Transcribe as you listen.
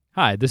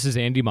Hi, this is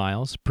Andy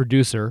Miles,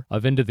 producer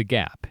of Into the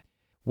Gap.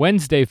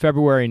 Wednesday,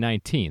 February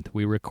 19th,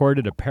 we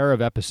recorded a pair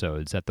of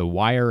episodes at the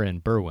Wire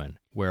in Berwyn,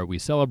 where we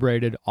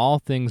celebrated all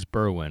things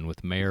Berwyn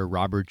with Mayor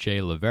Robert J.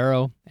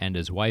 Lavero and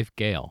his wife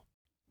Gail.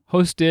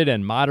 Hosted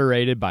and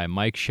moderated by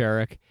Mike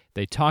Sherrick,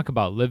 they talk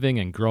about living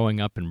and growing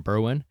up in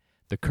Berwyn,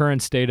 the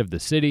current state of the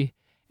city,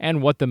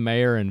 and what the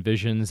mayor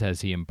envisions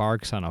as he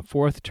embarks on a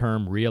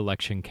fourth-term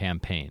re-election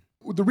campaign.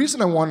 The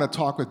reason I wanted to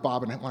talk with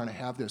Bob and I wanted to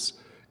have this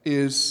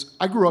is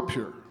I grew up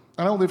here.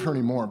 I don't live here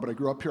anymore, but I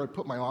grew up here. I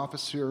put my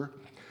office here.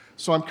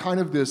 So I'm kind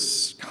of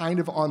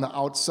on the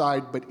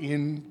outside, but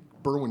in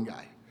Berwyn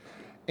guy.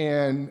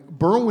 And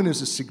Berwyn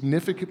is a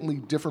significantly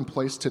different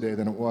place today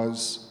than it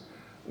was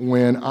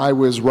when I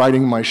was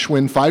riding my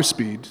Schwinn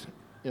 5-speed,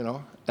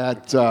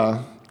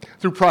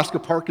 through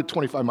Proska Park at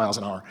 25 miles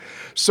an hour.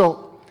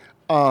 So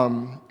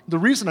the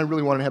reason I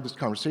really wanted to have this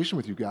conversation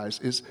with you guys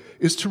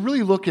is to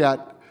really look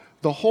at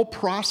the whole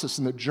process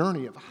and the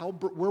journey of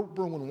where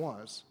Berwyn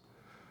was,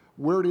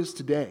 where it is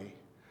today,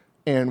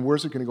 and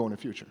where's it going to go in the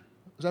future.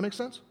 Does that make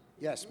sense?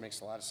 Yes, makes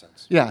a lot of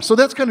sense. Yeah, so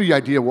that's kind of the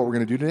idea of what we're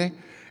going to do today.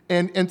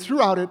 And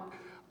throughout it,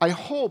 I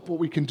hope what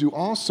we can do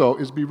also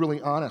is be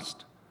really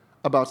honest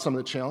about some of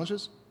the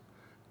challenges,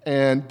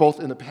 and both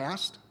in the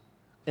past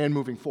and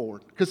moving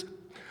forward. Because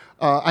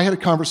I had a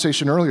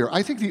conversation earlier.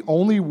 I think the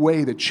only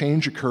way that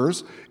change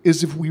occurs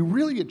is if we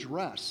really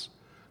address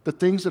the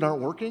things that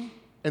aren't working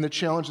and the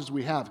challenges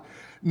we have.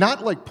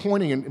 Not like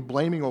pointing and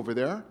blaming over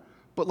there,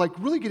 but like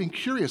really getting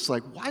curious,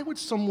 like why would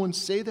someone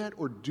say that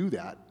or do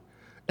that?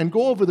 And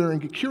go over there and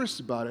get curious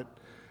about it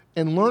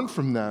and learn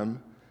from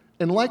them.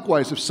 And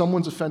likewise, if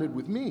someone's offended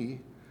with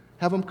me,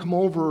 have them come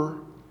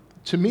over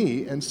to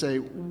me and say,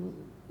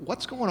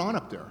 what's going on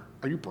up there?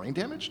 Are you brain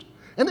damaged?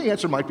 And the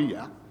answer might be,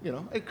 yeah,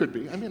 it could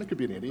be. I mean, it could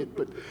be an idiot,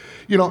 but,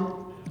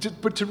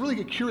 but to really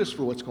get curious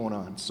for what's going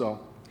on. So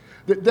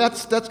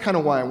that's kind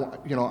of why I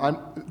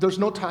want, there's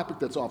no topic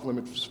that's off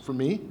limits for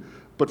me,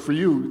 but for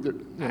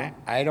you,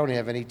 I don't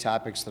have any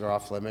topics that are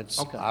off limits.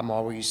 Okay. I'm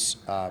always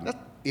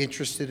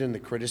interested in the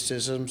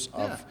criticisms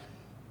of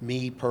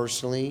me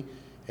personally,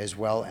 as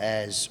well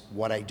as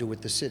what I do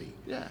with the city.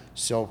 Yeah.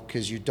 So,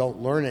 because you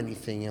don't learn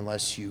anything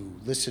unless you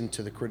listen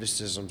to the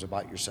criticisms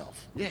about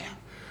yourself. Yeah.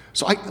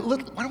 So why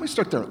don't we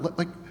start there?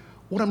 Like,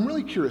 what I'm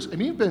really curious, I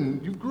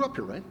mean, you grew up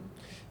here, right?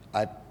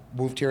 I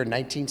moved here in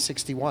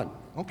 1961.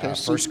 Okay.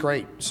 First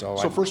grade. So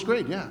first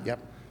grade, yeah. Yep.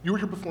 You were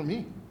here before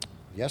me.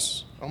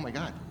 Yes. Oh my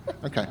God.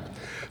 Okay.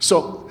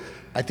 So.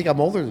 I think I'm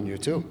older than you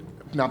too.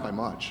 Not by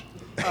much.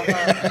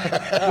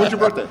 When's your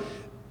birthday?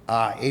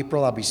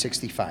 April, I'll be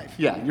 65.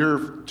 Yeah,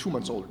 you're 2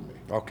 months older than me.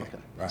 Okay.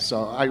 Right.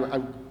 So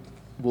I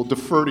will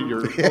defer to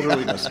your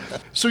elderliness.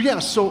 So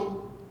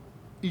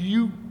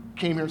you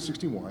came here in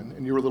 61,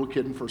 and you were a little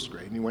kid in first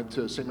grade, and you went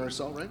to St. Mary's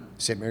Cell, right?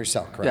 St. Mary's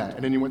Cell, correct. Yeah,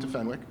 and then you went to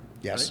Fenwick.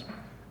 Yes. Right?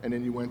 And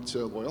then you went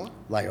to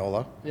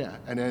Loyola. Yeah,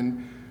 and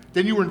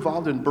then you were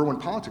involved in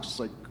Berwyn politics,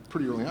 like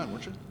pretty early on,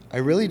 weren't you? I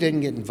really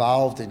didn't get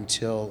involved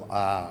until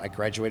I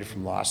graduated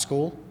from law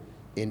school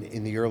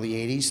in the early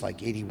 80s,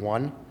 like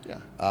 81.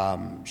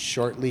 Yeah.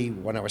 Shortly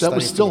when I was That studying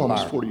was still for the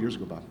almost bar. 40 years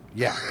ago, Bob.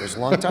 Yeah, it was a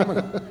long time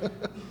ago.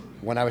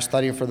 When I was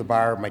studying for the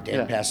bar, my dad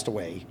Yeah. passed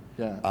away.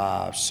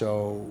 Yeah.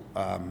 So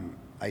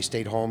I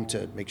stayed home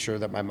to make sure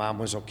that my mom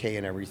was okay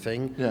and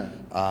everything. Yeah.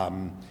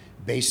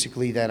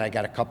 Basically, then I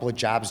got a couple of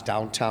jobs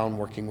downtown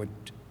working with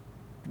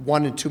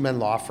 1 and 2 man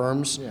law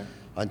firms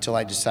until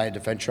I decided to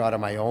venture out on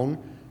my own.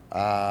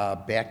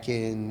 Back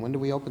in, when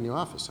did we open the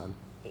office, son?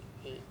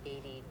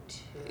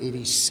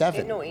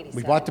 87. No, 87.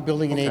 We bought the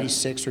building in Okay.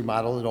 86,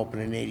 remodeled it,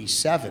 opened in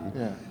 87.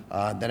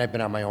 Yeah. Then I've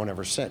been on my own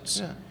ever since.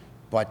 Yeah.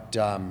 But,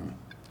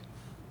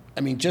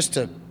 I mean, just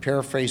to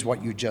paraphrase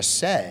what you just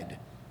said,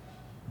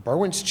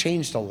 Berwyn's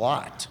changed a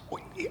lot.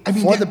 I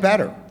mean, for the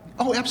better.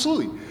 Oh,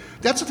 absolutely.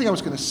 That's the thing I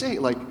was going to say.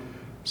 Like,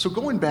 so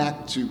going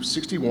back to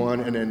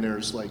 61, and then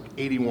there's like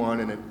 81,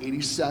 and then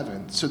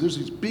 87. So there's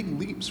these big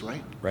leaps,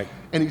 right? Right.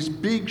 And these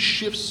big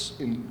shifts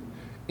in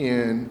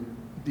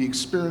the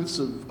experience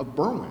of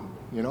Berwyn,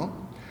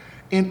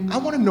 And I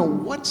want to know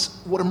what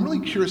I'm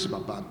really curious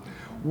about, Bob.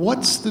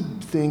 What's the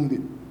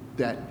thing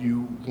that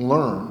you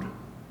learned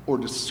or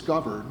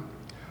discovered,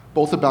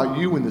 both about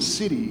you and the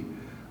city,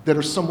 that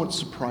are somewhat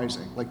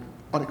surprising, like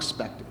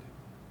unexpected?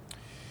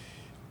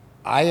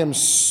 I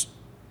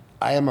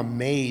am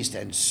amazed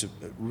and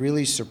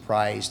really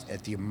surprised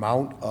at the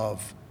amount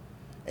of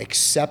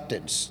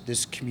acceptance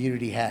this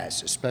community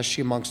has,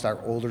 especially amongst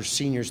our older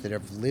seniors that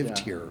have lived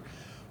here,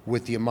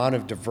 with the amount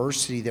of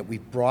diversity that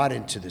we've brought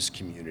into this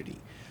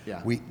community.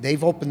 Yeah.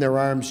 They've opened their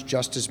arms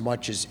just as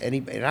much as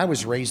anybody, and I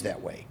was raised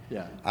that way.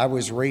 Yeah. I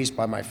was raised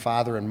by my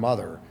father and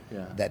mother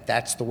Yeah.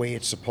 that's the way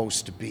it's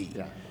supposed to be.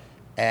 Yeah.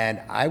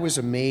 And I was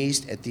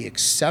amazed at the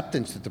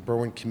acceptance that the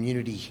Berwyn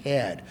community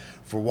had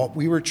for what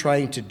we were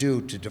trying to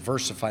do to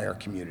diversify our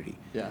community.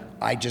 Yeah.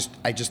 I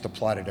just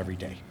applaud it every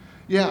day.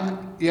 Yeah,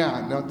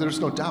 no, there's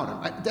no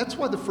doubt. That's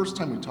why the first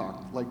time we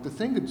talked, like the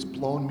thing that's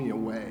blown me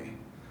away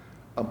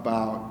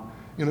about,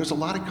 there's a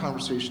lot of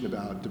conversation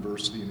about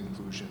diversity and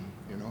inclusion,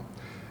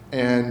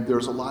 and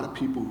there's a lot of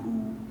people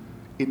who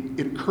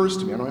it occurs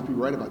to me, I don't have to be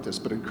right about this,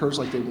 but it occurs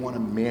like they want to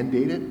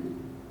mandate it.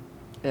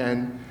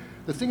 And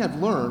the thing I've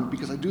learned,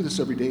 because I do this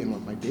every day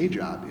in my day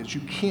job, is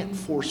you can't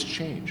force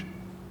change.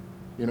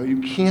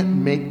 You can't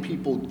make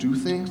people do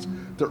things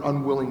they're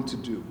unwilling to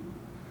do.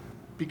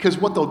 Because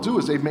what they'll do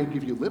is they may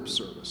give you lip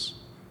service,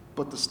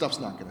 but the stuff's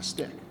not going to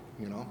stick,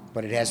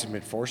 But it hasn't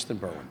been forced in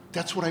Berwyn.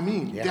 That's what I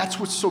mean. Yeah. That's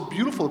what's so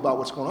beautiful about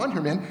what's going on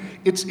here, man.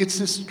 It's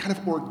this kind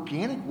of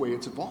organic way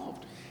it's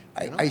evolved.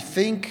 I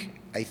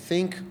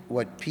think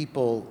what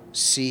people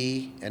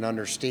see and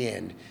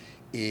understand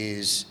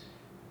is,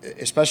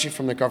 especially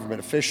from the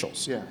government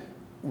officials, Yeah.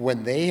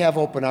 when they have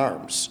open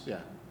arms, Yeah.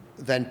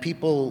 then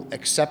people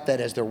accept that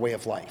as their way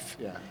of life.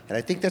 Yeah. And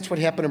I think that's what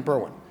happened in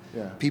Berwyn.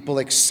 Yeah. People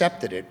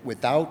accepted it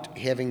without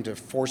having to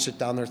force it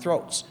down their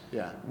throats.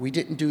 Yeah. We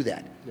didn't do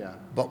that. Yeah.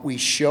 But we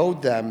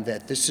showed them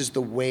that this is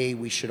the way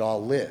we should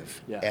all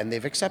live, Yeah. and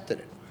they've accepted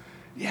it.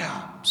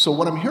 Yeah. So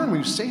what I'm hearing when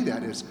you say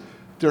that is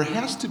there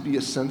has to be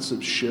a sense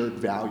of shared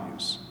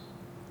values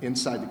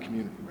inside the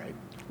community, right?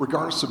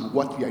 Regardless of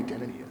what the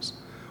identity is.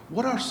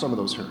 What are some of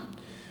those here?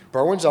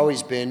 Berwyn's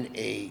always been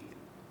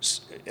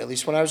at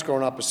least when I was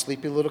growing up, a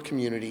sleepy little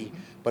community,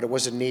 but it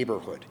was a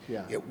neighborhood.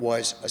 Yeah. It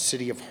was a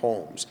city of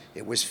homes.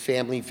 It was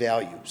family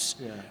values.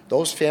 Yeah.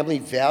 Those family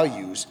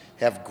values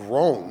have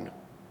grown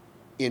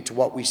into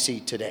what we see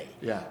today.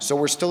 Yeah. So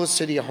we're still a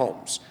city of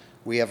homes.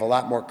 We have a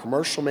lot more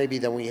commercial maybe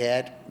than we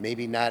had,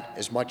 maybe not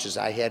as much as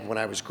I had when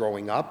I was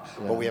growing up,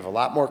 but we have a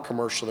lot more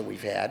commercial than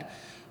we've had.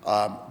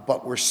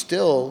 But we're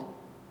still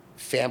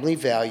family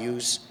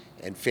values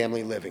and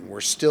family living.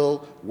 We're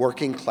still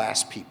working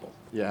class people.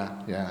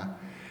 Yeah, yeah.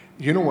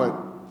 You know what?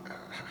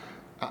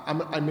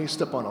 I may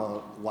step on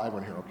a live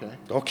one here, okay?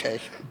 Okay.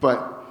 But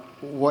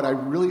what I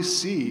really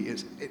see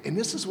is, and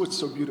this is what's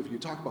so beautiful, you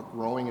talk about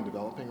growing and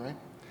developing, right?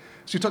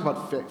 So you talk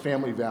about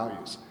family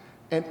values.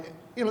 And,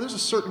 there's a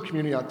certain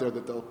community out there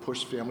that they'll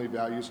push family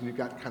values, and you've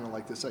got kind of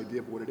like this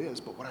idea of what it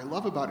is. But what I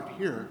love about it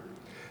here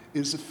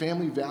is the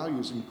family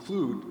values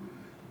include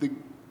the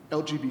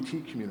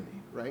LGBT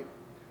community, right?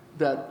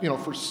 That,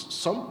 for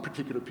some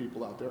particular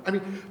people out there. I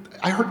mean,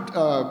 I heard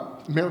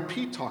Mayor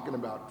Pete talking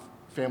about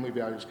family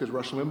values because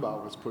Rush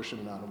Limbaugh was pushing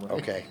it on him, right?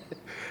 Okay.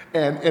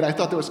 And I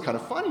thought that was kind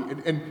of funny.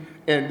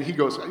 And he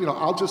goes,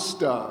 I'll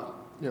just, I'll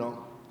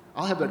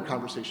have that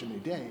conversation any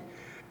day.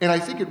 And I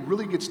think it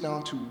really gets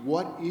down to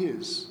what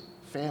is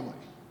family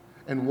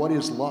and what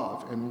is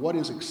love and what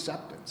is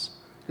acceptance,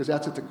 because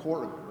that's at the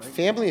core of it, right?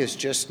 Family is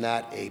just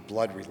not a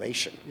blood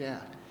relation. Yeah.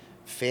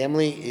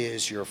 Family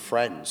is your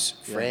friends.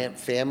 Yeah.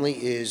 Family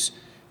is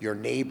your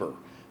neighbor.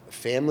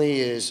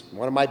 Family is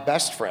one of my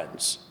best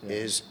friends.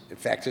 In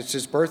fact, it's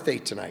his birthday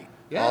tonight.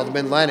 Yeah.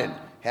 Alderman Lennon.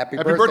 Happy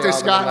birthday, Alderman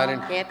Scott. Lennon.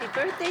 Happy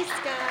birthday,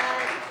 Scott.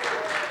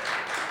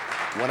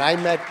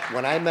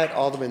 When I met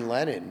Alderman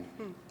Lennon,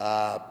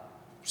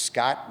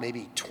 Scott,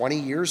 maybe 20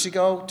 years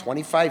ago,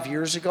 25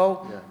 years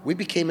ago, we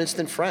became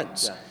instant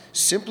friends. Yeah.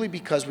 Simply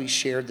because we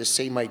shared the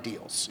same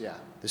ideals. Yeah.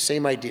 The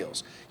same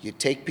ideals. You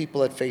take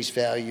people at face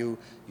value,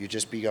 you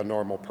just be a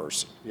normal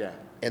person. Yeah.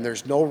 And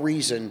there's no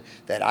reason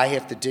that I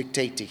have to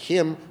dictate to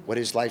him what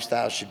his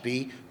lifestyle should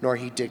be, nor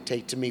he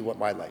dictate to me what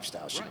my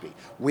lifestyle should be.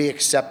 We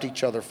accept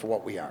each other for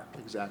what we are.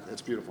 Exactly.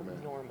 That's beautiful,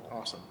 man. Normal.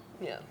 Awesome.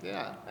 Yeah.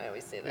 Yeah. I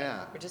always say that.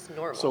 Yeah. We're just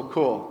normal. So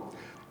cool.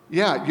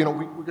 Yeah,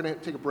 we're going to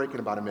take a break in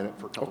about a minute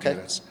for a couple Okay.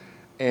 minutes.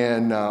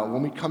 And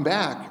when we come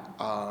back,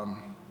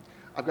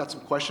 I've got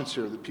some questions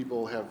here that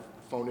people have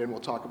phoned in. We'll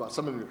talk about.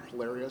 Some of them are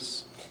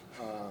hilarious.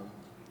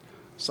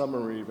 Some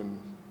are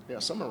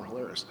some are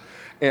hilarious.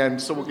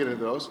 And so we'll get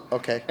into those.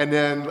 Okay. And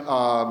then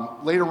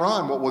later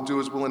on, what we'll do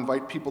is we'll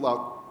invite people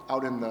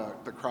out in the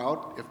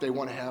crowd if they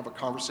want to have a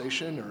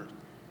conversation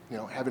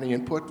or, have any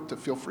input, to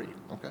feel free.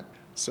 Okay.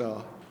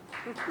 So.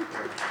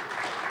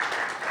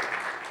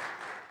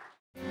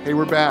 Hey,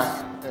 we're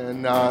back,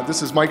 and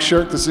this is Mike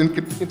Shirk. This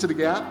is Into the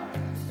Gap,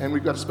 and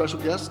we've got a special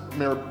guest,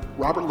 Mayor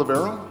Robert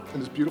Lavero, and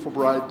his beautiful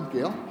bride,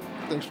 Gail.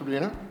 Thanks for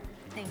being here.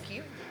 Thank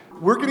you.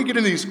 We're going to get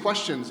into these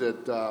questions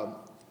that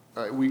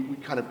we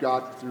kind of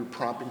got through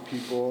prompting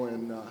people,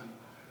 and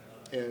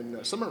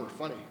some of them are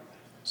funny.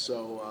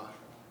 So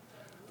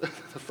the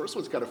first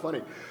one's kind of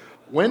funny.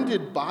 When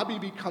did Bobby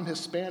become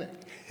Hispanic?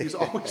 He's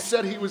always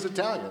said he was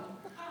Italian.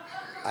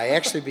 I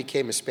actually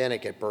became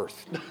Hispanic at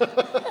birth.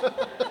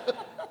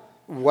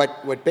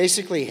 What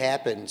basically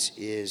happens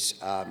is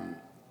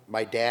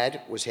my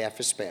dad was half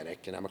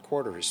Hispanic, and I'm a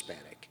quarter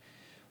Hispanic.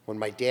 When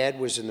my dad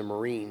was in the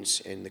Marines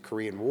in the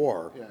Korean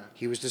War,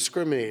 he was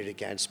discriminated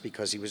against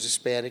because he was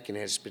Hispanic and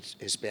had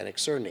a Hispanic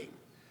surname.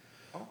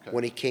 Okay.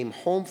 When he came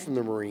home from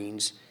the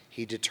Marines,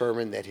 he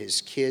determined that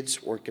his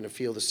kids weren't going to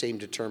feel the same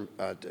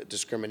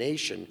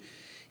discrimination,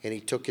 and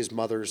he took his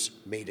mother's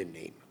maiden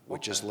name,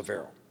 which is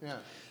Lavero. Yeah.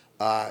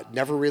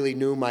 Never really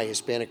knew my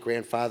Hispanic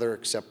grandfather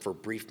except for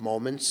brief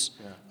moments.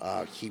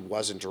 He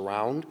wasn't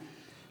around.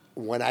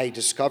 When I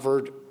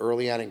discovered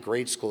early on in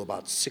grade school,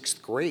 about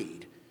 6th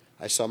grade,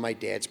 I saw my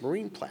dad's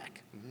Marine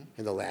plaque,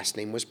 and the last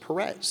name was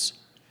Perez.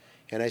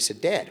 And I said,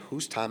 Dad,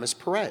 who's Thomas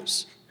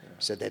Perez? He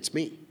said, that's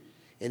me.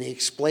 And he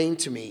explained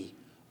to me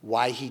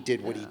why he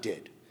did what he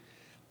did.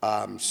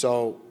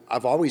 So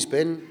I've always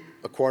been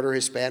a quarter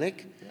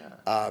Hispanic.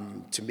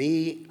 To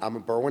me, I'm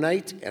a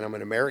Berwynite, and I'm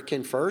an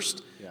American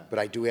first, but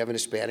I do have an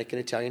Hispanic and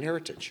Italian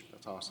heritage.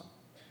 That's awesome.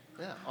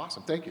 Yeah,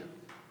 awesome. Thank you.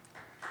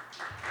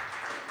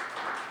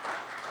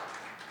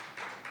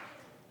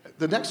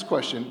 The next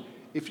question,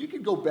 if you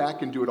could go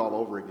back and do it all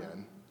over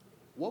again,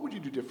 what would you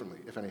do differently,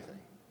 if anything?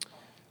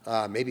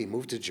 Maybe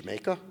move to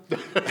Jamaica?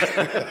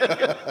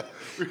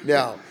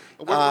 No.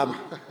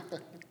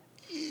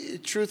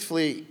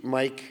 Truthfully,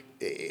 Mike,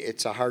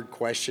 it's a hard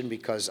question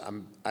because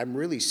I'm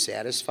really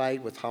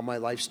satisfied with how my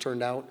life's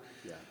turned out.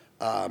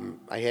 Yeah.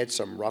 I had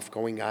some rough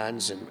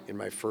going-ons in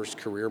my first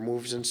career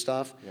moves and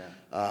stuff.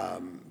 Yeah.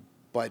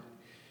 But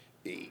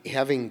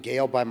having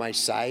Gail by my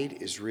side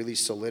has really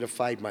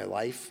solidified my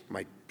life,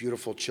 my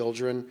beautiful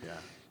children. Yeah.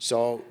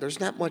 So there's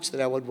not much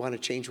that I would want to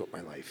change with my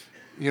life.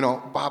 You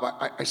know, Bob,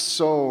 I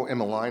so am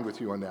aligned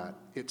with you on that.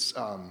 It's,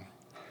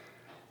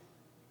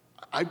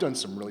 I've done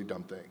some really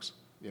dumb things,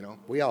 you know?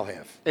 We all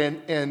have.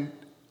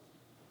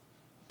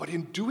 But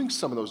in doing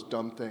some of those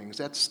dumb things,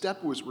 that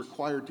step was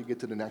required to get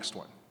to the next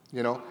one,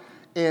 you know?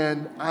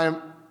 And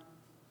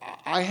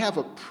I have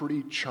a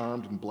pretty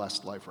charmed and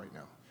blessed life right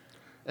now.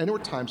 And there were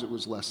times it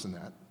was less than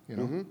that, you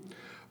know? Mm-hmm.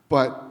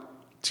 But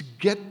to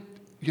get,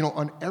 you know,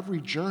 on every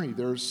journey,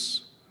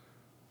 there's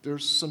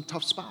some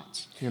tough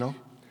spots, you know?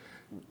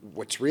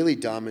 What's really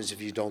dumb is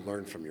if you don't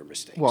learn from your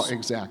mistakes. Well,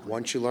 exactly.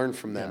 Once you learn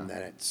from them, Yeah.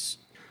 then it's...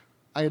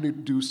 I had to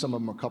do some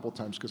of them a couple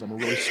times because I'm a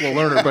really slow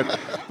learner,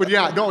 but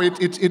yeah, no,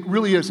 it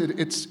really is.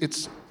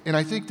 It's and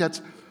I think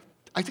that's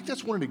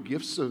one of the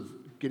gifts of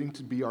getting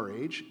to be our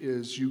age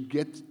is you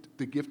get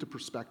the gift of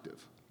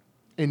perspective,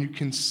 and you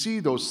can see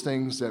those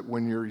things that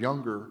when you're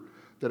younger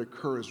that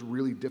occur as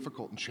really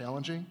difficult and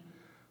challenging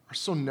are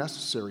so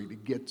necessary to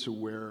get to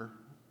where,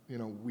 you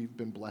know, we've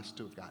been blessed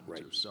to have gotten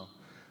Right. to. So,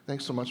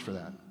 thanks so much for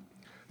that.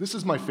 This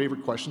is my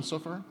favorite question so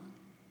far,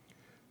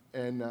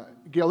 and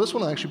Gail, this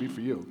one will actually be for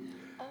you.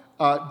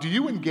 Do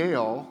you and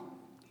Gail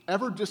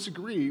ever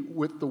disagree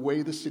with the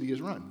way the city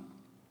is run?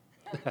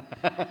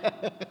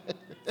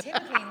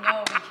 Typically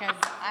no, because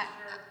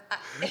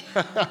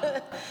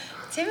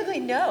typically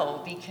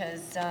no,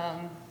 because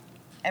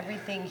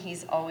everything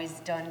he's always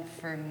done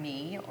for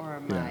me or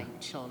my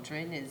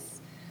children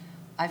is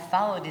I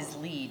followed his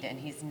lead,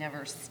 and he's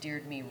never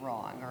steered me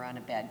wrong or on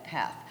a bad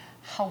path.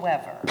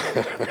 However,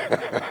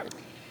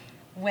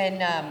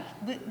 when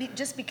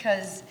just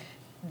because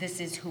this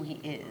is who he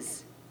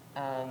is.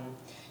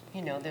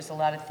 You know, there's a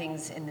lot of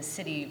things in the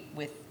city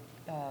with,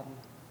 you know,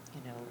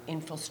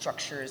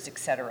 infrastructures, et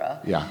cetera.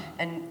 Yeah.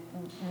 And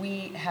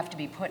we have to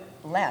be put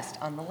last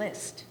on the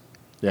list.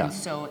 Yeah. And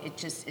so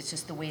it's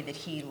just the way that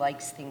he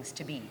likes things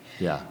to be.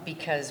 Yeah.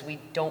 Because we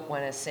don't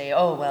want to say,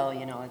 oh, well,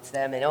 you know, it's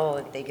them, and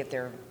oh, they get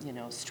their, you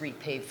know, street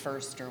paved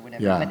first or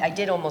whatever. Yeah. But I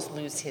did almost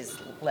lose his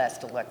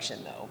last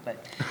election, though,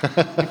 but,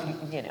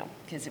 you know,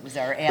 because it was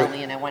our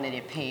alley and I wanted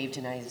it paved,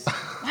 and I was,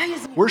 why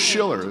isn't it Where's paved?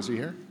 Schiller? Is he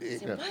here? I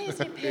said, why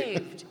isn't it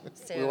paved?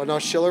 So, Well, no,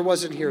 Schiller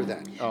wasn't here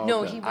then. Oh,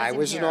 no, okay. he wasn't I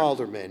was here. an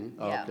alderman,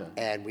 Yeah. Okay.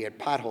 and we had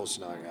potholes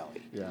in our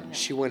alley. Yeah.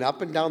 She went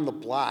up and down the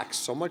block,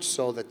 so much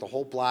so that the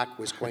whole block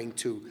was going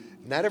to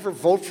not ever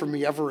vote for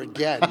me ever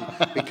again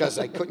because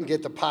I couldn't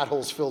get the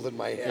potholes filled in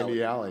my In alley.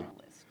 the alley.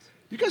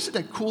 You guys did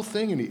that cool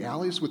thing in the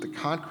alleys with the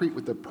concrete,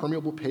 with the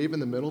permeable pave in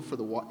the middle for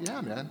the water.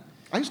 Yeah, man.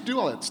 I used to do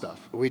all that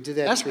stuff. We did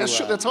that That's,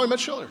 through... that's how I met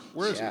Schiller.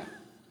 Where is yeah. he?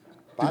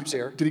 Bob's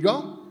here. Did he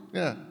go?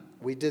 Yeah.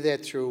 We did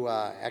that through,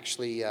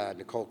 actually,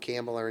 Nicole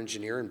Campbell, our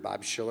engineer, and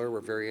Bob Schiller were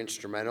very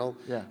instrumental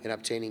Yeah. in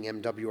obtaining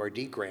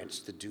MWRD grants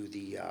to do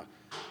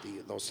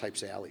those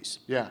types of alleys.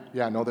 Yeah,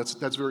 yeah, no, that's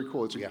very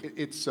cool. It's Yeah.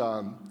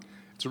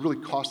 it's a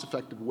really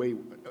cost-effective way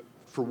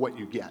for what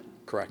you get.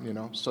 Correct. You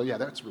know, so yeah,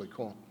 that's really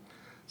cool.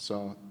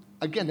 So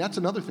again, that's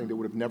another thing that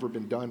would have never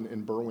been done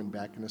in Berwyn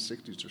back in the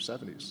 '60s or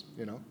 '70s.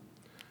 You know,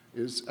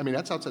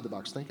 that's outside the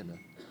box thinking, man.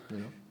 You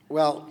know.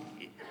 Well,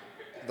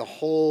 the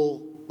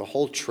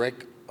whole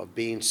trick of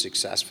being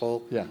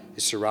successful Yeah.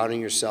 is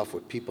surrounding yourself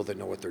with people that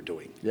know what they're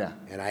doing. Yeah.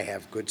 And I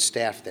have good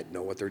staff that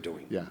know what they're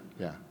doing. Yeah,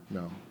 yeah,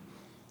 no.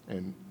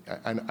 And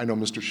I know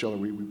Mr. Schiller,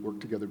 we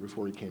worked together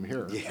before he came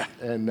here. Yeah.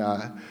 And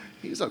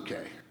he's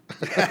okay.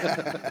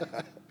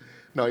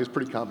 No, he's a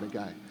pretty competent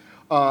guy.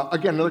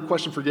 Again, another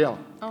question for Gail.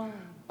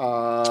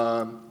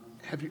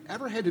 Have you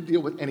ever had to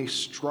deal with any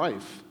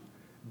strife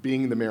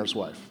being the mayor's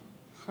wife?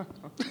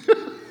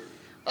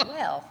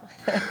 Well,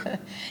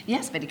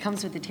 yes, but it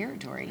comes with the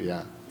territory.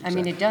 Yeah, I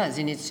mean, exactly. it does,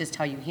 and it's just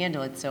how you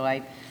handle it. So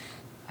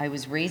I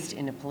was raised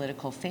in a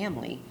political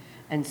family,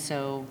 and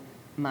so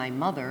my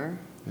mother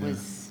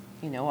was,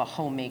 you know, a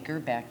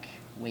homemaker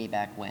way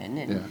back when,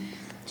 and Yeah.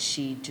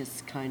 she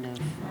just kind of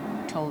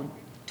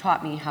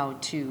taught me how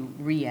to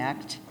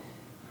react,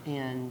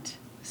 and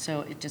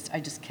so I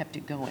just kept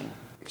it going.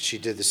 She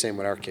did the same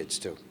with our kids,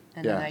 too.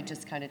 And then Yeah. I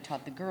just kind of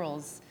taught the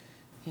girls,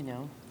 you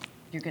know,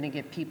 you're going to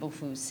get people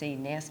who say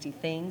nasty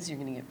things. You're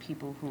going to get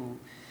people who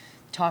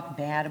talk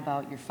bad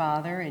about your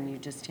father, and you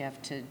just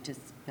have to just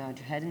nod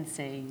your head and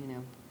say, you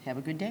know, have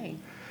a good day.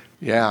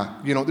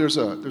 Yeah, you know, there's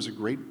a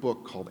great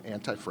book called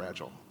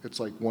Anti-Fragile. It's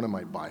like one of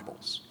my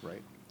Bibles,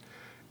 right?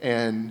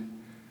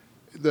 And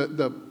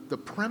the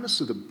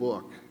premise of the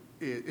book,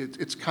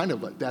 it's kind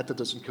of like that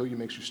doesn't kill you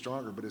makes you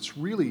stronger, but it's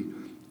really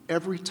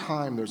every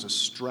time there's a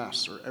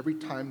stress or every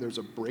time there's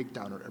a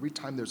breakdown or every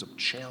time there's a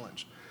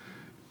challenge,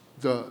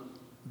 the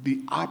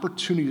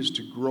opportunity is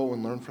to grow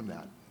and learn from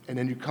that. And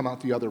then you come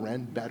out the other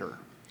end better.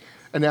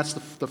 And that's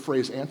the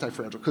phrase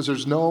anti-fragile, because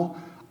there's no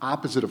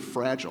opposite of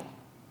fragile.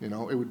 You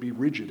know, it would be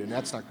rigid, and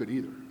that's not good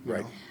either.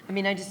 Right. I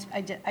mean, I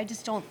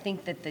just don't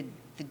think that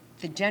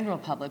the general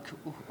public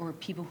or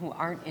people who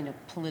aren't in a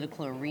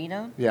political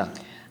arena, Yeah.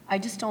 I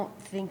just don't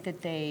think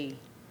that they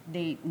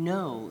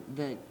know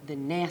the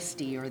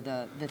nasty or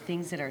the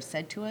things that are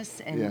said to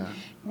us. And Yeah.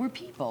 we're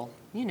people,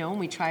 you know, and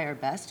we try our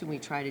best and we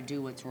try to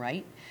do what's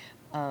right.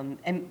 And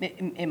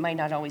it might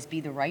not always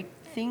be the right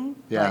thing,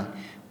 Yeah. but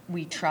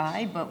we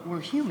try, but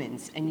we're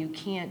humans, and you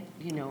can't,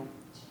 you know.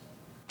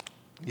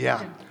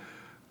 Yeah.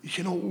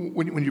 You know,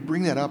 when you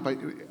bring that up, I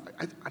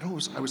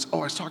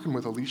was talking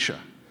with Alicia,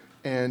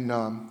 and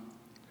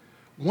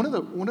one of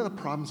the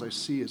problems I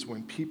see is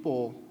when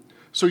people,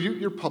 so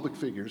you're public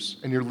figures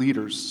and you're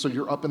leaders, so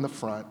you're up in the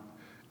front,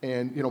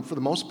 and you know, for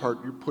the most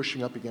part, you're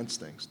pushing up against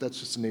things. That's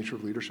just the nature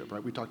of leadership,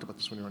 right? We talked about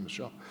this when you were on the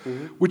show,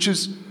 which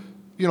is,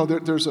 you know,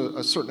 there's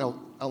a certain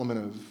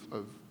element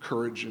of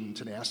courage and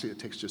tenacity it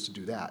takes just to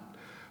do that,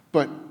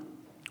 but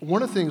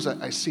one of the things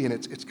I see, and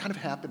it's kind of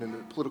happened in the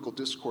political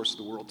discourse of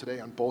the world today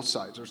on both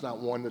sides, there's not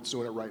one that's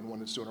doing it right and one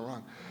that's doing it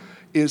wrong,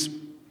 is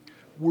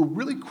we're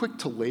really quick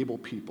to label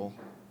people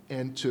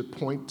and to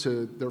point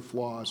to their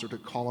flaws or to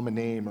call them a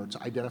name or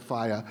to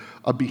identify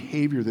a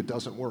behavior that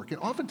doesn't work. And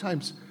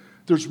oftentimes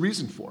there's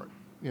reason for it,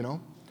 you know?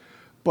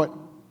 But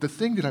the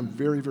thing that I'm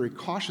very, very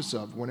cautious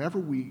of, whenever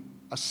we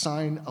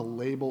assign a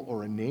label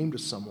or a name to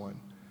someone,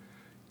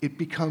 it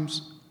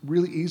becomes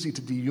really easy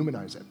to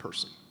dehumanize that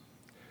person.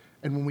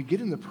 And when we get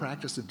in the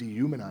practice of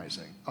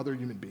dehumanizing other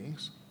human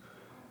beings,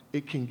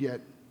 it can get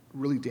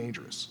really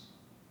dangerous,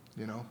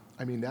 you know?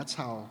 I mean, that's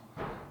how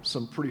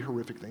some pretty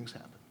horrific things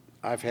happen.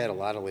 I've had a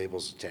lot of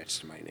labels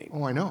attached to my name.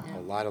 Oh, I know. A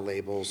lot of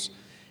labels.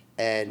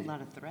 A And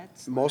lot of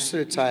threats. most of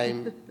the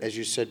time, as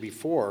you said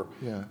before,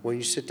 Yeah. when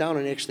you sit down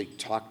and actually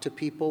talk to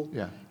people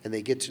Yeah. and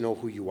they get to know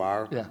who you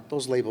are, Yeah.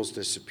 those labels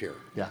disappear.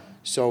 Yeah.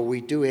 So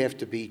we do have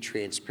to be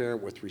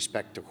transparent with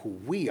respect to who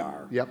we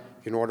are Yep.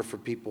 in order for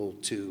people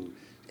to,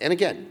 and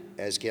again,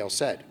 as Gail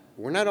said,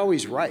 we're not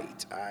always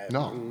right.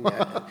 No.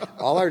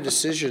 All our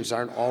decisions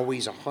aren't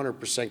always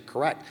 100%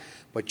 correct,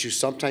 but you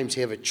sometimes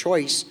have a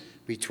choice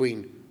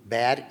between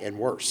bad and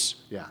worse.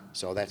 Yeah.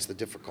 So that's the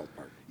difficult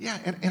part. Yeah,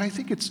 and I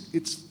think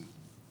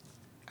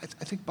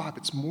I think, Bob,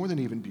 it's more than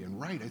even being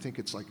right. I think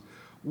it's like,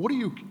 what are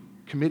you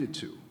committed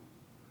to?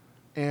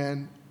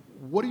 And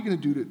what are you going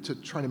to do to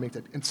try to make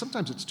that? And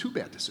sometimes it's two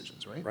bad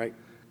decisions, right? Right.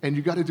 And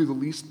you got to do the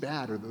least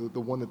bad or the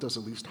one that does the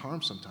least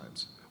harm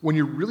sometimes. When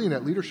you're really in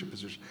that leadership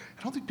position,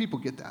 I don't think people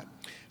get that.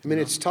 I mean,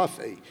 it's tough.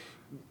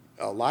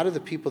 A lot of the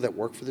people that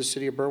work for the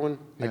city of Berwyn,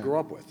 I Yeah. grew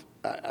up with.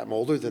 I'm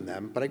older than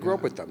them, but I grew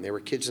up with them. They were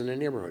kids in the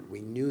neighborhood.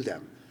 We knew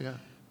them. Yeah.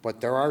 But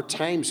there are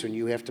times when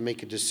you have to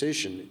make a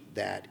decision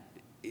that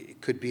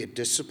it could be a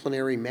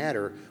disciplinary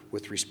matter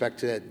with respect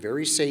to that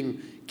very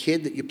same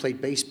kid that you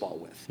played baseball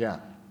with. Yeah.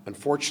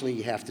 Unfortunately,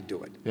 you have to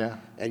do it. Yeah.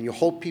 And you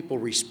hope people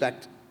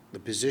respect the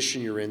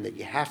position you're in, that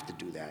you have to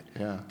do that.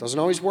 Yeah. Doesn't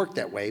always work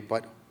that way,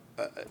 but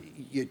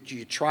you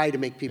try to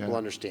make people Yeah.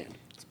 understand.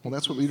 Well,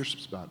 that's what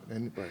leadership's about.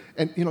 And, Right.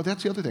 and you know,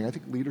 that's the other thing. I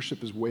think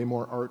leadership is way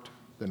more art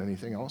than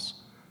anything else.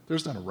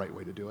 There's not a right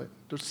way to do it.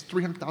 There's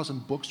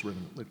 300,000 books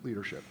written on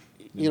leadership.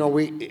 You know,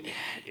 and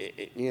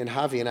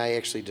Javi and I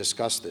actually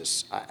discussed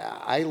this.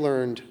 I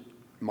learned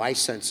my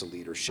sense of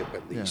leadership,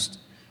 at least,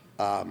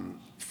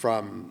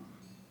 from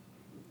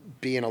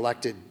being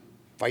elected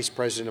vice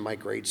president of my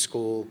grade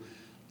school,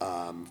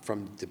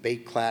 from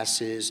debate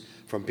classes,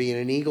 from being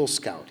an Eagle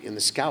Scout in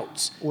the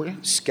Scouts. Oh, yeah?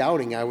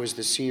 Scouting, I was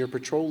the senior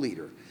patrol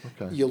leader.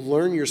 Okay. You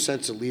learn your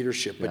sense of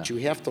leadership, but Yeah.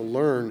 you have to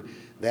learn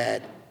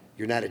that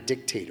you're not a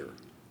dictator.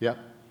 Yep.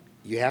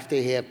 You have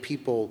to have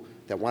people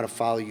that want to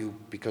follow you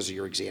because of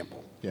your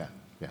example. Yeah,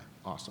 yeah,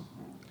 awesome.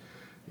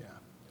 Yeah.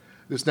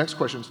 This next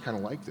question is kind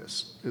of like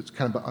this. It's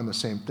kind of on the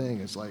same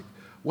thing. It's like,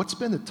 what's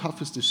been the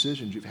toughest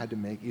decisions you've had to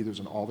make either as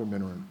an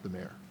alderman or the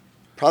mayor?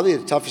 Probably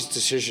the toughest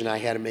decision I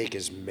had to make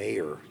as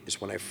mayor is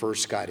when I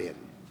first got in.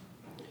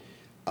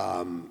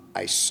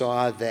 I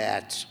saw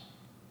that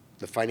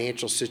the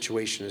financial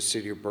situation in the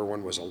city of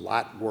Berwyn was a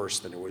lot worse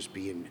than it was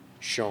being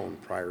shown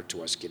prior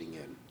to us getting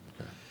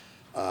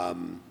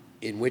in.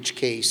 In which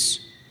case,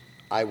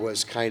 I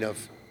was kind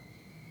of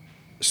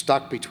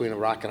stuck between a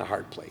rock and a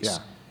hard place. Yeah.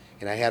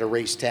 And I had to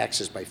raise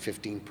taxes by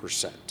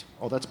 15%.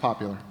 Oh, that's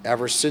popular.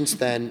 Ever since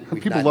then,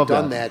 we've People not love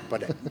done that.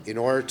 that, but in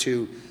order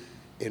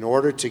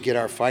to get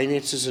our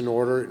finances in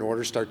order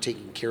to start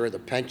taking care of the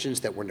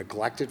pensions that were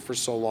neglected for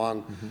so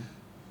long,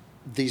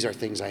 these are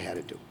things I had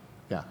to do.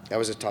 Yeah. That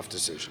was a tough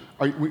decision.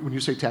 When you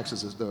say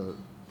taxes, is the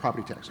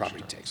property taxes?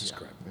 Property you're talking- taxes, yeah,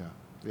 correct.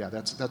 Yeah,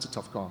 that's a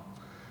tough call.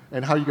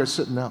 And how are you guys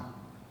sitting now?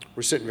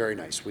 We're sitting very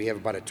nice. We have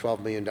about a $12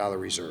 million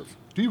reserve.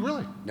 Do you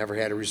really? Never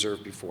had a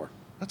reserve before.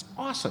 That's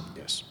awesome.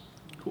 Yes.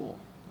 Cool.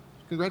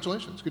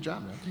 congratulations. Good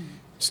job, man.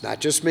 It's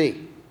not just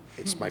me.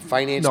 It's my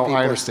finance No, I people,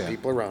 it's understand. the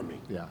people around me.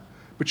 Yeah.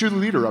 But you're the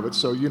leader of it,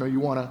 so, you know, you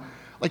want to,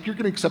 like, you're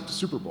going to accept the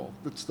Super Bowl.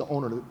 It's the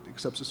owner that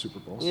accepts the Super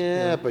Bowls.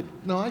 Yeah, but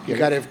No, I get you it.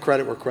 got to have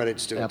credit where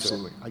credit's due. too.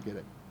 Absolutely. I get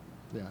it.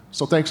 Yeah.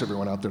 So thanks,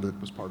 everyone out there that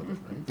was part of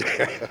it,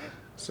 right?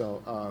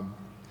 So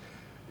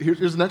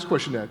here's the next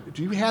question, Ed.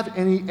 Do you have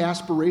any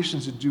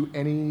aspirations to do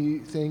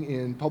anything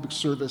in public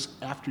service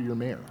after you're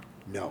mayor?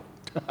 No.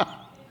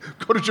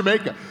 Go to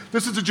Jamaica.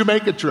 This is a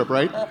Jamaica trip,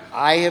 right?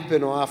 I have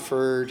been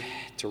offered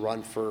to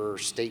run for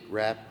state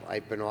rep.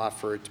 I've been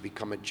offered to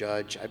become a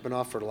judge. I've been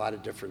offered a lot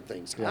of different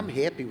things. Yeah. I'm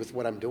happy with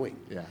what I'm doing.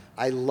 Yeah.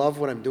 I love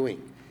what I'm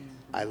doing.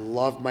 I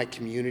love my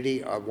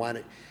community. I want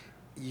it.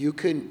 You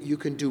can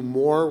do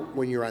more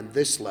when you're on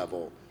this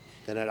level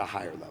than at a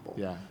higher level.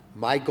 Yeah.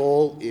 My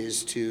goal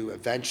is to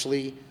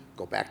eventually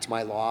go back to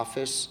my law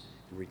office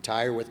and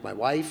retire with my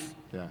wife.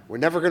 Yeah. We're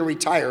never going to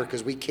retire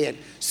because we can't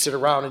sit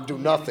around and do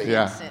nothing.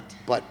 Yeah. That's it.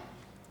 But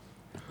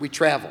we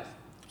travel.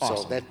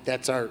 Awesome. So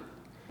that's our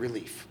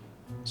relief.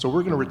 So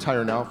we're going to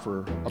retire now for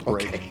a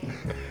break. Okay.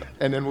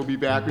 And then we'll be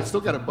back. We've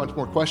still got a bunch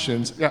more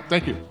questions. Yeah,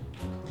 thank you.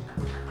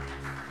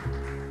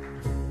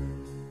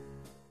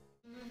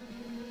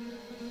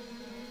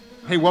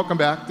 Hey, welcome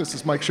back. This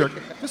is Mike Sherk.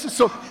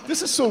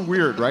 This is so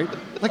weird, right?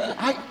 Like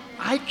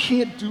I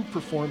can't do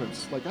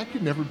performance. Like I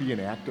could never be an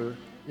actor,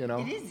 you know.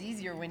 It is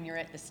easier when you're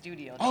at the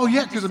studio. Oh though, I yeah,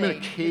 have to because I'm in a say.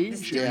 The cage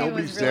studio and is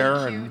nobody's really there,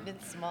 cute and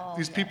it's small.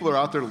 these yeah. people are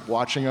out there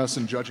watching us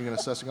and judging and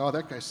assessing. Oh,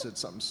 that guy said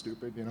something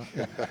stupid, you know.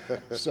 Yeah.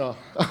 So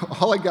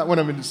all I got when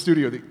I'm in the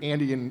studio,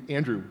 Andy and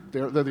Andrew,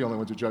 they're the only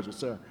ones who judge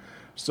us there.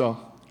 So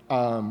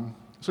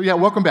yeah,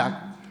 welcome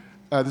back.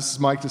 This is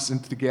Mike. This is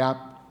Into the Gap.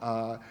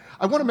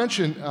 I want to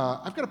mention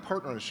I've got a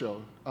partner on the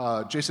show,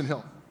 Jason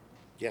Hill.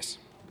 Yes.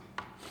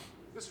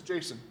 This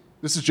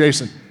is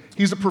Jason.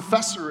 He's a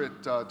professor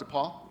at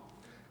DePaul,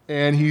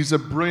 and he's a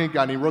brilliant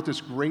guy, and he wrote this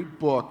great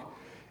book,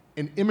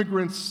 An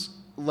Immigrant's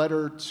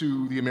Letter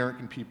to the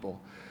American People.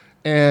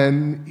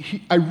 And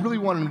I really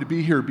wanted him to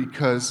be here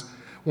because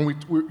when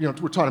we're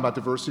talking about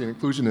diversity and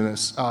inclusion in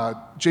this,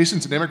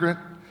 Jason's an immigrant.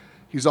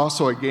 He's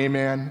also a gay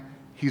man.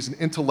 He's an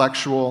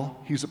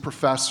intellectual. He's a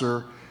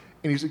professor,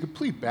 and he's a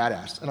complete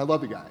badass. And I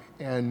love the guy.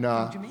 And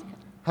From Jamaica.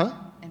 huh?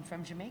 And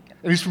from Jamaica.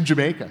 And he's from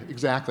Jamaica,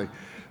 exactly.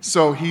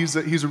 So he's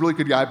a really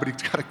good guy, but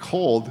he's got a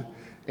cold,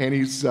 and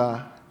he's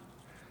not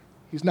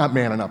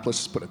manning up. Let's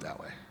just put it that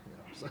way.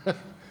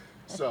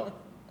 So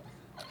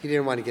He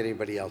didn't want to get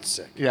anybody else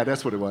sick. yeah,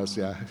 that's what it was.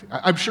 Yeah,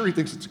 I'm sure he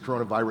thinks it's a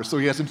coronavirus, so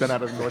he hasn't been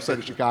out of the north side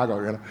of Chicago.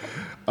 You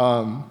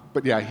know?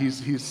 But yeah,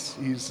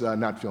 he's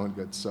not feeling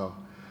good. So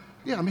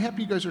yeah, I'm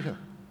happy you guys are here.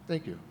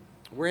 Thank you.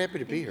 We're happy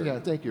to be here. Yeah,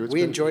 thank you. It's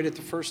We been- enjoyed it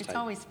the first It's time.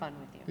 always fun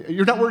with you.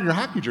 You're not wearing your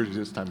hockey jersey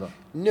this time, though.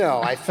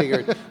 No, I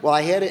figured. Well,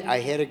 I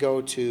had to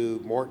go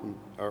to Morton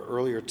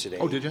earlier today.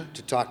 Oh, did you?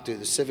 To talk to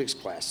the civics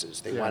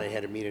classes. They Yeah. wanted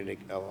had to meet an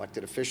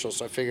elected official,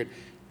 so I figured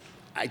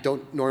I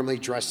don't normally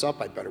dress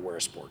up. I'd better wear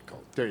a sport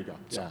coat. There you go.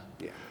 Yeah.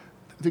 Yeah.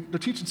 They're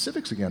teaching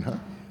civics again, huh?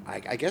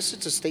 I guess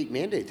it's a state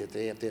mandate that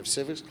they have to have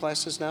civics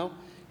classes now,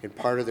 and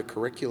part of the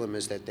curriculum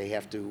is that they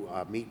have to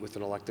meet with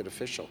an elected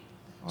official.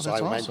 Oh, So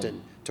that's I went awesome.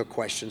 and took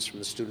questions from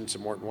the students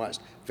at Morton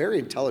West. Very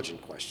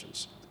intelligent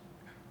questions.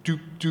 Do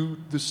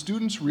the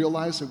students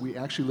realize that we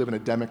actually live in a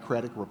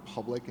democratic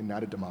republic and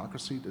not a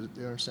democracy? Do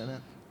they understand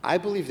that? I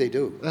believe they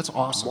do. That's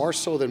awesome. More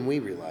so than we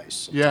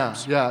realize. Yeah,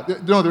 yeah.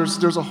 No,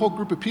 there's a whole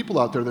group of people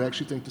out there that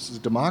actually think this is a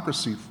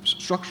democracy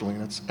structurally,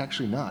 and it's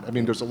actually not. I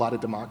mean, there's a lot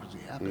of democracy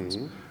happens,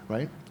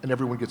 right? And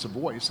everyone gets a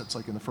voice. That's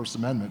like in the First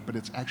Amendment, but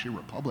it's actually a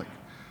republic.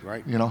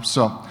 Right. You know,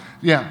 so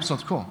yeah, so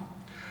it's cool.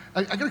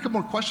 I got a couple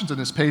more questions on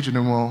this page, and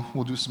then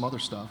we'll do some other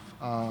stuff.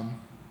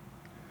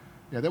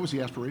 Yeah, that was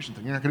the aspiration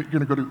thing. You're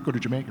gonna go to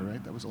Jamaica,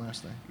 right? That was the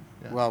last thing.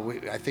 Yeah. Well,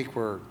 I think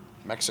we're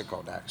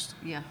Mexico next.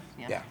 Yeah.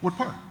 Yeah. What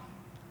part?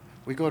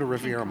 We go to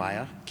Riviera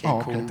Maya, Oh,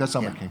 Cancun. okay. That's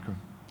not yeah. like Cancun.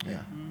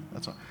 Yeah,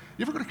 that's all.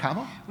 You ever go to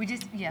Cabo? We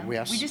just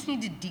Yes. we just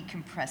need to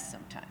decompress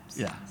sometimes.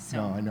 Yeah. So,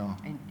 No, I know.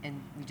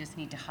 And we just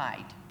need to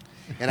hide.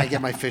 And I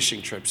get my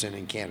fishing trips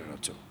in Canada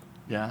too.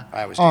 Yeah.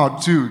 I always Oh,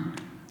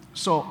 dude.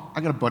 So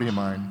I got a buddy of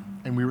mine,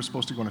 and we were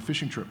supposed to go on a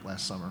fishing trip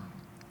last summer,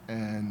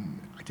 and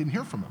I didn't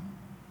hear from him,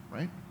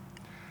 right?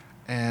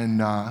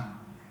 And I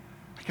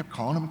kept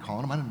calling him.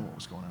 I didn't know what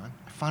was going on.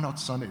 I found out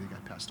Sunday the guy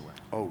passed away.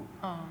 Oh,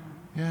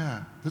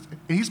 Yeah. And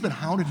he's been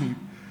hounding me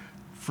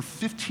for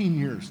 15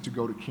 years to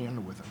go to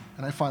Canada with him.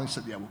 And I finally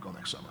said, yeah, we'll go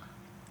next summer.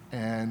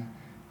 And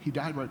he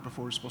died right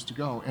before we were supposed to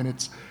go. And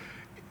it's,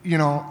 you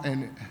know,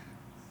 and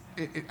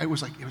it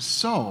was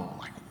so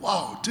like,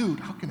 whoa, dude,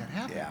 how can that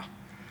happen? yeah.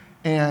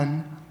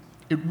 And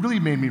it really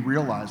made me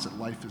realize that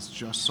life is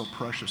just so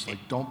precious. Like,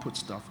 don't put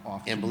stuff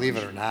off. And too believe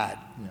much. it or not,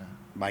 Yeah.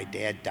 my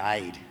dad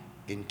died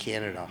in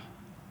Canada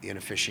in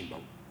a fishing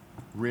boat.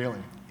 Really?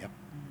 Yep.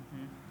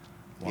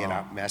 Wow. He had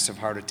a massive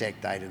heart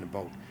attack, died in a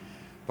boat.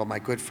 But my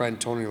good friend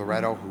Tony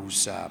Loretto,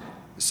 who's the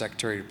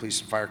Secretary of the Police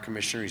and Fire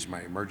Commissioner, he's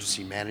my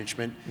emergency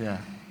management. Yeah.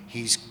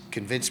 He's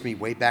convinced me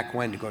way back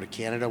when to go to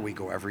Canada. We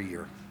go every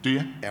year. Do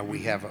you? And we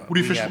have What do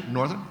you fish?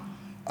 Northern?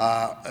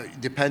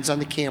 Depends on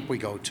the camp we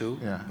go to,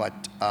 Yeah.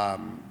 but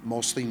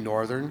mostly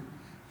northern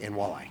and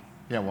walleye.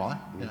 Yeah, walleye?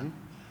 Yeah.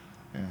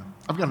 Yeah.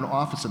 I've got an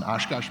office in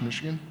Oshkosh,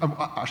 Michigan,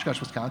 Oshkosh,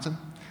 Wisconsin,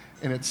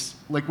 and it's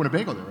Lake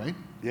Winnebago there, right?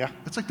 Yeah.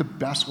 It's like the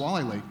best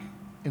walleye lake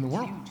in the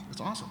world.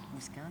 It's awesome.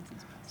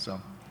 Wisconsin's best. So,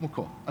 well,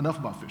 cool. Enough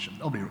about fishing.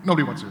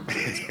 Nobody wants to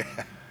hear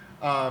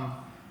about it.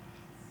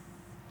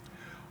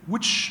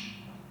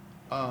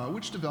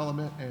 Which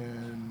development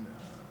and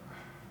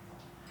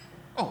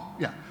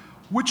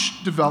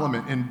which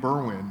development in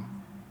Berwyn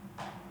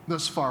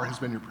thus far has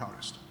been your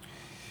proudest?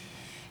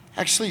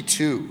 Actually,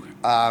 two.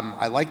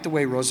 I like the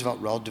way Roosevelt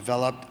Road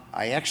developed.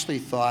 I actually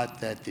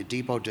thought that the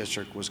Depot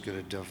District was going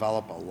to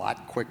develop a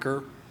lot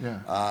quicker. Yeah.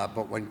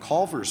 But when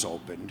Culver's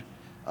opened,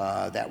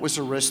 that was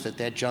a risk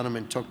that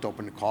gentleman took to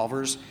open the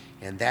Culver's,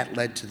 and that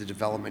led to the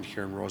development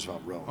here in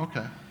Roosevelt Road.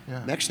 Okay,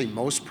 yeah. I'm actually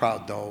most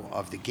proud, though,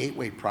 of the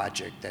Gateway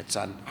project that's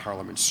on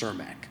Harlem and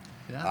Cermak.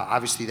 Yeah.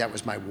 Obviously, that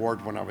was my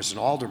ward when I was an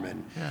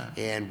alderman, Yeah.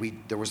 and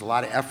there was a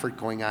lot of effort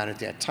going on at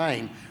that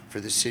time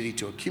for the city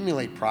to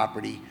accumulate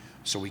property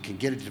so we can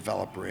get a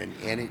developer in,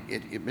 and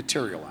it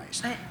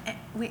materialized.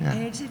 Wait,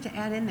 I just have to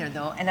add in there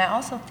though, and I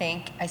also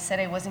think I said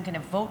I wasn't going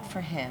to vote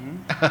for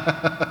him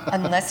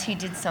unless he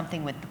did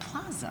something with the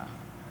plaza,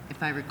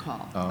 if I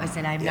recall. I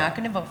said I'm not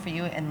going to vote for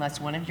you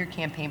unless one of your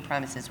campaign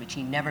promises, which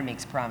he never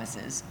makes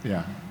promises,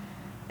 Yeah.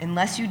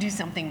 unless you do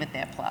something with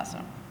that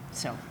plaza.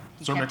 So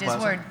he Cermak kept his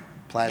Plaza? word.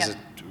 Plaza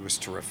Yep, was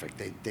terrific.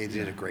 They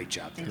did a great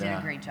job. they there. did Yeah,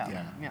 a great job.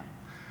 yeah. Yeah.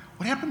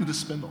 What happened to the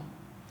spindle?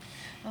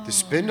 The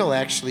Spindle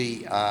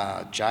actually,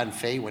 John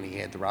Fay, when he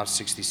had the Route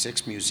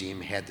 66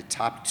 Museum, had the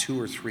top 2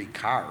 or 3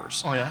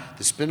 cars. Oh, yeah?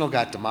 The Spindle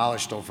got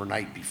demolished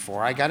overnight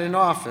before I got in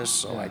office,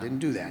 so I didn't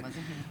do that. Wasn't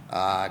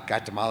he?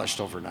 Got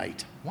demolished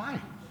overnight. Why?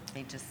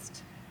 They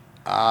just,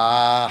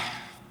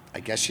 I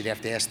guess you'd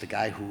have to ask the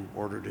guy who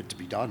ordered it to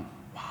be done.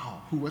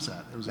 Wow. Who was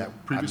that? It was a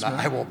That- previous I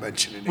mayor? won't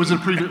mention it. Was it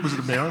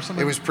a mayor or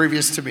something? It was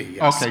previous to me,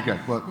 yes. Okay, good.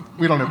 Well,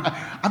 we don't know.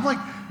 I'm like,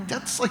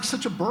 that's like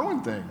such a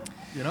Berwyn thing,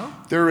 you know?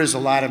 There is a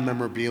lot of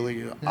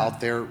memorabilia out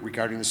there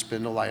regarding the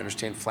Spindle. I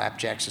understand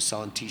Flapjacks is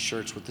selling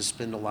T-shirts with the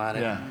Spindle on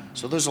it. Yeah.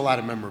 So there's a lot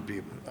of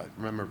memorabilia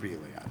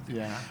out there.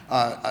 Yeah.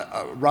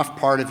 A rough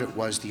part of it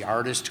was the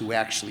artist who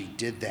actually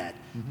did that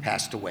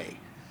passed away.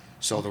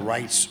 So the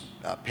rights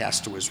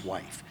passed to his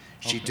wife.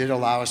 She did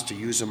allow us to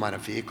use them on a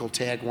vehicle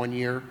tag one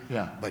year,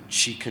 Yeah. but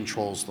she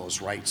controls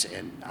those rights,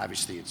 and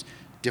obviously it's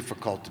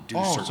difficult to do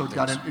Oh, certain so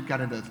things. it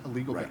got into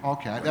illegal. Right.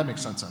 Okay, that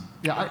makes sense then.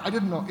 Yeah, I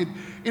didn't know. And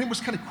it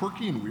was kind of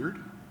quirky and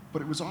weird,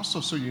 but it was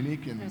also so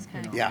unique and, was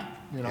kind of Yeah,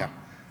 you know, yeah.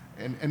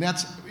 and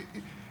that's,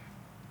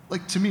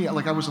 like to me,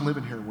 like I wasn't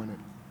living here when it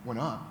went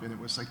up, and it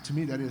was like, to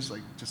me, that is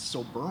like just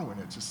so Berwyn.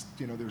 It's just,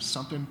 you know, there's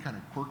something kind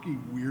of quirky,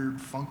 weird,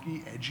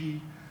 funky,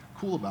 edgy,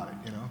 cool about it,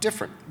 you know?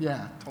 Different.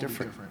 Yeah, totally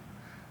Different. different.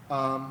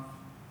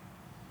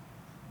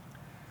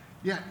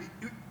 Yeah,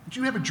 do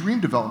you have a dream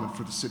development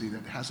for the city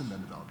that hasn't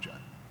been developed yet?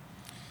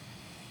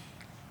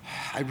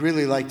 I'd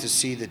really like to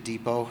see the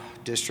Depot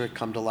District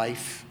come to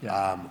life.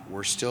 Yeah.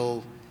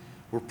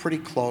 We're pretty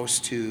close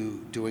to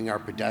doing our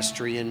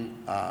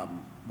pedestrian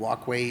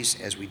walkways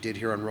as we did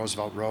here on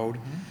Roosevelt Road.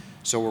 Mm-hmm.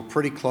 So we're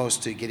pretty close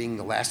to getting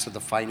the last of the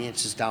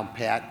finances down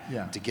pat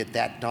Yeah. to get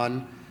that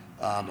done.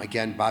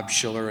 Again, Bob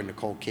Schiller and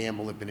Nicole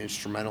Campbell have been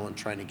instrumental in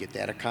trying to get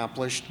that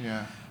accomplished.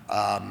 Yeah.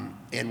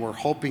 And we're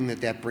hoping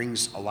that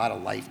brings a lot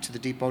of life to the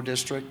Depot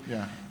District.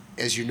 Yeah.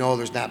 As you know,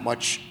 there's not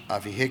much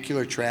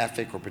vehicular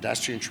traffic or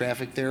pedestrian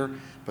traffic there,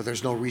 but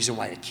there's no reason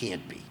why it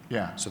can't be.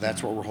 Yeah. So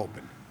that's what we're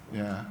hoping.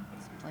 Yeah.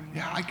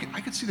 Yeah, I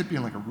could see that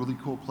being like a really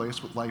cool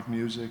place with live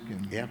music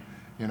and, Yeah.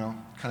 you know,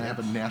 kind of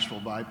have a Nashville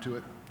vibe to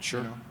it.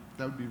 Sure. You know?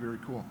 That would be very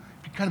cool.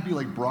 It'd kind of be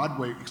like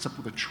Broadway, except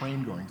with a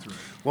train going through it.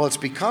 Well, it's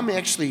become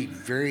actually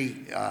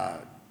very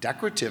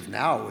decorative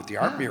now with the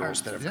art Yeah.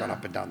 murals that have gone Yeah.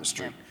 up and down the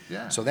street.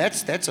 Yeah. So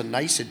that's a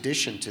nice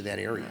addition to that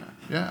area.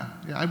 Yeah,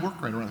 I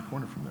work right around the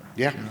corner from there.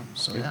 Yeah. You know?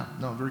 So yeah,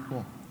 no, very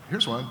cool.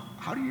 Here's one.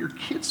 How do your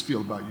kids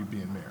feel about you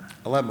being mayor?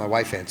 I'll let my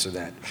wife answer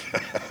that.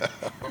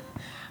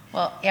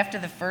 well, after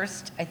the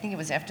first, I think it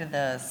was after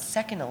the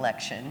second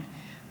election,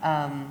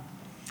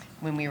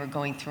 when we were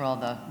going through all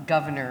the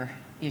governor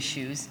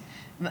issues,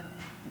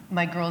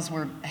 my girls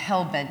were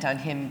hell-bent on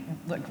him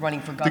like, running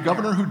for governor. The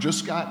governor who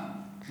just got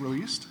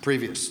released?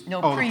 Previous.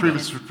 No, Oh,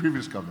 previous. the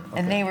previous governor. Okay.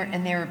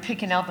 And they were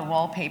picking out the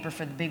wallpaper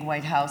for the big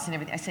White House and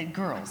everything. I said,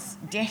 girls,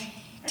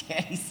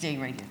 Daddy's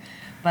staying right here.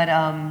 But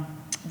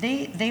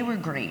they were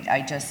great.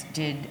 I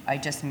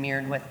just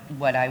mirrored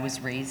what I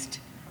was raised,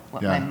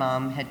 what my Yeah.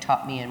 mom had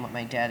taught me and what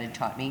my dad had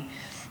taught me,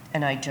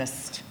 and I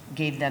just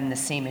gave them the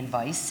same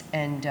advice.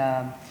 And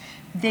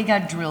they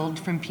got drilled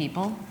from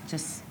people,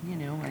 just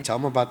Tell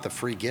them about the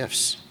free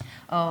gifts.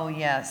 Oh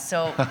yeah.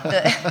 So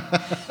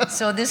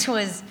so this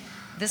was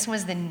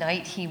the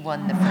night he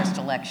won the first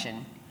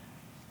election,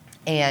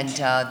 and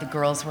the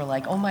girls were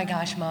like, "Oh my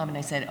gosh, Mom!" And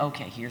I said,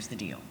 "Okay, here's the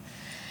deal."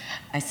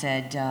 I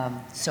said,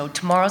 "So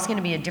tomorrow's going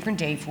to be a different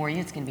day for you.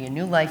 It's going to be a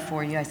new life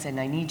for you." I said, "And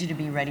I need you to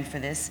be ready for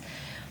this."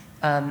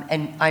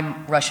 And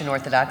I'm Russian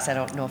Orthodox. I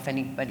don't know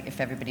if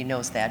everybody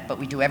knows that, but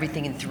we do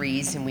everything in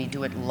threes and we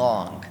do it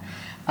long.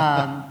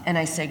 And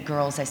I said,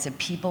 girls, I said,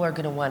 people are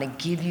going to want to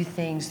give you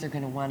things. They're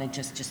going to want to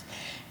just,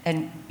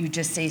 and you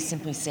just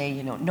simply say,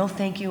 you know, no,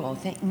 thank you. Oh,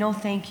 no,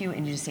 thank you.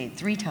 And you just say it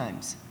 3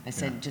 times. I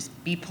said, just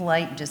be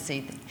polite and just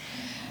say.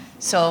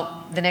 So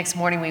the next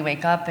morning we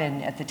wake up,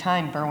 and at the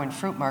time, Berwyn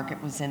Fruit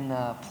Market was in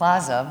the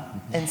plaza.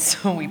 And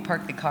so we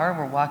parked the car and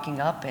we're walking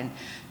up, and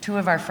 2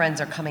 of our friends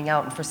are coming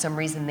out, and for some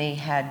reason they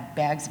had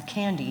bags of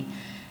candy.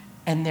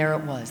 And there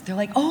it was. They're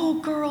like,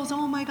 oh, girls,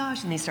 oh my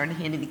gosh. And they started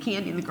handing the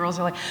candy, and the girls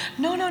are like,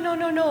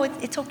 no,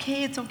 it's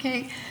okay, it's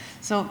okay.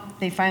 So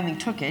they finally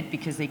took it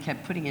because they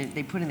kept putting it,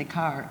 they put it in the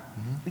car.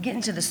 We get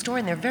into the store,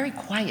 and they're very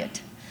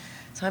quiet.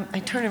 So I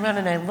turn around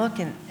and I look,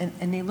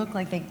 and they look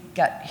like they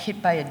got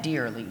hit by a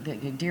deer, like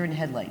a deer in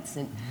headlights.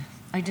 And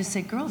I just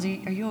say, girls, are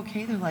you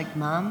okay? They're like,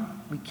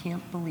 Mom, we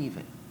can't believe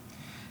it.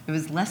 It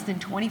was less than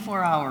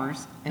 24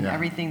 hours, and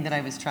everything that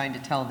I was trying to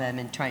tell them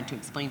and trying to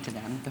explain to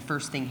them, the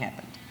first thing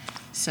happened.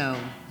 So,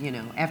 you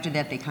know, after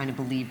that, they kind of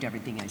believed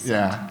everything I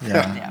said.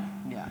 Yeah.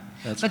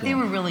 That's but cool. they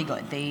were really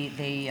good.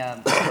 They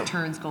took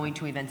turns going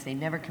to events. They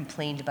never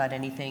complained about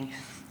anything.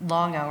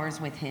 Long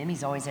hours with him.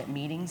 He's always at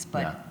meetings,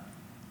 but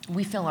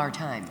we fill our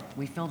time.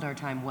 We filled our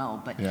time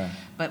well.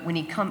 But when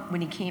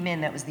he came in,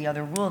 that was the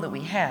other rule that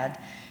we had,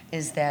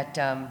 is that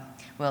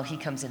he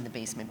comes in the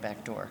basement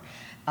back door,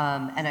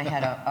 and I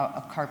had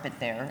a carpet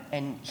there,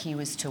 and he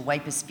was to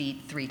wipe his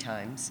feet 3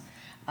 times.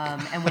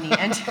 And when he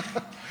entered,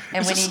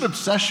 Is this an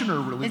obsession or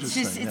a religious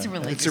thing? It's a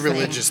religious It's a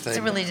religious thing. It's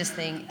a religious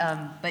thing.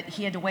 But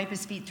he had to wipe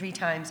his feet 3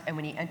 times, and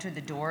when he entered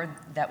the door,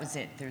 that was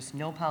it. There's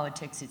no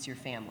politics. It's your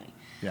family.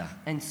 Yeah.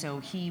 And so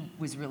he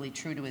was really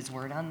true to his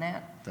word on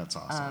that. That's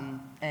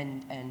awesome.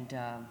 And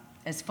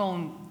as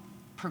phone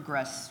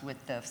progressed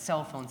with the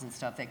cell phones and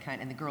stuff,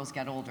 and the girls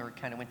got older, it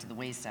kind of went to the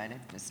wayside. I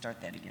have to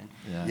start that again.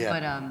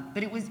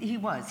 But he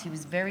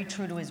was very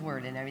true to his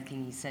word and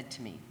everything he said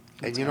to me.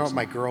 And you know what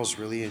my girls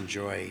really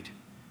enjoyed?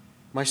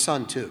 My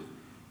son, too.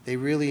 They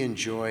really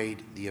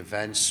enjoyed the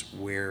events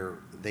where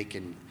they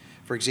can,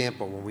 for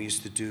example, when we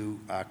used to do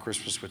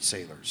Christmas with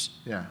Sailors.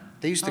 Yeah.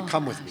 They used to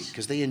come with me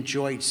because they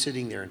enjoyed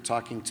sitting there and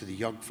talking to the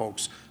young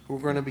folks who were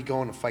going to be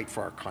going to fight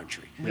for our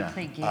country. We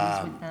played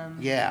games with them.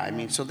 Yeah, I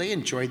mean, so they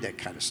enjoyed that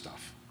kind of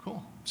stuff.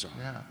 Cool. So.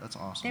 Yeah, that's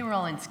awesome. They were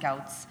all in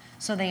Scouts,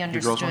 so they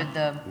girls understood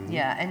were?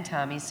 and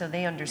Tommy, so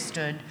they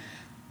understood,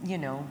 you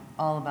know,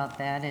 all about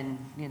that and,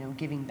 you know,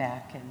 giving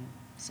back, and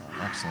so.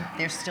 Excellent.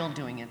 They're still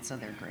doing it, so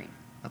they're great.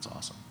 That's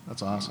awesome.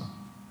 That's awesome.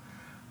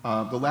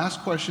 The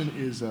last question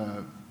is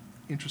an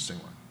interesting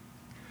one.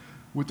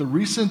 With the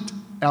recent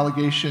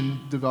allegation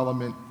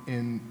development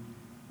in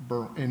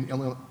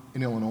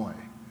Illinois,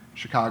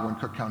 Chicago, and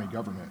Cook County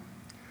government,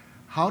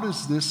 how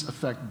does this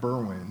affect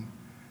Berwyn,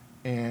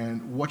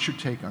 and what's your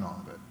take on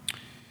all of it?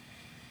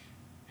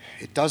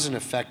 It doesn't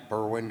affect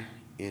Berwyn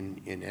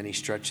in any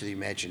stretch of the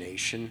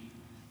imagination.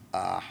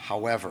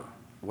 However,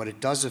 what it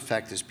does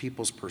affect is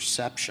people's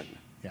perception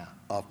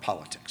of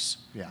politics.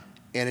 Yeah.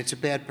 And it's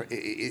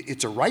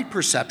a right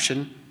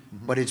perception,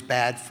 but it's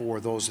bad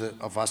for those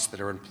of us that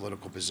are in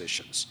political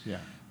positions. Yeah.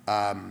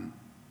 I'm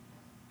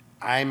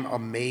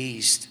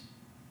amazed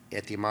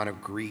at the amount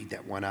of greed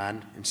that went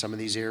on in some of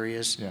these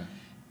areas. Yeah.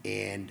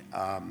 And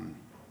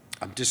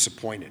I'm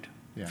disappointed,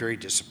 Yeah. very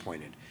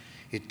disappointed.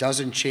 It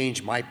doesn't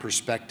change my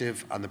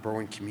perspective on the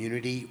Berwyn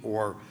community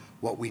or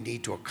what we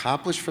need to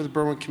accomplish for the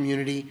Berwyn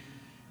community,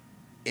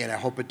 and I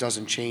hope it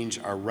doesn't change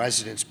our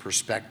residents'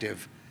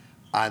 perspective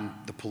on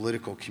the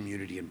political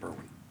community in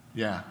Berwyn.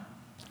 Yeah.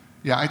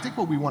 Yeah, I think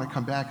what we want to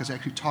come back is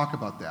actually talk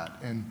about that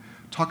and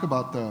talk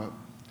about the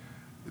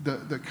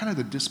kind of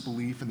the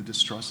disbelief and the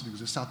distrust that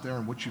exists out there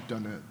and what you've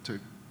done to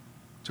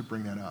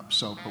bring that up.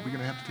 So, but we're going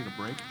to have to take a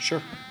break.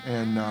 Sure.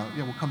 And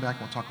we'll come back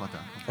and we'll talk about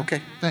that.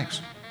 Okay.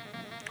 Thanks.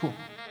 Cool.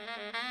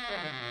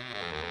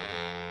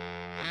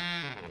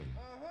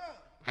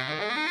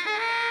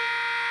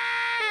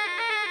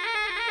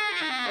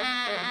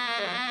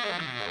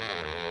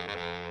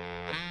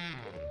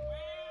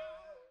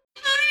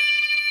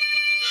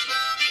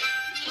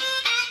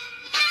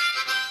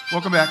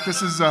 Welcome back.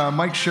 This is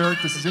Mike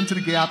Sherrick. This is Into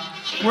the Gap.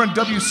 We're on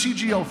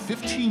WCGO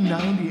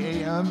 1590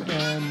 AM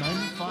and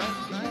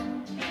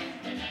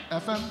 95.9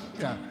 FM.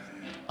 Yeah.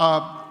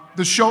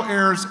 The show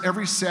airs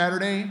every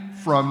Saturday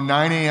from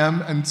 9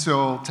 a.m.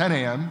 until 10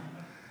 a.m.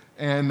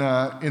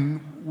 And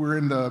we're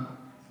in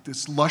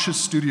this luscious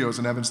studios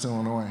in Evanston,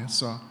 Illinois.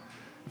 So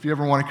if you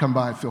ever want to come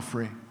by, feel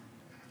free.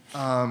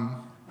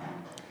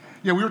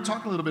 We were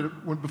talking a little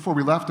bit before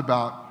we left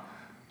about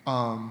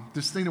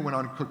this thing that went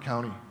on in Cook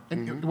County.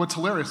 And what's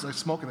hilarious is I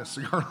smoke in a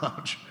cigar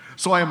lounge,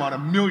 so I am on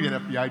 1 million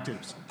FBI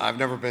tapes. I've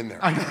never been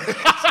there.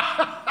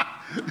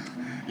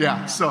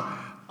 Yeah, so,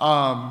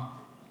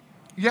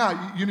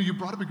 you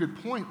brought up a good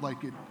point.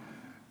 Like,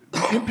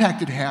 the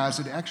impact it has,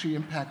 it actually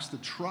impacts the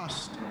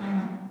trust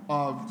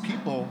of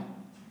people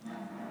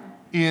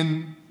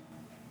in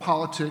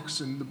politics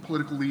and the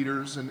political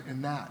leaders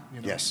and that, you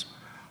know. Yes.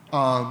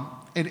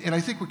 And I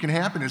think what can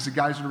happen is the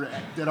guys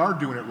that are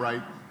doing it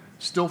right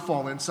still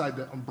fall inside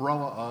the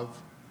umbrella of,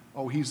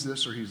 oh, he's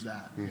this or he's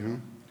that. You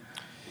know?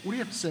 What do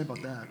you have to say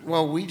about that?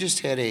 Well, we just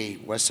had a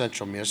West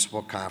Central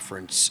Municipal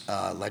Conference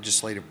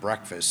legislative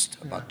breakfast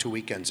about 2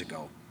 weekends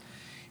ago.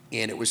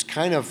 And it was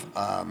kind of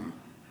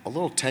a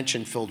little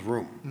tension-filled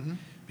room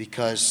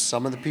because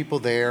some of the people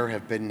there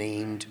have been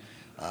named.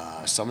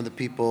 Some of the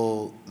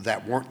people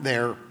that weren't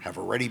there have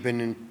already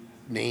been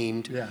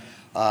named. Yeah.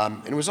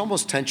 And it was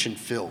almost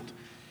tension-filled.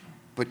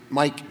 But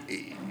Mike,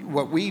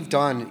 what we've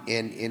done,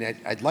 and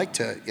I'd like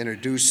to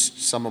introduce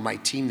some of my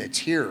team that's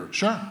here.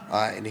 Sure.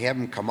 And have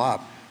them come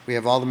up. We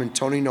have Alderman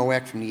Tony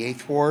Nowak from the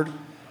 8th Ward,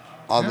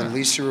 Alderman Yeah.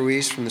 Lisa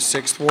Ruiz from the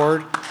 6th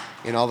Ward,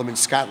 and Alderman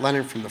Scott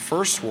Lennon from the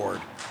 1st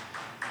Ward.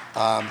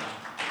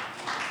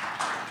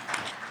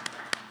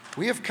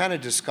 We have kind of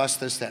discussed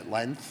this at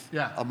length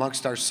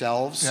amongst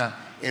ourselves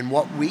and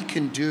what we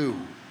can do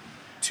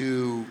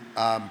to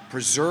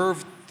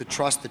preserve the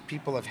trust that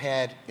people have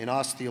had in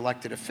us, the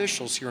elected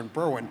officials here in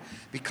Berwyn,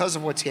 because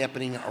of what's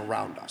happening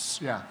around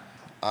us. Yeah.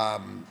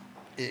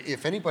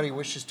 If anybody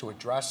wishes to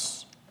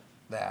address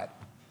that,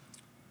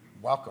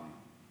 welcome.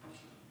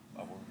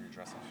 What were we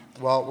addressing?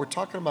 Well, we're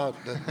talking about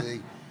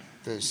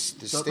the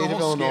state of whole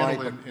Illinois,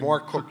 scandal but in more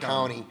Cook Cook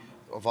County,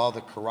 of all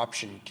the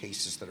corruption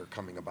cases that are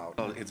coming about.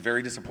 Well, it's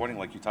very disappointing,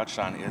 like you touched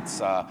on. It's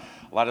a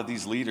lot of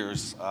these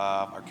leaders,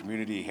 our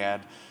community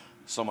had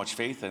so much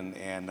faith in,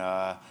 and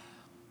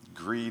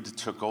greed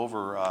took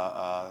over,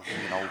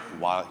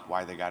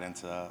 why they got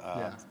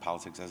into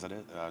politics as it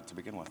is to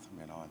begin with.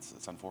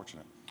 It's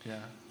unfortunate. Yeah.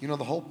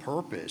 The whole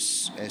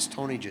purpose, as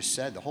Tony just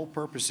said, the whole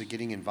purpose of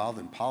getting involved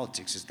in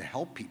politics is to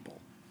help people.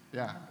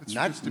 Yeah. It's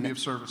Not just to be of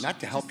service. Not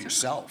to help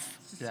yourself.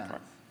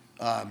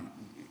 Yeah.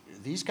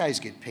 These guys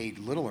get paid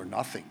little or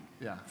nothing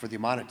for the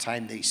amount of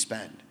time they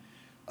spend.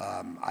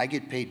 I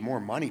get paid more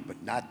money,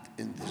 but not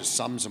in the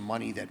sums of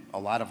money that a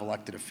lot of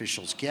elected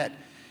officials get.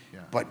 Yeah.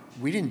 But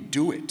we didn't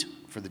do it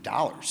for the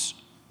dollars.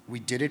 We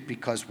did it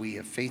because we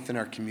have faith in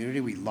our community.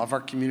 We love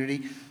our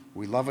community.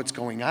 We love what's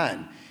going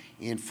on.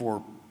 And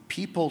for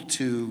people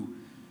to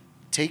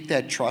take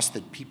that trust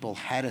that people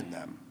had in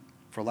them,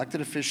 for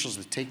elected officials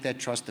to take that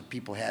trust that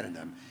people had in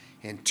them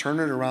and turn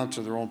it around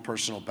to their own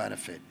personal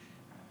benefit,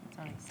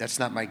 that's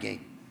not my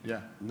game.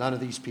 Yeah. None of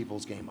these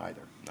people's game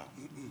either. No.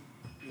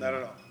 Not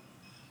at all.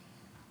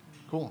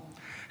 Cool.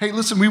 Hey,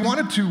 listen, we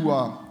wanted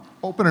to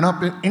open it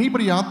up.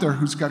 Anybody out there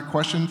who's got a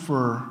question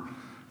for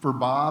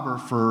Bob or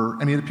for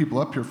any of the people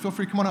up here, feel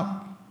free to come on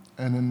up.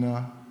 And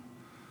then,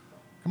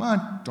 come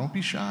on, don't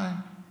be shy.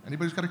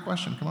 Anybody's got a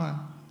question, come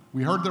on.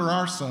 We heard there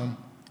are some.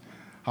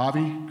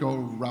 Javi, go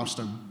roust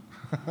them.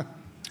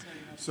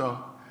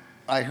 So.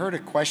 I heard a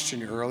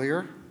question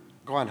earlier.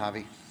 Go on,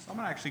 Javi. I'm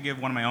going to actually give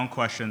one of my own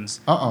questions.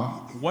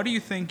 Uh-oh. What do you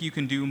think you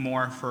can do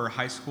more for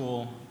high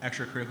school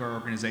extracurricular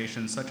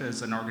organizations, such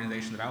as an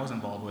organization that I was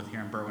involved with here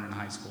in Berwyn in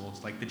high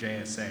schools, like the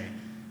JSA?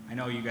 I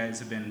know you guys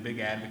have been big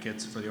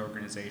advocates for the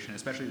organization,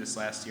 especially this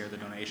last year, the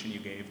donation you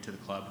gave to the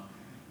club.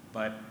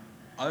 But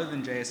other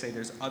than JSA,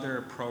 there's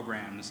other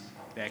programs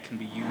that can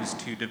be used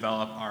to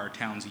develop our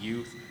town's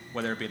youth,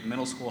 whether it be at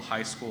middle school,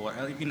 high school,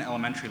 or even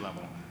elementary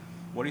level.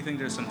 What do you think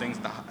there's some things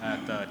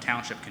the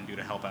township can do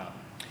to help out?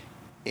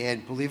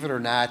 And believe it or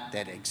not,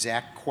 that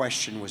exact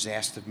question was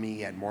asked of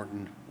me at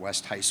Morton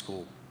West High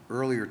School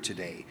earlier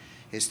today,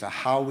 as to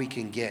how we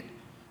can get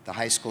the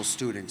high school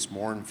students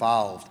more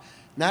involved,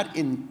 not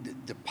in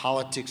the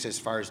politics as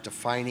far as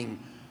defining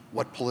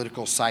what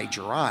political side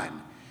you're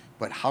on,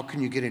 but how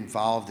can you get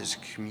involved as a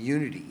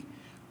community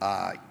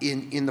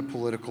in the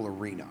political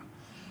arena.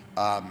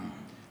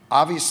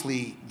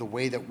 Obviously, the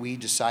way that we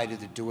decided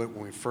to do it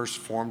when we first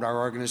formed our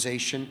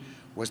organization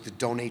was to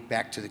donate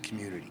back to the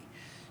community.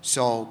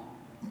 So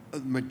the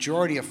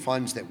majority of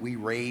funds that we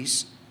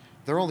raise,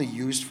 they're only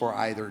used for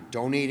either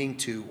donating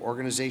to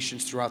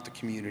organizations throughout the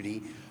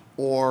community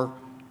or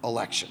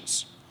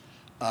elections.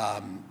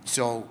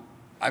 So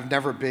I've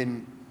never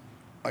been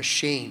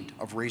ashamed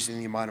of raising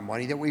the amount of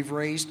money that we've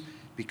raised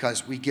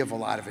because we give a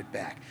lot of it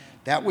back.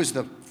 That was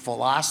the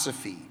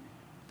philosophy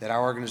that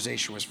our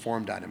organization was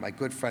formed on. And my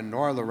good friend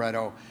Nora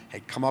Loretto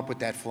had come up with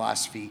that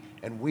philosophy,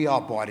 and we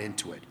all bought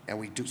into it, and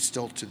we do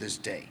still to this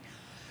day.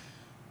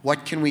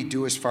 What can we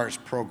do as far as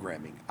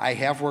programming? I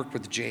have worked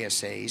with the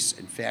JSAs.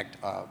 In fact,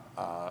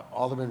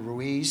 Alderman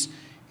Ruiz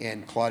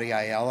and Claudia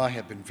Ayala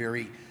have been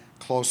very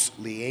close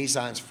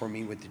liaisons for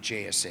me with the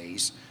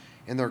JSAs,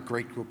 and they're a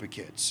great group of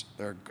kids.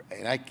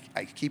 And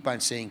I keep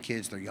on saying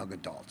kids, they're young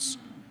adults.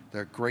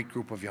 They're a great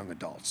group of young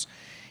adults.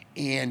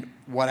 And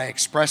what I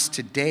expressed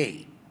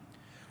today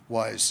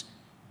was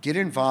get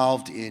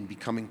involved in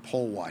becoming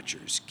poll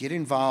watchers, get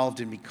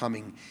involved in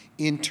becoming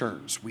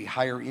interns. We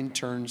hire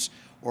interns,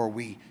 or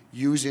we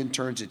use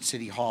interns at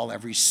City Hall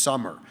every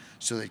summer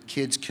so that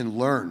kids can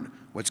learn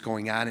what's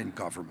going on in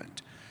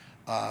government.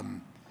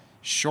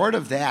 Short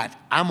of that,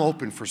 I'm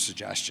open for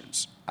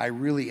suggestions. I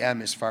really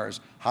am, as far as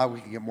how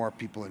we can get more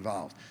people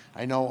involved.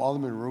 I know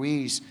Alderman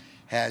Ruiz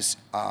has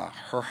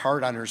her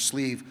heart on her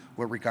sleeve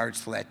with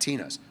regards to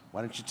Latinas.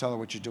 Why don't you tell her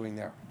what you're doing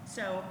there?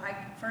 So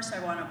first I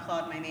want to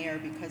applaud my mayor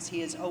because he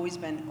has always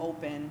been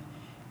open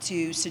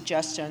to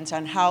suggestions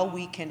on how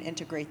we can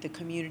integrate the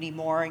community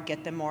more and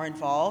get them more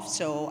involved.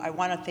 So I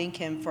want to thank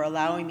him for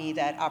allowing me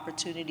that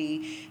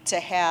opportunity to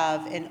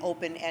have an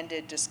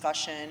open-ended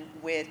discussion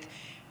with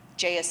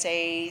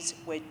JSAs,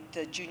 with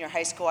the junior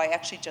high school. I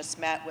actually just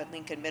met with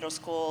Lincoln Middle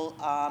School,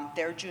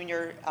 their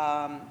junior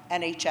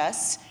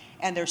NHS,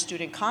 and their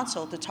student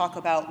council to talk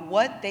about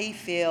what they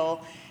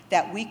feel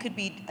that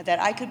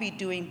I could be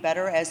doing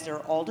better as their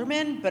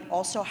alderman, but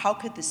also how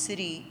could the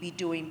city be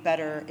doing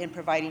better in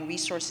providing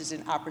resources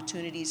and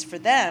opportunities for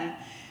them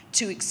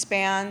to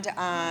expand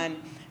on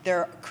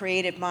their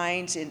creative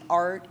minds in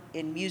art,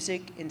 in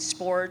music, in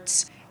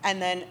sports, and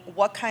then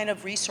what kind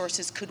of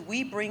resources could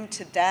we bring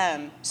to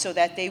them so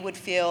that they would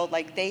feel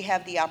like they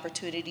have the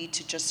opportunity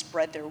to just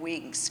spread their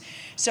wings.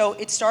 So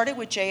it started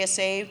with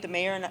JSA. The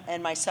mayor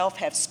and myself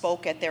have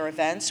spoke at their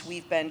events.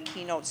 We've been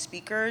keynote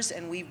speakers,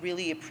 and we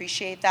really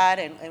appreciate that,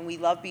 and we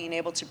love being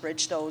able to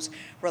bridge those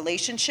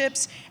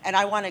relationships. And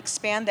I want to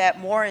expand that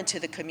more into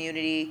the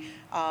community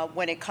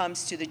when it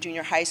comes to the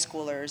junior high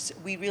schoolers.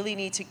 We really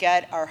need to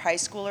get our high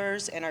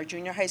schoolers and our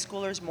junior high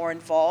schoolers more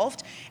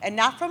involved, and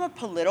not from a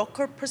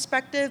political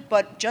perspective,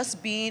 but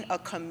just being a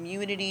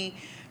community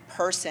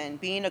person,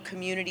 being a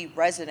community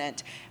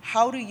resident.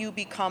 How do you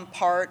become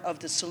part of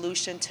the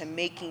solution to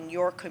making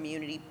your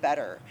community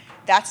better?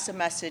 That's the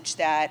message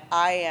that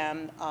I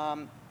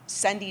am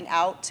sending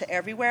out to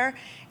everywhere.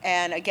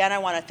 And again, I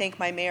want to thank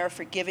my mayor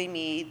for giving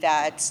me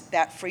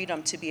that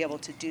freedom to be able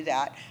to do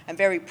that. I'm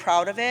very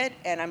proud of it,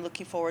 and I'm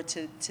looking forward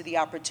to the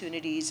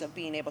opportunities of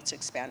being able to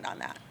expand on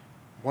that.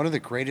 One of the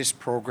greatest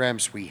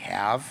programs we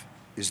have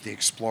is the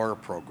Explorer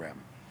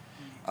program.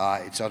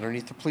 It's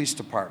underneath the police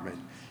department,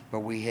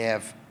 but we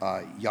have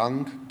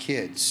young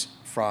kids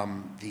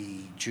from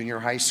the junior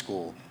high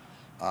school,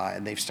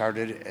 and they've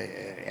started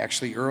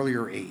actually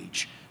earlier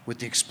age with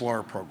the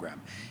Explorer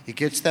program. It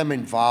gets them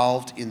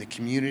involved in the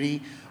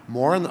community,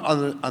 more on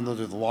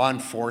the law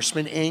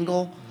enforcement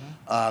angle.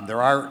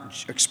 There are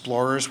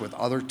explorers with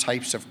other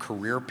types of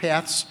career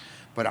paths,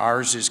 but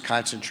ours is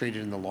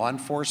concentrated in the law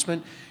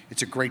enforcement.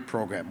 It's a great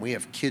program. We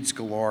have kids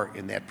galore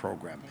in that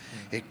program.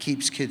 It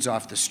keeps kids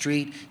off the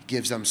street,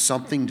 gives them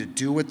something to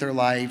do with their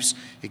lives,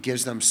 it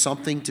gives them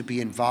something to be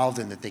involved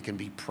in that they can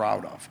be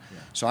proud of.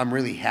 So I'm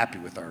really happy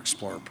with our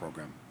Explorer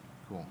program.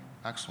 Cool.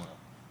 Excellent.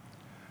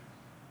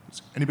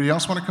 Does anybody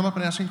else want to come up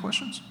and ask any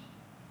questions?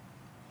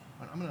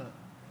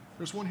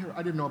 There's one here.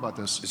 I didn't know about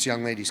this. This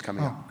young lady's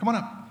coming up. Come on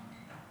up.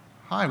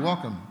 Hi,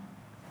 welcome.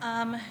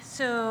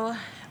 So,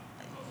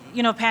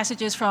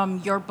 passages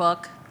from your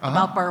book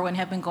about Berwyn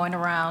have been going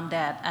around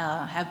that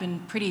have been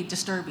pretty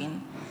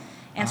disturbing.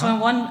 And so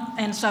I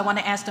want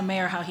to ask the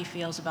mayor how he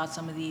feels about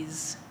some of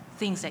these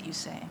things that you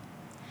say.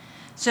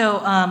 So,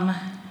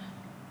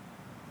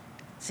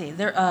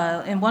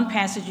 in one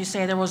passage you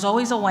say, there was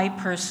always a white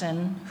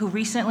person who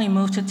recently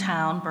moved to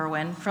town,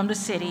 Berwyn, from the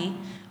city,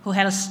 who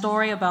had a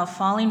story about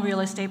falling real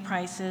estate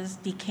prices,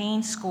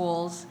 decaying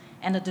schools,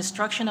 and the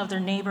destruction of their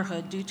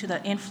neighborhood due to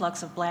the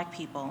influx of black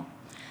people.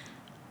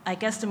 I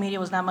guess the media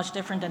was not much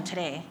different than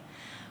today.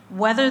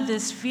 Whether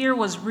this fear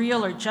was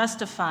real or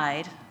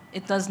justified,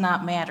 it does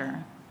not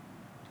matter.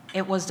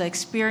 It was the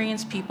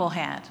experience people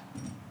had.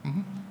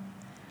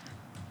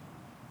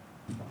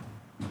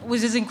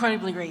 Which is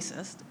incredibly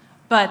racist.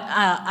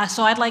 But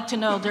so I'd like to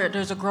know,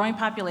 there's a growing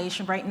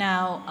population. Right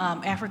now,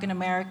 African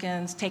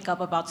Americans take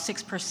up about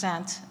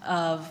 6%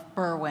 of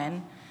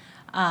Berwyn.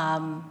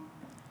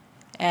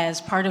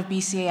 As part of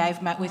BCA,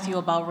 I've met with you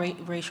about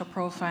racial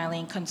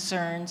profiling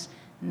concerns,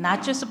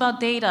 not just about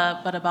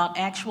data, but about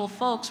actual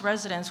folks,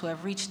 residents who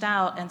have reached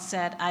out and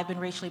said, I've been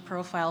racially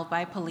profiled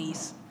by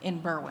police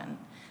in Berwyn.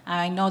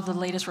 I know the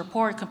latest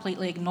report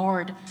completely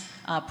ignored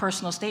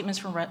personal statements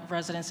from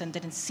residents and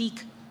didn't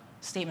seek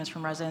statements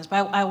from residents.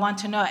 But I want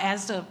to know,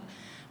 as the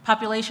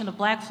population of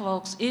black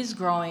folks is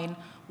growing,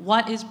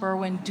 what is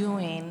Berwyn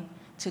doing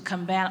to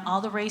combat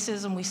all the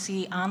racism we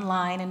see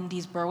online in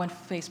these Berwyn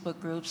Facebook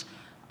groups,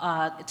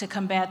 to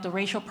combat the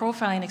racial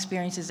profiling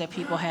experiences that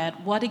people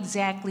had? What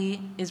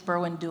exactly is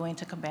Berwyn doing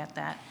to combat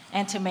that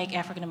and to make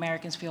African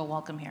Americans feel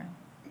welcome here?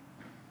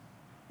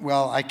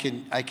 Well, I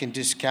can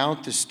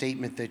discount the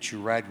statement that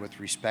you read with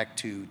respect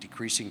to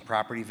decreasing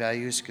property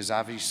values, because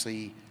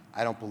obviously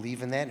I don't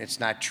believe in that, and it's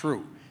not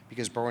true,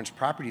 because Berwyn's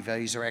property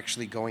values are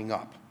actually going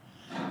up.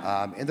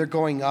 And they're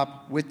going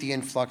up with the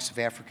influx of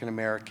African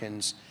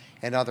Americans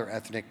and other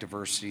ethnic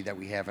diversity that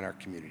we have in our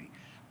community.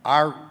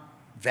 Our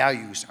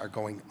values are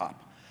going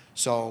up.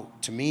 So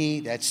to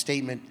me, that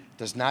statement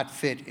does not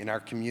fit in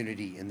our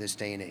community in this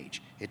day and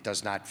age. It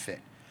does not fit.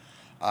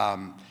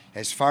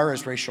 As far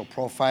as racial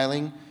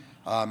profiling,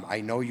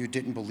 I know you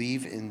didn't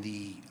believe in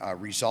the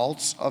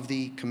results of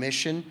the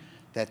commission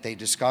that they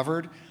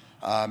discovered.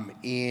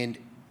 And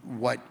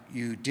what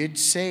you did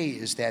say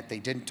is that they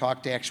didn't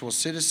talk to actual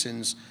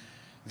citizens.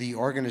 The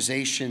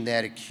organization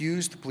that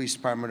accused the police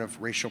department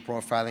of racial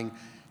profiling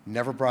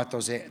never brought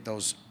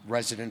those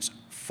residents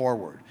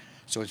forward.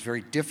 So it's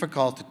very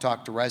difficult to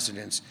talk to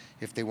residents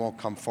if they won't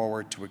come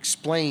forward to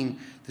explain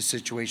the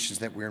situations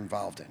that we're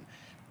involved in.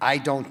 I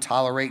don't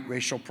tolerate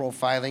racial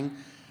profiling.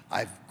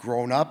 I've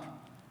grown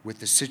up with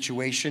the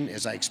situation,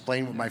 as I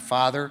explained with my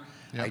father.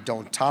 Yeah. I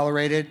don't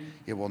tolerate it.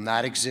 It will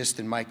not exist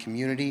in my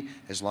community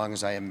as long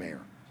as I am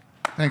mayor.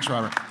 Thanks,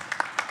 Robert.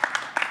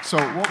 So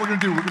what we're going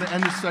to do, we're going to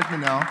end this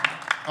segment now.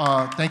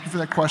 Thank you for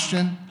that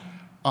question.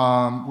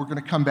 We're going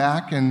to come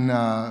back and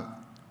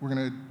we're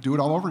going to do it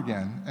all over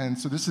again. And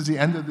so this is the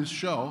end of this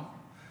show.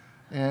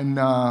 And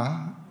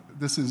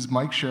this is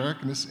Mike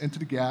Sherrick, and this is Into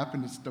the Gap,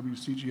 and it's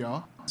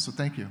WCGO. So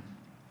thank you.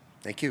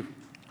 Thank you.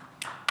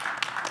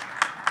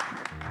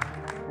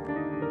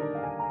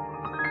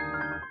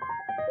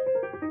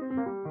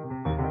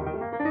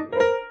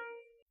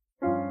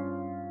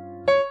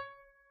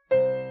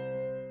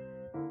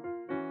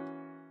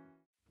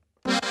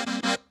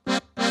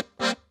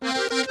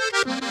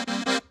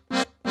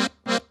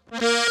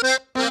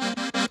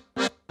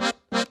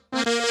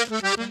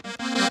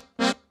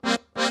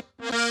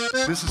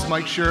 This is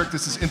Mike Sherrick.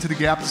 This is Into the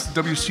Gap. This is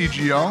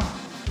WCGO.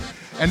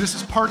 And this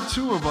is part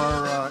 2 of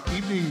our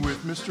evening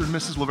with Mr. and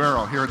Mrs.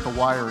 Lavero here at the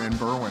Wire in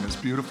Berwyn. It's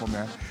beautiful,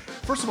 man.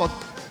 First of all,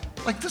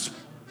 like this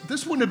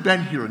wouldn't have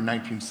been here in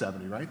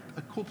 1970, right?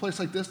 A cool place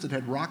like this that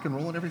had rock and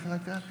roll and everything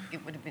like that?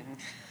 It would have been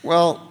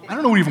Well, I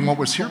don't know even what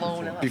was here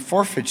blown before. up.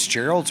 before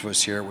Fitzgerald's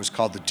was here, it was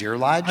called the Deer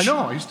Lodge. I know,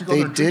 I used to go They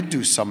there too. did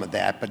do some of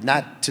that, but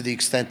not to the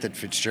extent that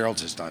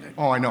Fitzgerald's has done it.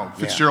 Oh, I know.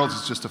 Fitzgerald's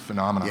is just a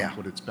phenomenon, Yeah.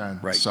 what it's been.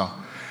 Right. So,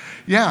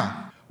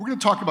 yeah. We're going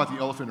to talk about the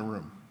elephant in the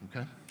room,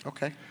 okay?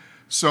 Okay.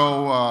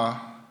 So I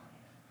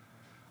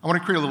want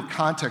to create a little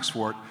context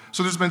for it.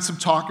 So there's been some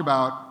talk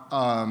about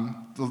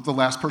the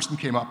last person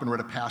came up and read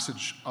a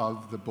passage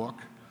of the book,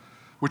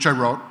 which I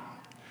wrote.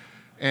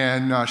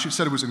 And she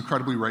said it was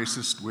incredibly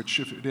racist, which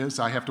if it is,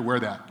 I have to wear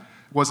that.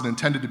 It wasn't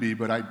intended to be,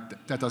 but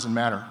that doesn't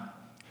matter.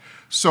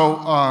 So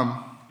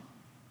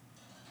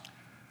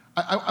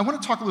I want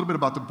to talk a little bit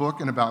about the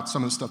book and about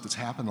some of the stuff that's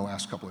happened the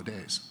last couple of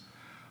days.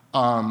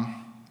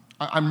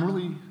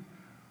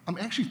 I'm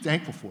actually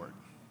thankful for it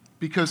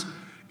because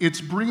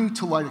it's bringing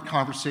to light a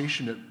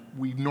conversation that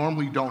we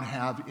normally don't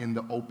have in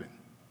the open,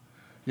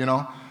 you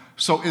know?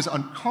 So as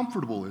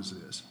uncomfortable as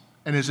it is,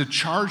 and as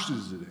charged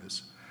as it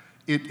is,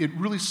 it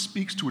really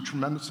speaks to a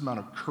tremendous amount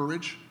of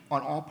courage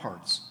on all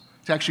parts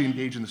to actually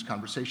engage in this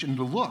conversation and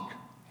to look.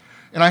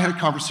 And I had a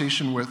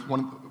conversation with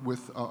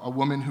a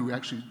woman who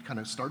actually kind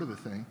of started the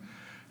thing,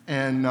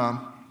 and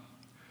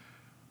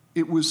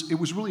it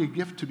was really a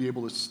gift to be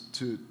able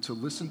to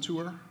listen to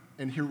her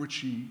and hear what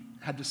she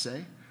had to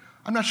say.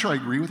 I'm not sure I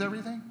agree with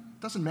everything.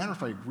 It doesn't matter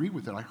if I agree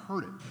with it. I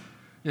heard it,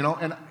 you know.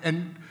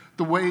 And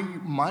the way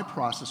my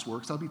process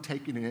works, I'll be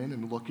taking in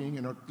and looking,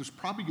 and there's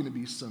probably going to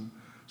be some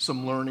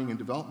learning and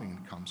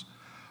development that comes.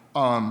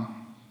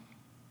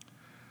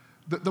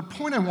 The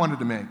point I wanted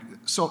to make.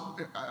 So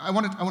I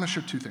want to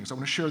share two things. I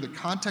want to share the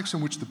context in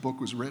which the book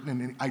was written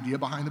and the idea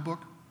behind the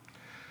book,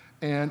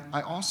 and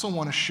I also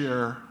want to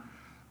share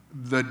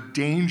the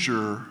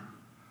danger,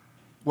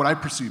 what I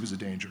perceive as a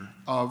danger,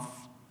 of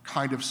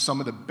kind of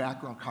some of the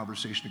background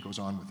conversation that goes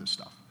on with this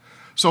stuff.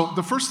 So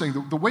the first thing,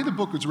 the way the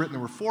book was written,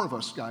 there were 4 of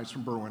us guys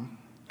from Berwyn,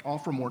 all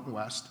from Morton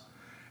West,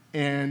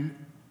 and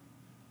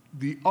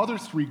the other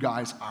 3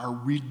 guys are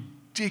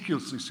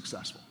ridiculously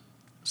successful.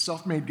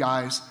 Self-made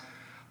guys.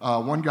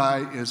 One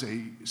guy is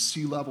a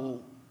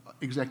C-level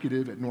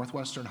executive at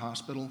Northwestern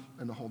Hospital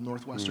and the whole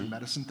Northwestern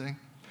medicine thing.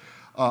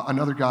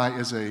 Another guy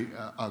is a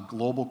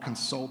global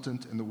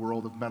consultant in the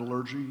world of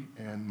metallurgy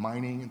and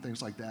mining and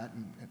things like that.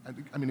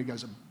 And I mean, the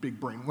guy's a big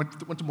brain. Went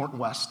to Morton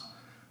West,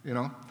 you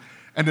know.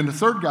 And then the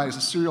third guy is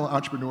a serial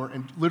entrepreneur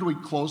and literally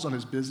closed on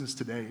his business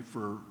today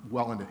for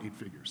well into 8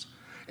 figures.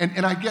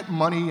 And I get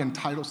money and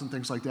titles and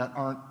things like that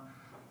aren't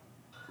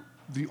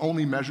the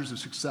only measures of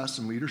success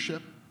and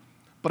leadership.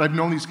 But I've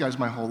known these guys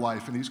my whole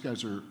life, and these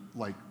guys are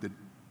like the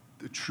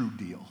true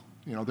deal.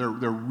 You know, they're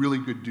really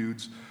good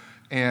dudes,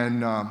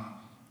 and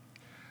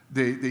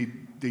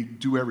they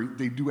do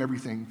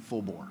everything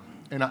full bore.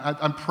 And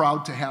I'm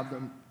proud to have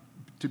them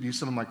to be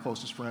some of my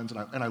closest friends,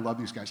 and I love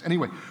these guys.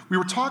 Anyway, we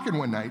were talking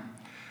one night,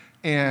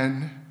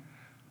 and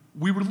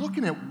we were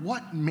looking at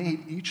what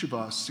made each of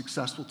us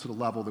successful to the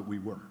level that we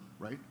were,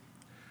 right?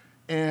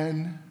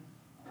 And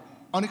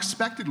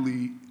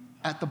unexpectedly,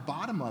 at the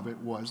bottom of it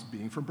was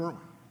being from Berwyn.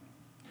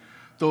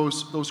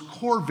 Those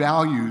core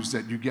values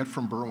that you get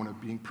from Berwyn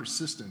of being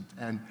persistent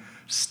and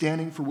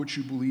standing for what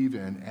you believe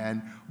in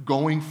and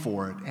going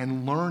for it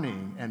and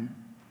learning and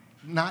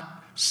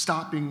not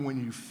stopping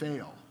when you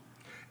fail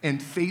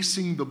and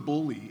facing the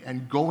bully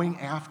and going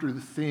after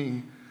the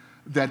thing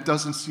that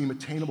doesn't seem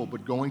attainable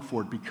but going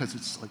for it because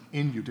it's like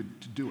in you to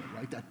do it,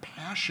 right? That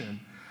passion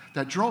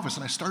that drove us.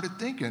 And I started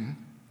thinking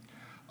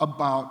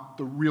about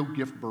the real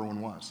gift Berwyn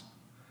was.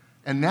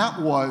 And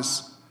that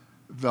was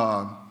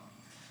the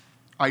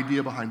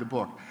idea behind the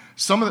book.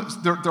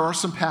 There are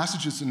some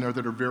passages in there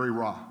that are very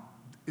raw.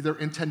 They're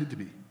intended to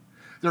be.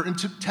 They're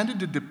intended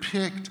to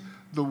depict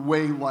the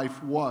way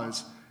life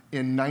was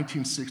in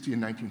 1960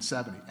 and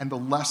 1970 and the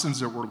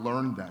lessons that were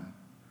learned then.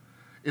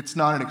 It's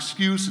not an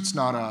excuse. It's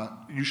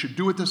not you should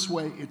do it this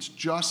way. It's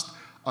just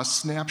a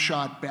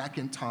snapshot back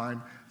in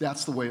time.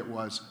 That's the way it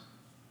was.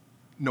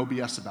 No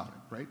BS about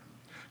it, right?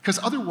 because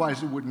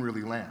otherwise it wouldn't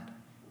really land,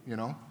 you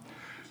know?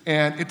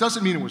 And it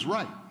doesn't mean it was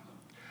right.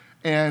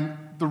 And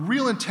the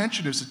real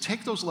intention is to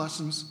take those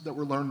lessons that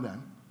were learned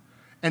then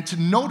and to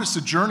notice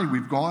the journey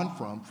we've gone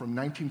from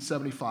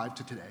 1975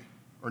 to today,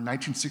 or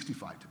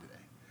 1965 to today,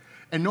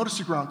 and notice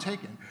the ground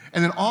taken,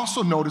 and then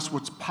also notice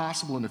what's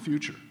possible in the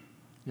future,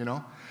 you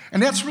know?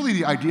 And that's really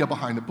the idea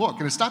behind the book.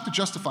 And it's not to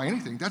justify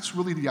anything, that's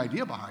really the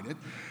idea behind it.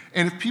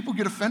 And if people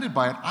get offended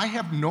by it, I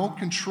have no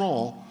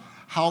control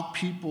how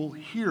people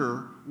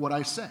hear what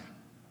I say.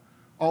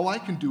 All I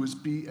can do is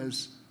be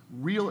as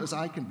real as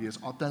I can be, as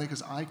authentic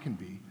as I can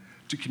be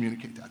to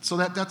communicate that. So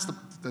that's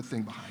the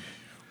thing behind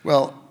it.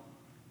 Well,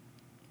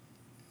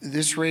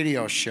 this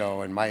radio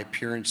show and my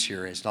appearance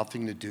here has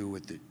nothing to do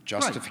with the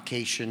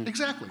justification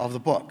Exactly. of the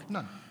book.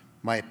 None.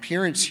 My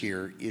appearance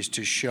here is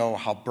to show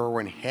how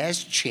Berwyn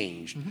has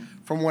changed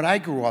from what I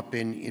grew up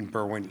in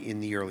Berwyn in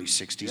the early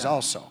 60s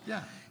also.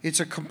 Yeah. It's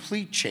a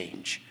complete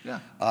change. Yeah.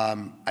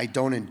 I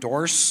don't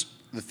endorse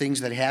the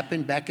things that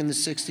happened back in the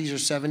 60s or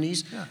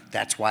 70s. Yeah.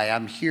 That's why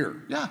I'm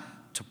here. Yeah.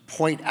 To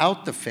point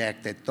out the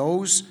fact that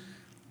those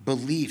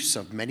beliefs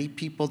of many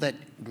people that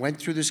went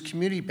through this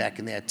community back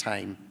in that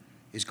time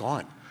is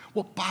gone.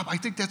 Well, Bob, I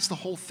think that's the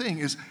whole thing,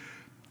 is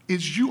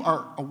you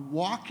are a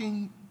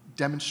walking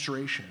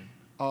demonstration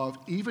of,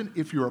 even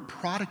if you're a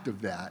product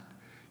of that,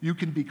 you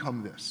can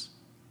become this.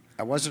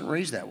 I wasn't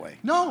raised that way.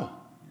 No.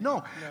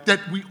 That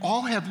we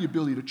all have the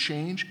ability to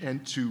change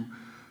and to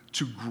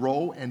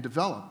grow and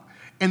develop.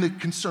 And the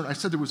concern, I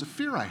said there was a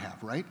fear I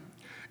have, right?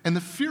 And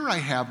the fear I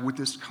have with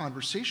this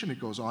conversation that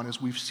goes on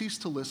is we've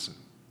ceased to listen.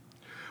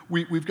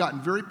 We've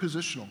gotten very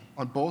positional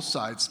on both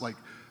sides, like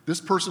this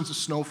person's a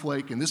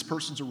snowflake and this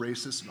person's a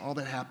racist and all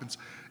that happens,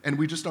 and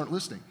we just aren't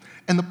listening.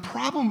 And the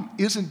problem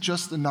isn't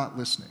just the not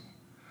listening.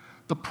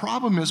 The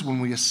problem is when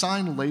we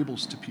assign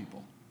labels to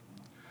people,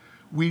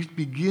 we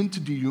begin to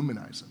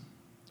dehumanize them.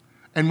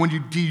 And when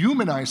you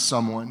dehumanize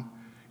someone,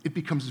 it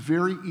becomes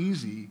very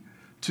easy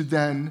to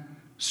then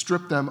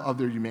strip them of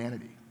their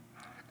humanity.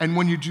 And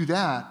when you do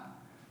that,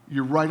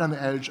 you're right on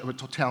the edge of a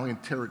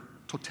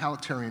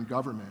totalitarian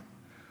government,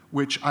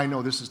 which I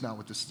know this is not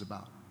what this is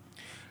about.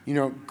 You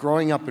know,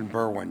 growing up in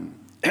Berwyn,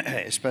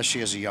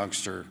 especially as a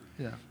youngster,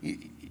 Yeah.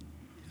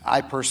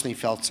 I personally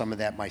felt some of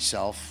that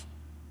myself,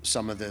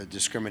 some of the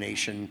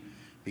discrimination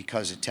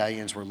because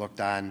Italians were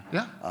looked on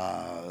Yeah.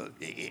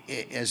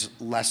 as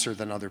lesser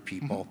than other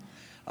people.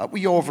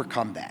 We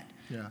overcome that.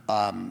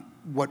 Yeah.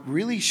 What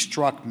really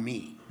struck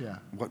me, Yeah.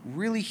 what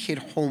really hit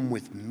home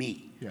with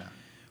me, Yeah.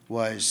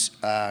 was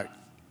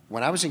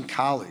when I was in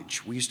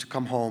college, we used to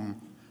come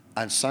home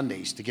on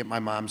Sundays to get my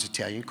mom's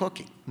Italian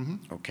cooking,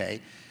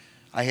 okay?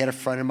 I had a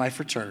friend in my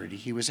fraternity.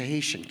 He was a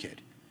Haitian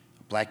kid,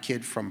 a black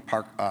kid from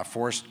Park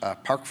Forest,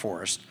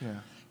 Yeah.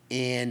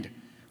 and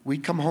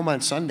we'd come home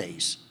on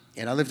Sundays,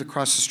 and I lived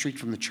across the street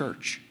from the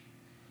church,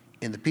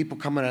 and the people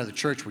coming out of the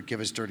church would give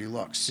us dirty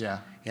looks. Yeah.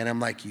 And I'm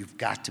like, you've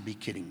got to be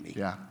kidding me.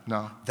 Yeah.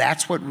 No.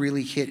 That's what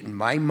really hit in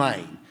my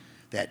mind,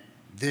 that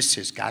this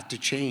has got to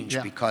change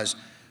Yeah. because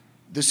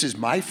this is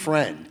my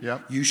friend.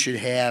 Yep. You should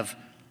have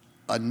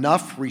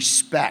enough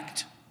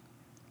respect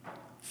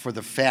for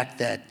the fact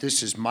that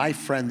this is my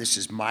friend, this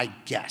is my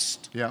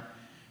guest, Yeah.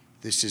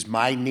 this is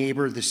my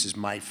neighbor, this is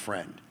my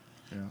friend.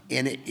 Yeah.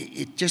 And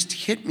it just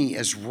hit me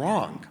as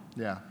wrong.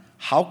 Yeah.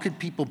 How could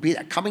people be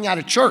that? Coming out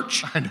of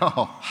church, I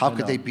know. how I could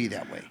know. they be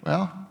that way?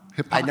 Well,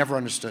 I never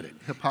understood it.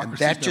 And Hypocrisy's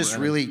that never just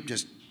ended. really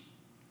just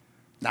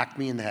knocked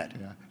me in the head.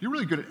 Yeah. You're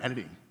really good at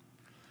editing.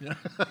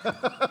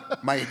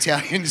 My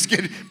Italian's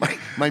getting,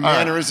 my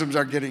mannerisms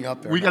are getting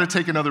up there. We now. got to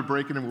take another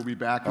break, and then we'll be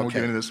back, and we'll Okay.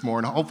 get into this more.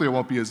 And hopefully it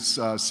won't be as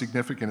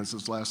significant as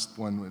this last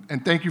one.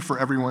 And thank you for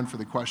everyone for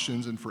the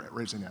questions and for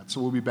raising that. So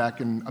we'll be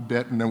back in a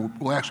bit, and then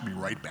we'll actually be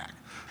right back.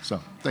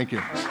 So thank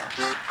you.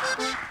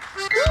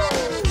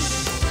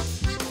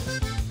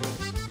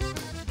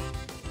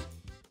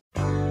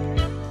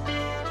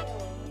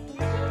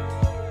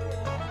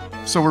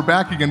 So we're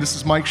back again. This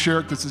is Mike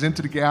Sherrick. This is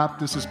Into the Gap.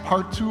 This is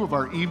part 2 of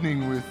our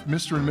evening with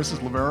Mr. and Mrs.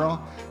 Lavero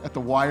at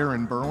the Wire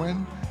in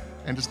Berwyn.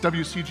 And it's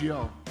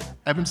WCGO,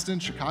 Evanston,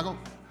 Chicago,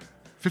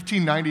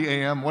 1590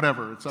 AM,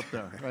 whatever. It's up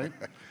there, right?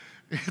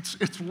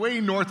 It's way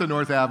north of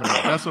North Avenue.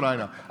 That's what I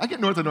know. I get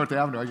north of North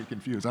Avenue, I get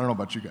confused. I don't know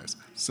about you guys.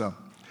 So,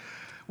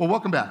 well,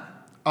 welcome back.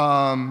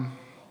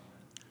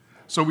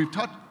 So we've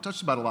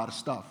touched about a lot of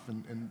stuff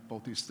in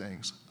both these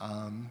things.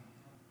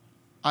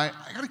 I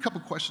got a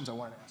couple questions I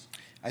want to ask.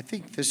 I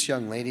think this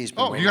young lady's been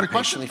Oh, you waiting got a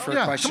question? patiently for Oh,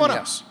 yeah. a question. Come on up.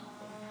 Yes.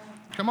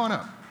 Come on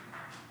up.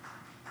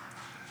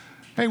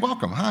 Hey,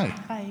 welcome. Hi.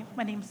 Hi,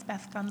 my name is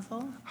Beth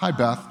Gunzel. Hi,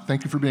 Beth.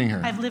 Thank you for being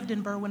here. I've lived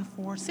in Berwyn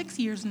for 6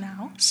 years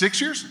now,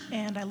 6 years?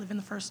 and I live in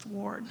the First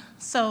Ward.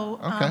 So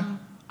Okay.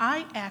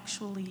 I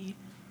actually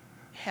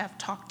have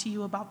talked to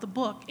you about the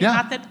book. And Yeah.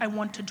 not that I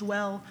want to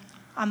dwell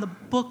on the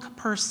book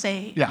per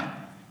se, Yeah.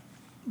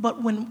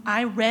 but when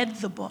I read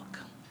the book,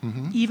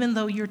 Mm-hmm. even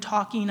though you're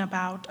talking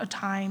about a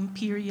time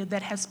period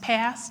that has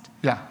passed,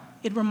 Yeah.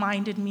 it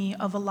reminded me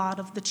of a lot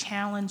of the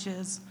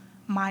challenges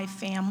my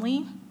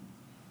family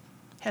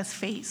has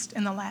faced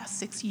in the last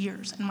 6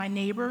 years and my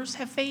neighbors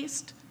have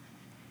faced.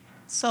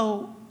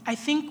 So I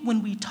think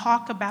when we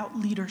talk about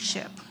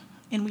leadership,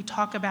 and we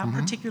talk about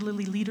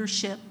particularly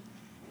leadership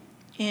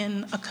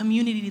in a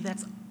community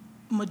that's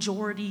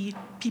majority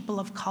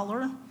people of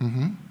color,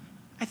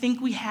 I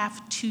think we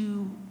have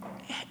to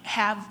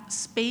have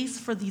space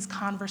for these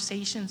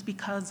conversations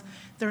because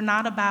they're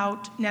not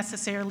about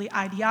necessarily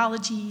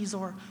ideologies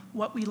or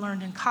what we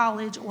learned in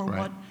college or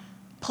what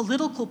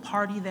political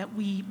party that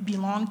we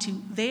belong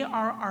to. They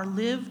are our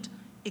lived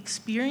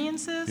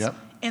experiences,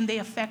 and they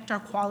affect our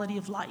quality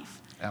of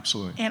life.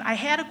 Absolutely. And I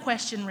had a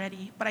question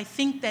ready, but I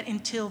think that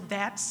until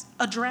that's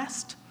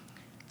addressed,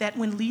 that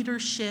when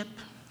leadership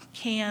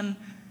can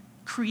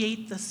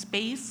create the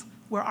space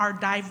where our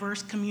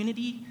diverse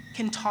community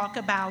can talk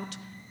about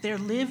their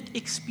lived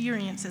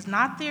experiences,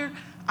 not their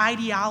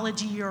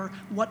ideology or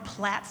what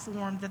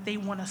platform that they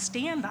want to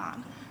stand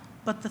on,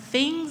 but the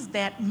things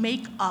that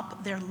make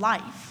up their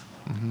life.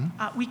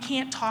 We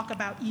can't talk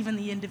about even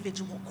the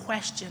individual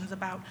questions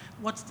about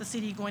what's the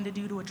city going to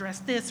do to address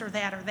this or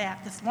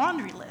that, this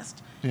laundry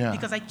list.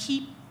 Because I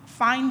keep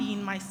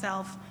finding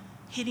myself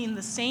hitting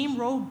the same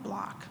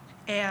roadblock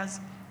as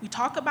we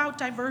talk about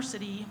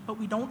diversity, but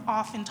we don't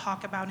often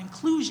talk about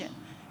inclusion.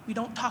 We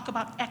don't talk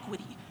about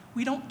equity.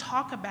 We don't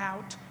talk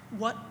about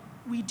what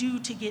we do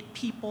to get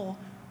people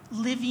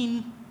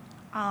living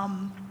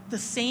the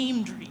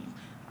same dream,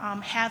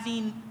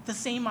 having the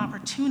same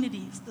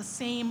opportunities, the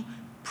same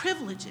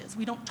privileges.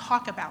 We don't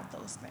talk about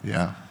those things.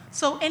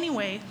 So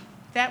anyway,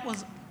 that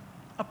was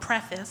a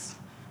preface.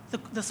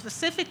 The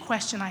specific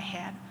question I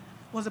had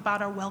was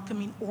about our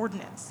welcoming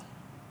ordinance.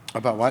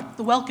 About what?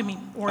 The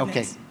welcoming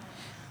ordinance. Okay.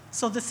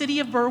 So the city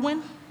of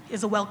Berwyn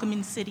is a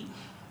welcoming city.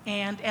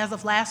 And as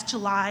of last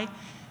July,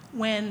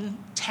 when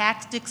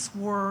tactics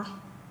were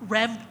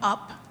revved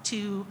up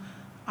to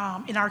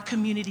in our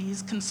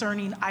communities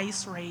concerning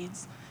ICE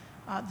raids,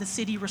 the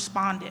city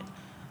responded.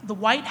 The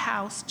White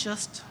House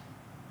just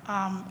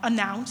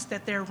announced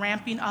that they're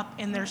ramping up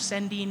and they're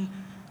sending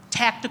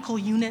tactical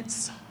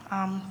units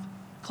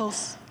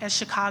close as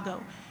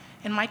Chicago.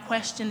 And my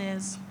question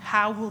is,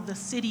 how will the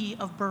city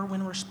of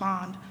Berwyn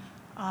respond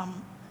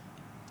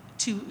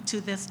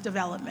to this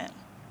development?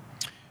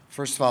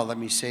 First of all, let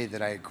me say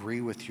that I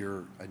agree with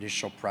your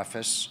initial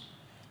preface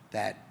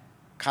that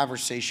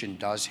conversation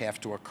does have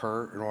to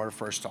occur in order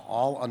for us to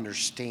all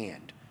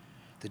understand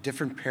the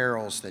different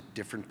perils that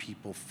different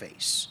people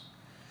face.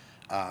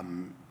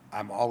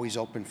 I'm always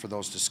open for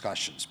those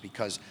discussions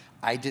because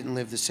I didn't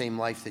live the same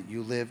life that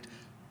you lived.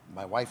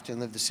 My wife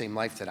didn't live the same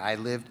life that I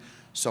lived.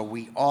 So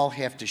we all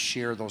have to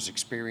share those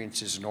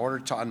experiences in order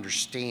to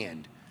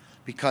understand,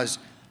 because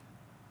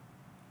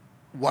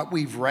what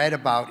we've read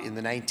about in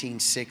the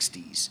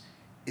 1960s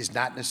is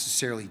not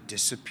necessarily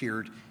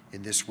disappeared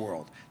in this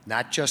world,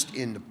 not just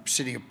in the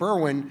city of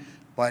Berwyn,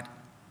 but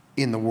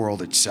in the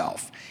world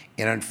itself.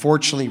 And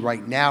unfortunately,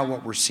 right now,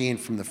 what we're seeing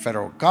from the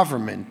federal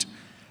government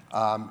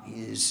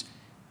is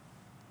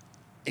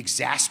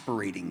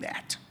exasperating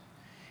that.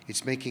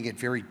 It's making it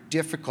very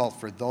difficult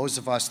for those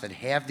of us that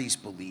have these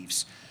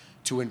beliefs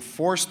to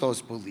enforce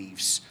those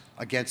beliefs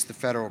against the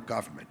federal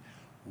government.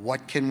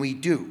 What can we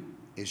do,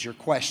 is your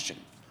question.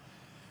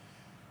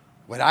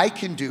 What I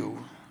can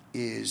do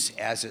is,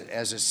 as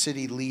a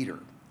city leader,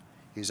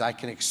 is I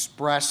can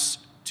express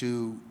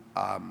to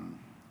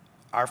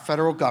our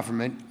federal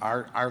government,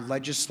 our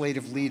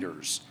legislative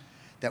leaders,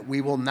 that we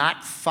will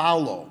not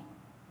follow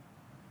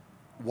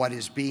what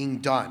is being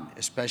done,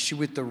 especially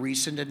with the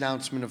recent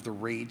announcement of the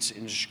raids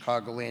in the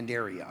Chicagoland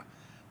area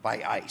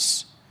by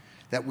ICE,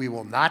 that we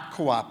will not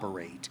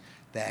cooperate,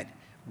 that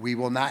we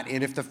will not,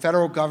 and if the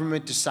federal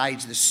government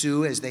decides to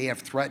sue as they have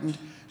threatened,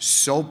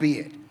 so be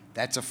it.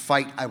 That's a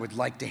fight I would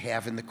like to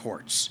have in the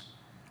courts.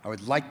 I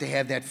would like to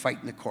have that fight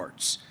in the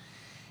courts.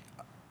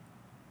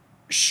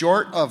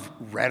 Short of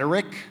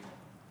rhetoric,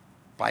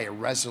 by a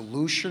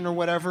resolution or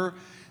whatever,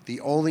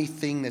 the only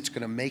thing that's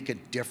going to make a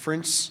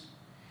difference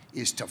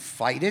is to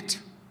fight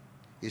it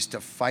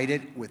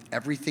with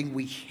everything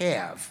we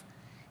have,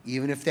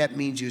 even if that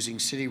means using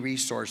city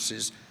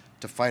resources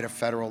to fight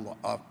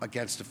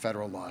against a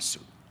federal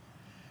lawsuit.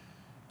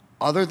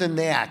 Other than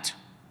that,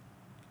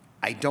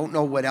 I don't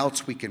know what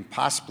else we can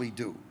possibly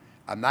do.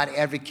 I'm not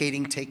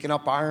advocating taking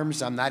up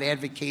arms. I'm not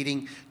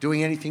advocating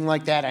doing anything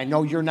like that. I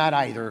know you're not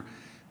either,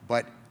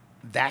 but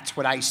that's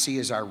what I see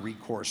as our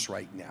recourse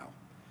right now.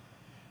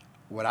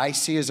 What I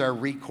see as our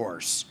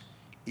recourse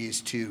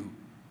is to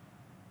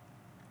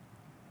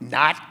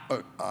not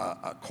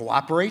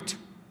cooperate,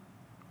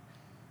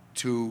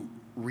 to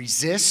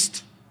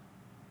resist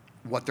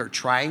what they're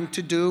trying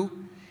to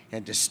do,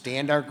 and to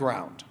stand our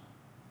ground.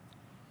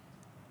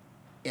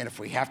 And if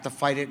we have to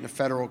fight it in a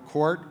federal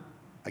court,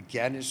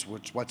 again, is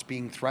what's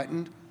being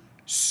threatened,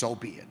 so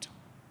be it.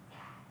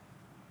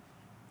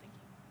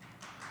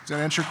 Does that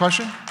answer your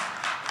question?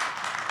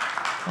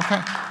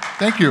 Okay,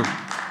 thank you.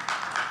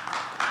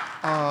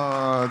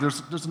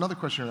 There's another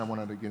question I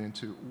wanted to get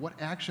into. What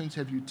actions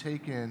have you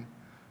taken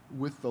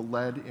with the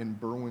lead in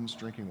Berwyn's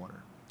drinking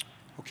water?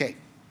 Okay,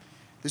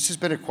 this has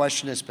been a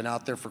question that's been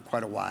out there for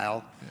quite a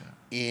while.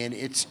 And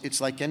it's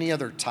like any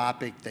other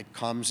topic that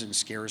comes and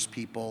scares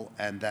people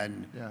and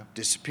then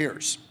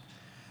disappears.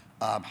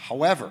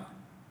 However,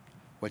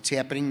 what's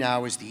happening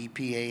now is the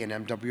EPA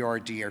and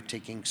MWRD are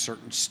taking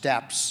certain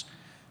steps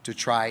to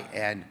try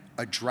and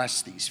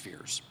address these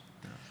fears.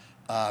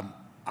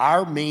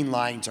 Our main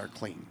lines are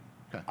clean.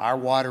 Okay. Our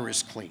water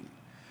is clean.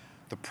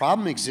 The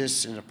problem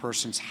exists in a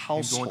person's And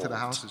household. going to the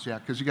houses, yeah,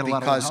 because you got a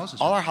lot of old Because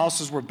houses. all our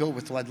houses were built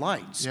with lead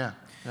lines. Yeah,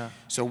 yeah.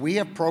 So we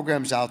have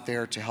programs out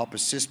there to help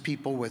assist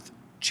people with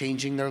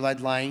changing their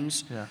lead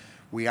lines. Yeah.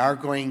 We are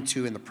going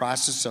to, in the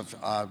process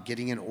of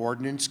getting an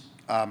ordinance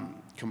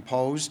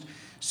composed,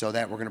 so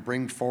that we're going to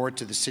bring forward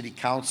to the city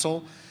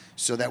council,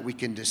 so that we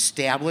can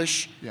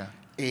establish Yeah.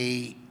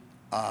 a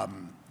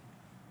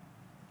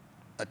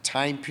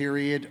time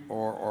period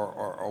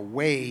or a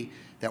way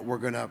that we're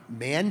going to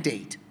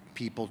mandate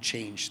people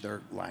change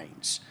their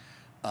lines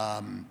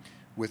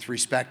with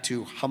respect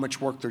to how much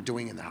work they're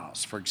doing in the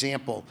house. For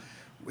example,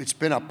 it's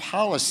been a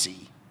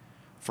policy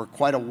for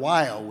quite a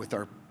while with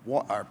our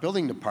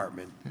building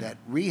department that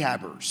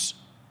rehabbers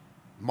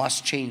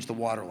must change the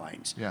water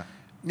lines. Yeah.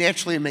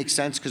 Naturally, it makes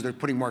sense because they're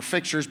putting more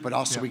fixtures, but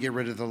also Yeah. we get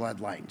rid of the lead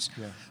lines.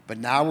 Yeah. But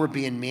now we're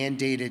being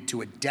mandated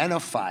to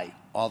identify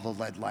all the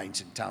lead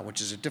lines in town,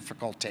 which is a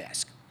difficult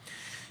task.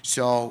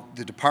 So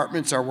the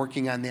departments are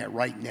working on that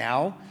right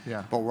now.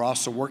 Yeah. But we're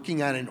also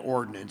working on an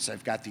ordinance.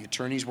 I've got the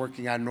attorneys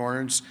working on an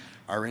ordinance.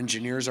 Our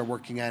engineers are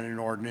working on an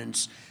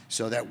ordinance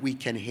so that we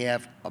can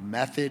have a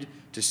method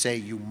to say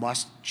you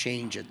must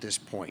change at this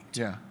point.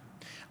 Yeah.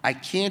 I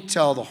can't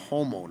tell the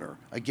homeowner,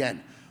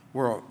 again,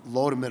 we're a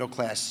low to middle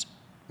class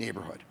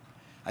neighborhood.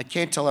 I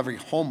can't tell every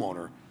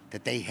homeowner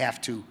that they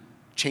have to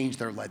change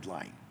their lead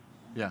line.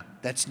 Yeah.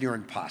 That's near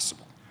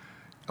impossible.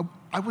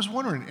 I was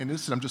wondering, and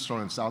this is, I'm just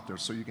throwing this out there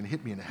so you can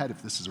hit me in the head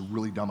if this is a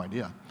really dumb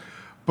idea,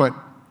 but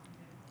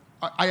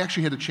I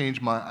actually had to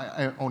change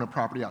I own a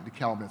property out in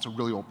DeKalb. It's a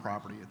really old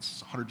property.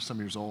 It's 100-some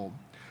years old,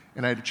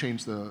 and I had to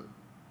change the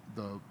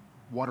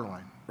water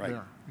line Right.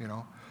 there, you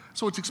know?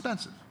 So it's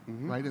expensive,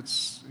 right?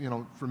 It's, you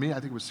know, for me, I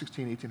think it was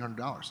 $1,600,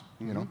 $1,800,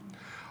 you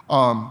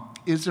know?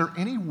 Is there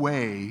any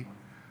way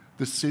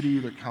the city,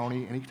 the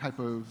county, any type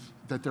of,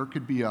 that there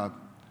could be a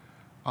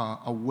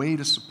way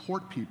to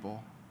support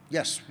people,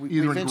 Yes,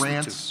 either we've in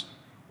grants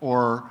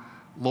or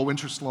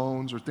low-interest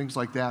loans or things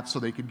like that, so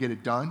they could get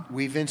it done?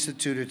 We've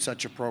instituted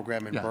such a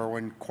program in Yeah.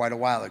 Berwyn quite a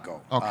while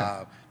ago.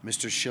 Okay.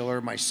 Mr. Schiller,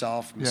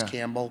 myself, Ms. Yeah.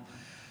 Campbell.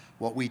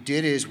 What we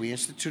did is we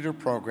instituted a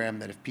program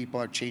that if people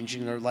are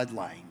changing their lead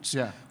lines,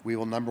 Yeah. we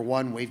will, number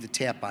one, waive the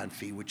tap-on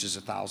fee, which is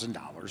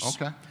 $1,000.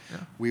 Okay, yeah.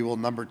 We will,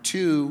 number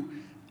two,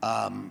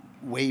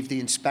 waive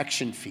the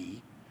inspection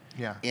fee.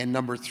 Yeah. And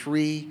number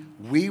three,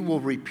 we will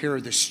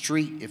repair the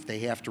street if they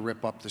have to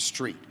rip up the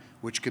street,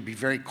 which could be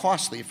very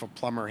costly if a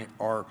plumber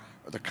or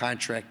the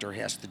contractor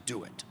has to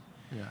do it.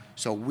 Yeah.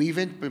 So we've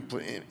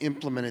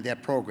implemented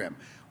that program.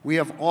 We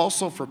have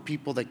also, for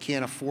people that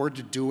can't afford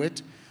to do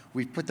it,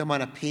 we've put them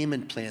on a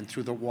payment plan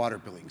through the water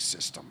billing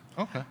system.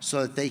 Okay.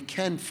 So that they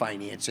can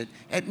finance it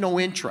at no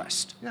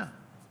interest. Yeah.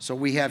 So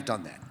we have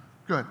done that.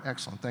 Good,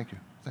 excellent, thank you.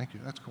 Thank you,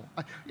 that's cool.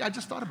 I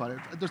just thought about it.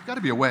 There's got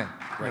to be a way,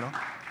 you Right. know?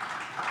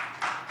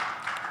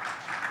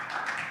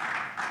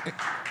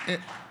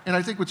 And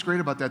I think what's great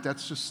about that,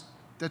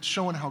 that's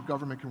showing how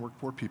government can work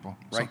for people.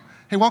 Right. So,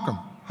 hey, welcome.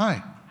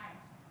 Hi.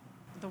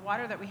 The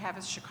water that we have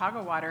is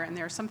Chicago water, and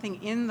there's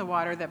something in the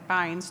water that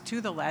binds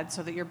to the lead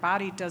so that your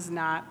body does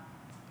not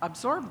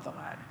absorb the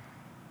lead.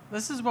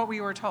 This is what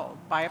we were told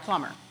by a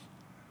plumber.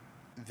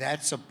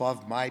 That's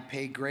above my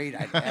pay grade.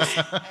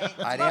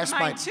 I'd ask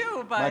mine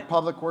too, but- my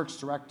Public Works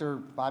Director,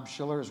 Bob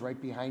Schiller, is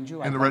right behind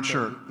you. In the I'd red like to-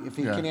 shirt. If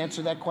he Yeah. can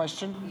answer that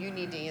question. You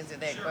need to answer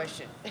that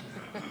question.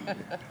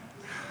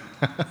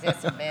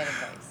 That's some bad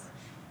advice.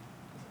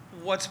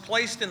 What's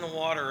placed in the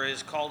water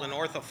is called an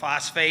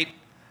orthophosphate.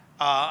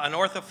 An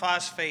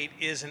orthophosphate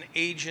is an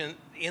agent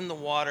in the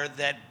water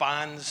that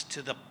bonds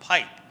to the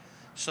pipe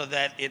so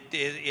that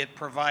it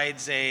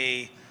provides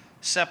a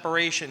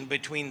separation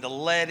between the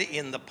lead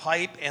in the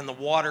pipe and the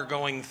water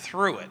going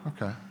through it.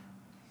 Okay.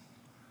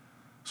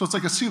 So it's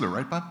like a sealer,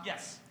 right, Bob?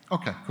 Yes,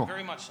 Okay, cool.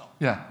 very much so.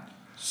 Yeah.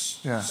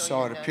 Yeah.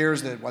 So it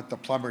appears that what the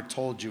plumber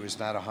told you is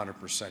not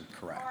 100%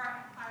 correct. Or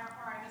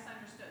I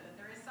misunderstood, that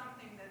there is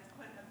something that's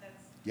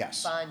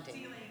Yes. Bonding.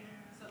 sealing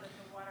so that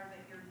the water that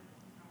you're.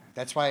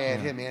 That's why I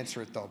had him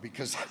answer it, though,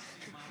 because That's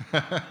the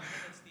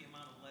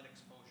amount of lead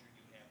exposure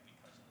you have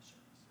because of the service.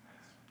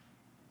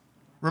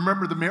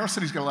 Remember, the mayor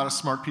said he's got a lot of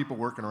smart people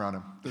working around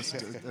him.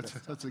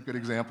 That's a good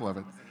example of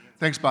it.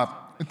 Thanks, Bob.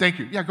 And thank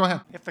you. Yeah, go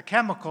ahead. If the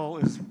chemical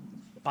is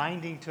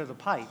binding to the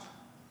pipe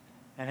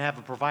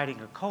and providing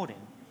a coating,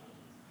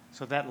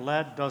 so that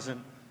lead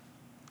doesn't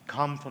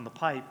come from the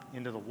pipe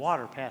into the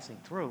water passing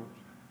through,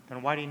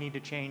 then why do you need to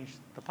change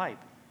the pipe?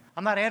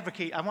 I'm not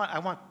advocating, I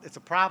want, it's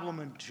a problem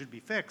and should be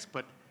fixed,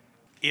 but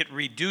It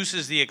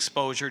reduces the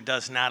exposure,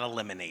 does not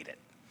eliminate it.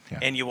 Yeah.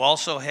 And you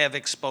also have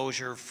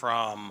exposure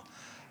from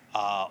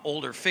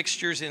older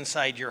fixtures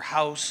inside your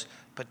house,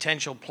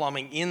 potential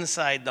plumbing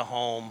inside the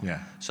home. Yeah.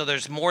 So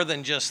there's more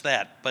than just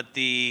that. But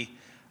the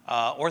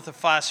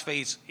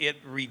Orthophosphates, it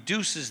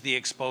reduces the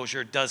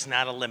exposure, does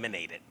not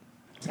eliminate it.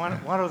 One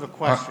other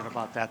question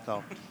about that,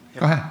 though.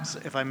 Go ahead.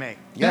 If I may.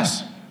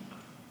 Yes.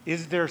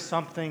 Is there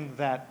something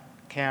that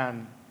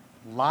can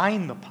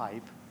line the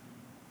pipe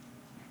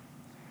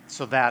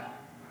so that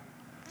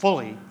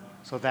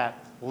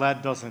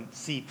lead doesn't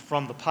seep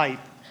from the pipe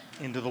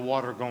into the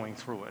water going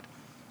through it?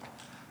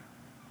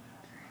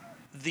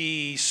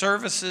 The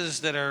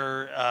services that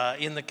are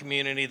in the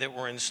community that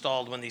were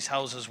installed when these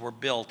houses were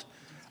built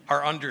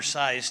are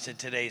undersized to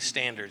today's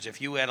standards. If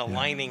you add a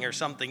lining or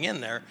something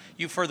in there,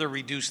 you further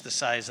reduce the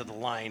size of the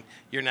line.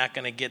 You're not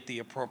going to get the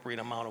appropriate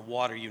amount of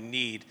water you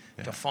need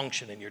to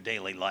function in your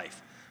daily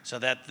life. So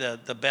that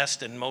the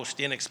best and most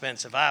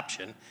inexpensive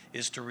option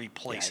is to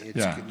replace it.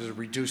 It's to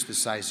reduce the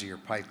size of your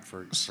pipe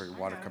for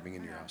water coming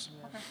into your house.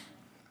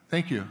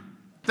 Thank you.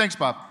 Thanks,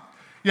 Bob.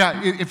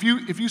 Yeah, if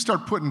you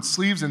start putting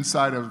sleeves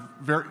inside of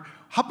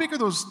how big are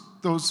those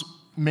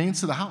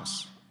mains to the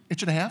house?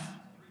 1.5 inches?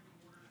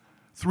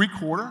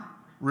 3/4?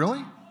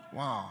 Really?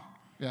 Wow.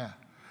 Yeah.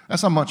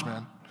 That's not much,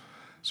 man.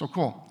 So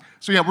cool.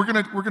 So yeah, we're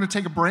gonna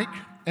take a break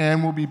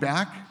and we'll be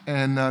back.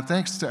 And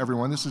thanks to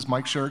everyone. This is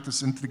Mike Sherrick. This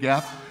is Into the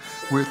Gap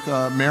with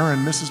Mayor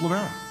and Mrs.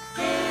 Livera.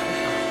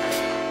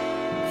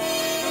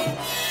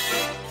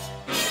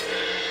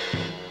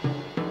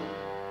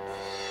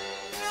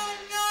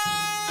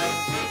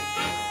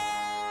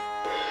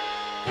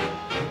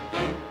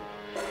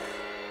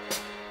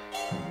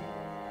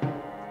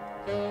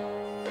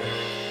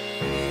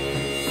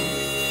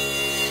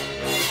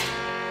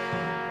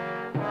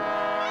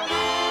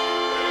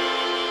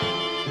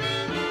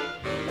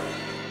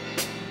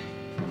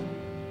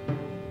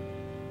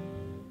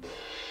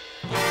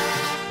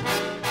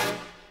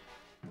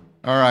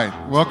 All right,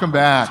 welcome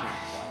back.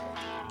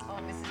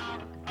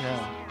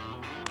 Yeah.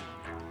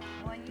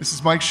 This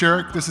is Mike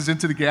Sherrick. This is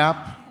Into the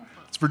Gap.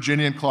 It's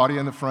Virginia and Claudia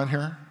in the front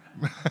here.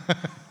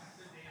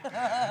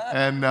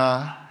 And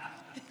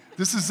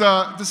this is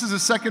the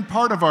second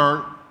part of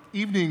our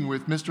evening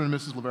with Mr. and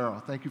Mrs.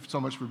 Livera. Thank you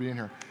so much for being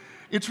here.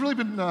 It's really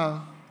been,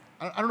 I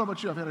don't know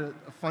about you, I've had a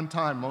fun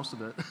time, most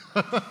of it.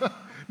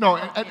 No,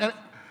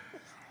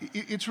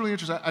 it's really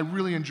interesting. I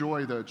really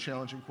enjoy the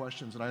challenging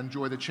questions, and I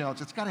enjoy the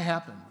challenge. It's got to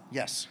happen.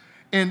 Yes.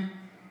 And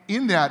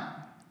in that,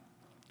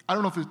 I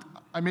don't know if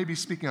I may be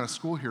speaking out of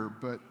school here,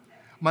 but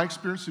my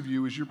experience of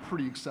you is you're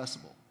pretty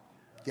accessible.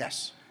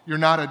 Yes. You're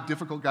not a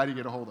difficult guy to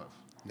get a hold of.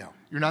 No.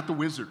 You're not the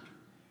wizard.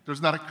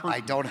 There's not a curtain. I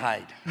don't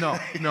hide. No.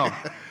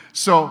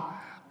 So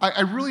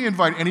I really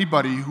invite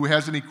anybody who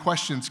has any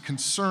questions,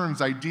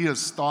 concerns,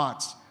 ideas,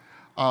 thoughts.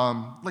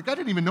 Like I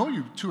didn't even know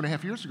you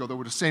 2.5 years ago, though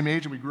we're the same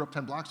age and we grew up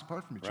 10 blocks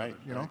apart from each other,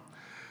 you know?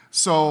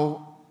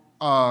 So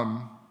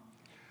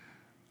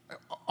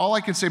all I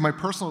can say, my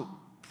personal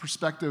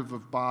perspective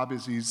of Bob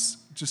is he's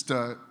just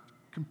a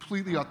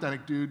completely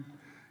authentic dude,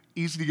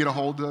 easy to get a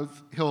hold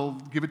of. He'll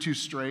give it to you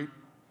straight.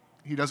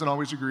 He doesn't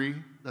always agree.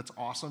 That's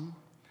awesome.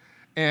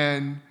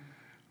 And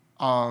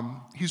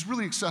he's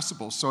really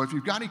accessible. So if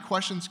you've got any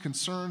questions,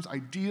 concerns,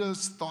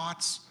 ideas,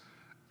 thoughts,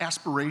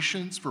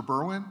 aspirations for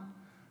Berwyn,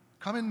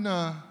 come and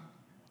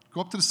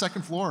go up to the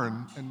second floor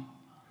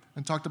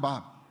and talk to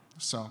Bob.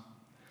 So,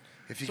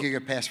 if you can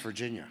get past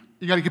Virginia.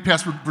 You got to get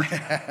past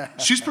Virginia.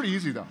 She's pretty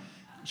easy, though.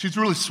 She's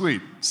really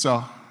sweet.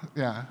 So,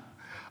 yeah.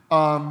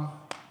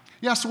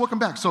 So welcome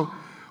back. So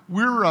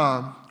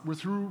we're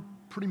through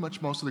pretty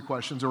much most of the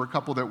questions. There were a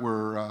couple that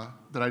were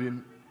that I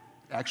didn't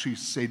actually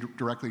say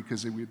directly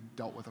because we had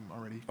dealt with them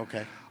already.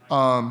 Okay.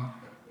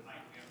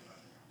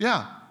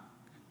 Yeah,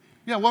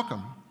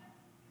 welcome.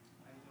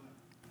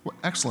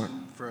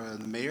 Excellent. For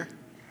the mayor,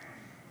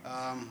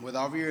 with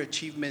all of your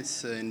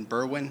achievements in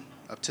Berwyn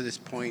up to this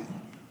point,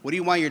 what do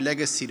you want your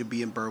legacy to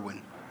be in Berwyn?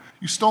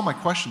 You stole my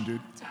question,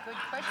 dude. It's a good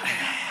question.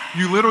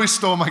 You literally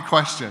stole my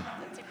question.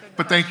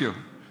 But thank you.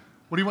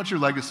 What do you want your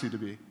legacy to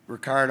be?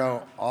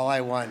 Ricardo, all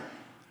I want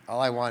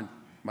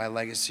my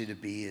legacy to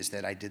be is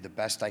that I did the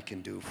best I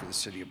can do for the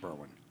city of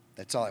Berwyn.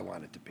 That's all I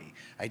want it to be.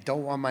 I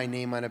don't want my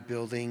name on a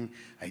building.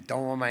 I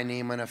don't want my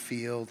name on a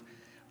field.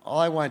 All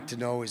I want to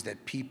know is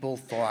that people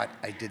thought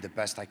I did the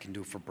best I can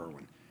do for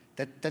Berwyn.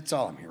 That's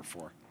all I'm here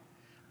for.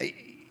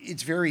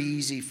 It's very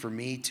easy for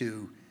me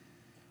to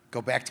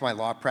go back to my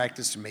law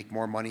practice and make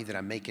more money than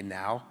I'm making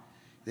now.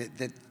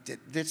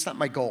 That's not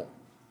my goal.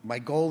 My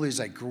goal is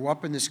I grew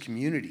up in this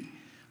community.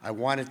 I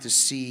wanted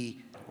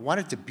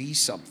to be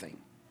something.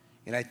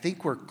 And I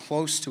think we're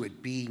close to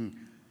it being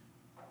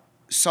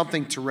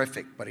something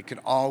terrific, but it could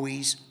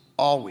always,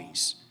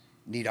 always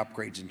need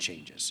upgrades and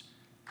changes.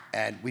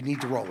 And we need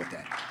to roll with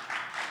that.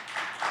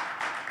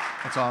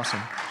 That's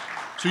awesome.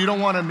 So you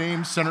don't want to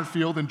name center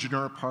field in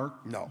Genera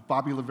Park? No.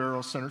 Bobby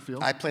Livero center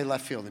field? I play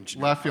left field in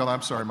Genera. Left field,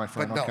 I'm sorry, my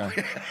friend. But no.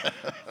 Okay.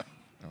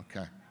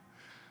 Okay.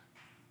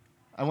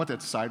 I want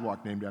that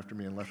sidewalk named after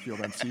me in left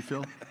field on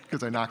Seafield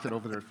because I knocked it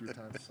over there a few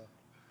times.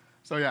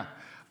 So yeah.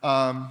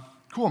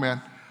 Cool,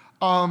 man.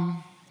 Where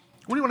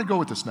do you want to go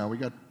with this now? We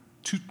got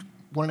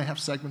 1.5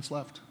 segments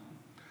left.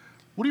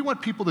 What do you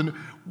want people to know?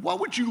 What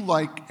would you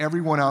like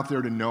everyone out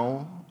there to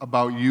know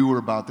about you or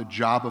about the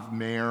job of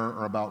mayor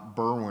or about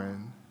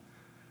Berwyn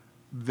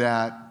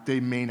that they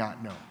may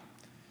not know?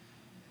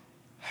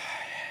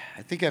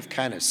 I think I've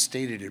kind of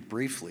stated it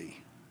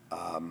briefly,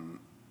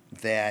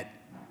 that,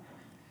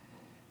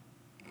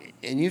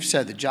 and you've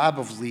said the job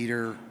of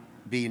leader,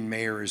 being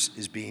mayor,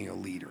 is being a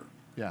leader.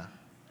 Yeah.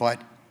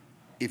 But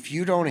if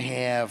you don't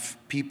have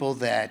people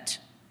that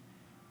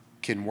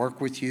can work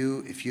with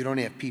you, if you don't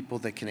have people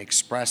that can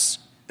express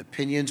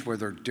opinions where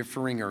they're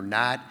differing or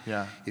not,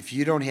 Yeah. if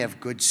you don't have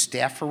good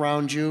staff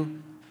around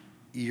you,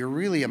 you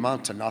really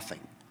amount to nothing.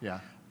 Yeah.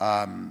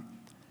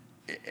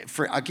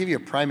 I'll give you a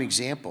prime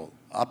example.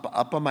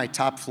 Up on my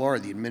top floor,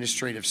 the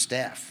administrative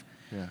staff.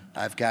 Yeah.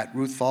 I've got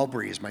Ruth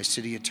Falbury as my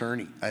city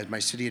attorney, as my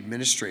city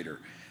administrator.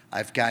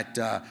 I've got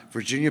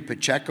Virginia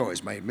Pacheco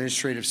as my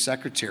administrative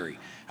secretary.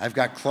 I've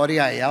got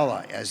Claudia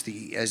Ayala as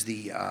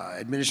the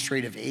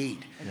administrative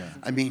aide. Yeah.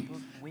 I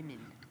mean,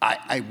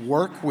 I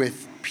work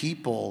with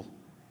people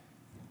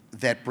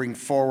that bring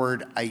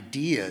forward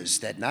ideas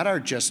that not are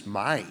just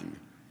mine,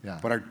 Yeah.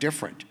 but are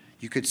different.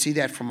 You could see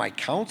that from my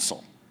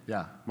council.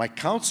 Yeah. My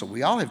council,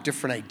 we all have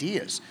different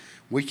ideas.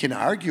 We can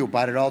argue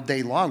about it all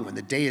day long. When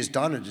the day is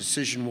done, a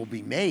decision will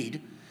be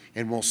made,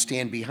 and we'll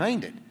stand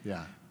behind it.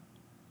 Yeah.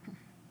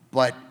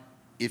 But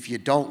if you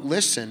don't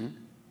listen,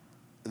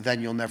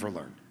 then you'll never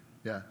learn.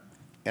 Yeah.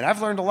 And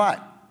I've learned a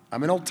lot.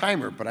 I'm an old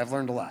timer, but I've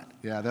learned a lot.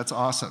 Yeah, that's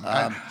awesome.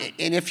 And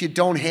if you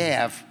don't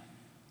have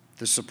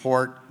the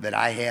support that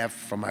I have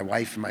from my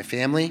wife and my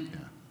family,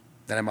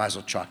 then I might as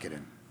well chalk it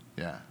in.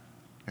 Yeah.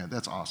 Yeah,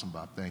 that's awesome,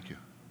 Bob. Thank you.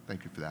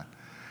 Thank you for that.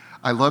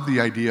 I love the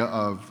idea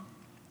of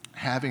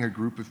having a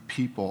group of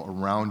people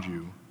around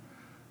you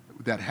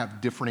that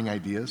have differing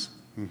ideas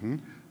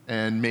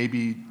and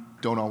maybe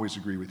don't always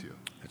agree with you.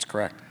 That's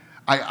correct.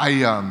 I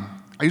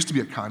used to be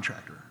a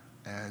contractor,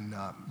 and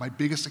my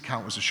biggest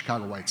account was the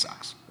Chicago White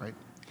Sox, right?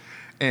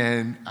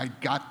 And I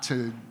got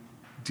to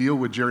deal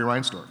with Jerry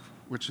Reinsdorf,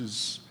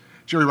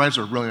 Jerry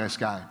Reinsdorf, a really nice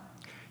guy.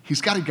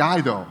 He's got a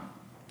guy, though,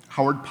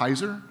 Howard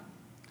Pizer,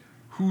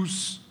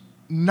 who's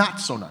not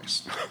so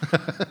nice,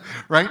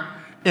 right?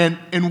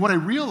 And what I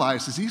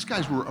realized is these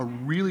guys were a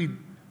really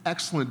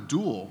excellent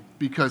duel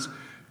because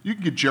you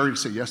could get Jerry to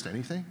say yes to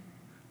anything,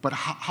 but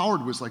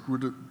Howard was like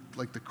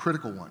the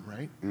critical one,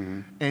 right?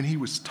 And he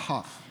was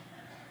tough.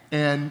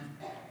 And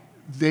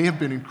they have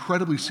been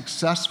incredibly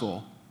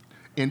successful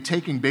in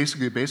taking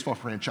basically a baseball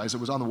franchise that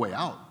was on the way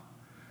out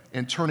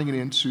and turning it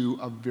into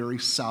a very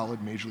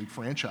solid Major League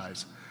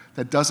franchise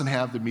that doesn't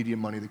have the media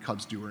money the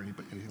Cubs do or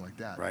anything like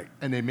that. Right.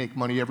 And they make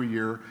money every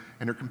year,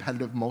 and they're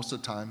competitive most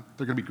of the time.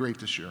 They're going to be great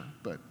this year,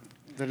 but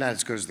they're not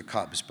as good as the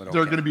Cubs, but okay.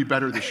 They're going to be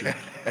better this year,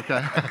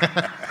 okay?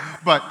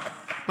 but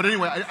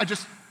anyway, I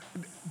just,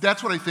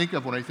 that's what I think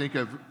of when I think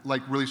of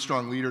like really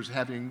strong leaders,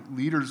 having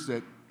leaders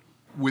that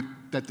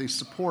they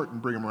support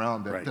and bring them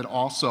around that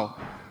also,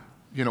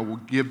 will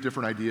give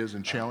different ideas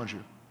and challenge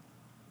you.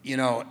 You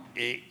know,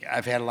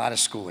 I've had a lot of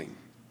schooling,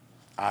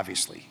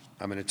 obviously.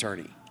 I'm an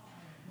attorney.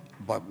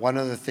 But one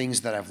of the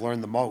things that I've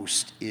learned the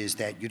most is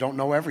that you don't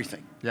know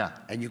everything. Yeah.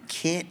 And you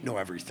can't know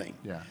everything.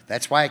 Yeah.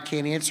 That's why I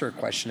can't answer a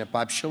question that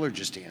Bob Schiller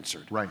just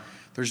answered. Right.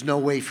 There's no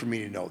way for me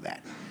to know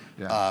that.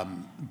 Yeah.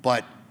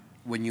 But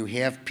when you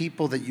have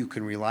people that you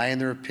can rely on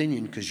their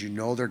opinion because you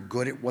know they're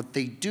good at what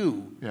they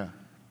do, Yeah.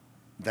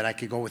 then I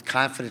could go with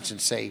confidence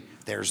and say,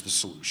 there's the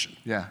solution.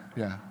 Yeah,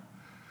 yeah.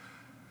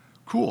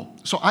 Cool.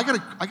 So I got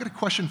a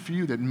question for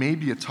you that may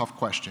be a tough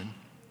question,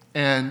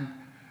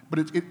 but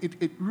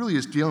it really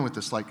is dealing with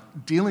this, like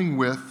dealing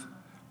with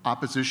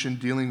opposition,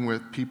 dealing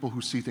with people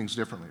who see things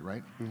differently,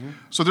 right?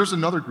 So there's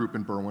another group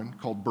in Berwyn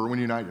called Berwyn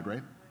United,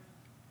 right?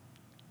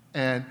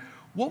 And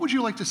what would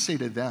you like to say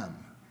to them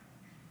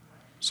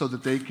so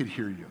that they could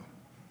hear you?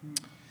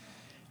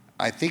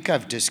 I think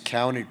I've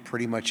discounted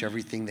pretty much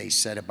everything they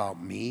said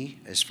about me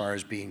as far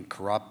as being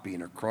corrupt,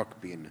 being a crook,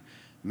 being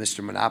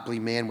Mr. Monopoly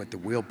Man with the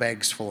wheel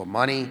bags full of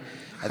money.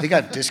 I think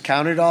I've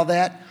discounted all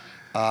that.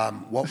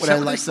 What would I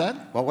like? Said?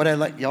 What would I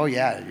like? Oh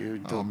yeah,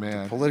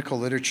 man. The political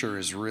literature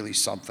is really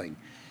something.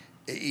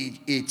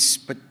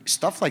 But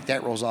stuff like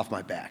that rolls off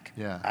my back.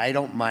 Yeah. I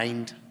don't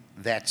mind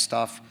that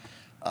stuff.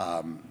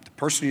 The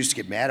person who used to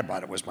get mad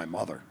about it was my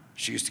mother.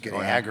 She used to get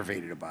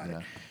aggravated about it.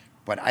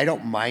 But I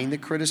don't mind the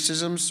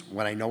criticisms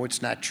when I know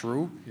it's not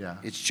true. Yeah.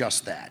 It's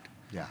just that.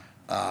 Yeah.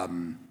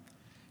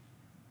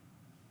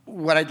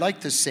 What I'd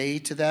like to say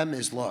to them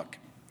is, look,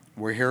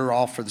 we're here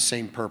all for the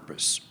same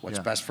purpose. What's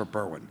best for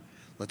Berwyn?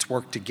 Let's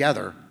work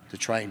together to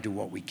try and do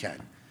what we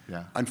can.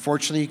 Yeah.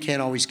 Unfortunately, you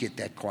can't always get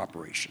that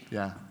cooperation.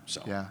 Yeah.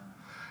 So. Yeah.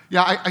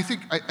 Yeah. I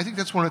think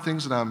that's one of the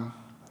things that I'm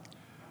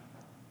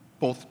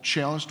both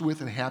challenged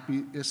with and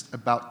happiest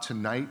about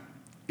tonight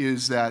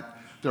is that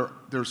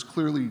there's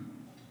clearly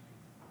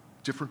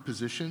different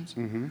positions,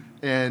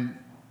 and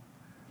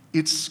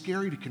it's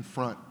scary to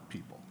confront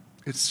people.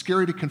 It's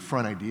scary to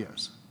confront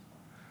ideas.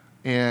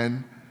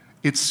 And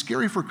it's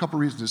scary for a couple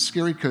reasons. It's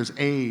scary because,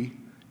 A,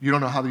 you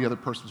don't know how the other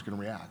person's going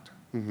to react,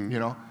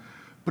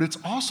 But it's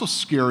also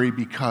scary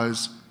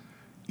because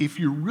if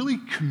you're really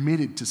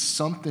committed to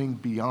something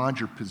beyond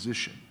your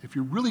position, if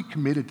you're really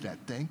committed to that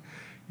thing,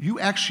 you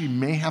actually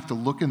may have to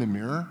look in the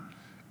mirror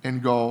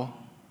and go,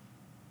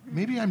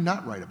 maybe I'm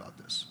not right about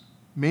this.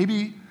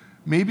 Maybe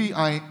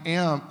I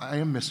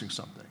am missing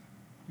something,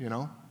 you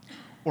know?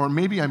 Or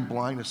maybe I'm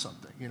blind to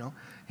something, you know?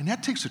 And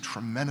that takes a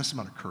tremendous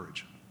amount of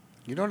courage.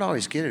 You don't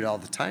always get it all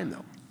the time,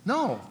 though.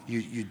 No.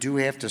 You do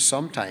have to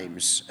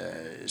sometimes,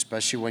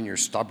 especially when your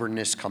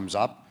stubbornness comes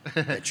up,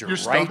 that you're,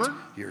 You're right. stubborn?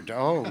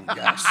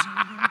 Yes.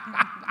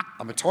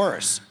 I'm a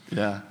Taurus.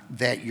 Yeah.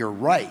 That you're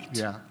right.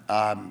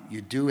 Yeah.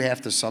 You do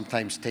have to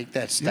sometimes take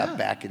that step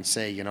back and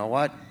say, you know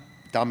what,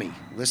 dummy,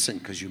 listen,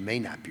 because you may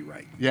not be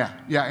right. Yeah,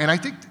 yeah, and I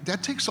think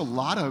that takes a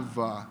lot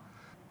of,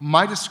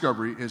 my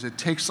discovery is it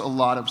takes a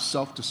lot of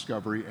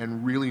self-discovery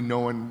and really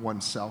knowing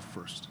oneself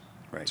first.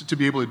 Right. To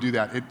be able to do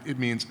that, it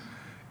means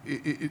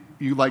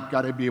you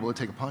got to be able to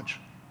take a punch,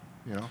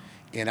 you know?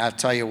 And I'll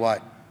tell you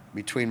what,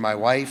 between my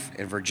wife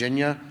and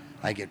Virginia,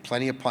 I get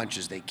plenty of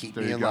punches. They keep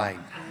There me you in go.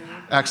 line.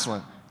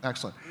 Excellent,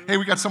 excellent. Hey,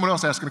 we got someone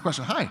else asking a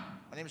question. Hi.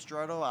 My name's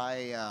Gerardo.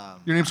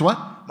 Your name's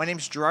what? My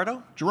name's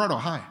Gerardo. Gerardo,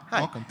 hi.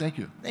 Hi. Welcome, thank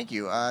you. Thank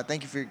you.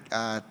 Thank you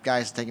for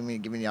guys giving me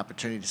the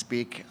opportunity to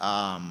speak.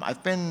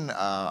 I've been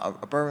a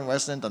Berwyn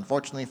resident,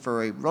 unfortunately,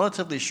 for a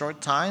relatively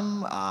short time.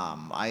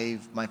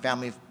 My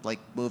family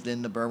moved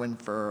into Berwyn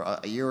for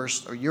a year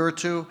or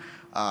two.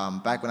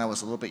 Back when I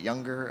was a little bit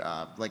younger,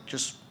 a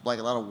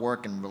lot of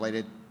work and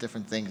related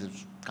different things. It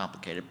was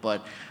complicated,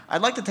 but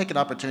I'd like to take an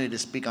opportunity to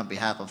speak on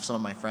behalf of some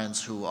of my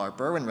friends who are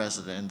Berwyn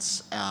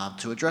residents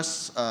to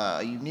address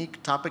a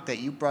unique topic that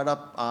you brought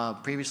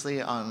up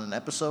previously on an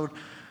episode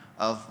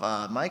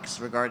of Mike's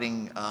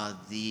regarding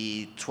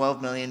the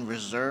 $12 million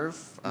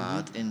reserve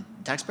in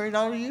taxpayer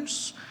dollar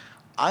use.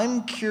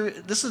 I'm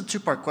curious. This is a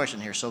two-part question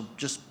here, so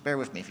just bear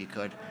with me if you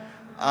could.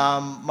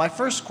 My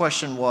first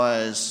question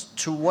was,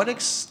 to what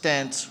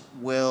extent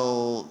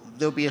will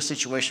there be a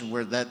situation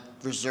where that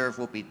reserve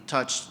will be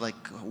touched?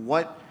 Like,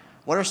 what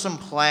are some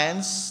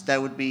plans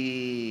that would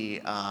be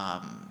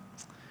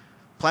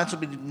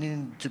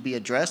needing to be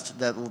addressed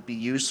that will be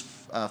used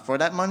for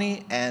that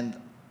money? And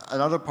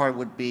another part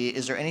would be,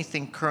 is there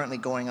anything currently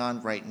going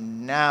on right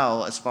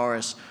now as far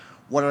as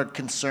what are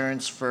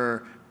concerns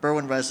for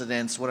Berwyn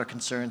residents, what are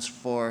concerns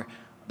for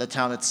the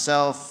town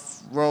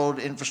itself, road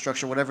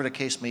infrastructure, whatever the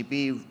case may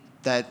be,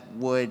 that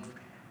would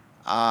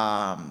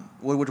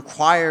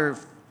require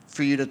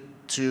for you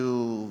to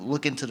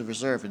look into the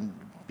reserve and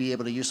be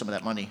able to use some of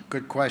that money?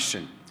 Good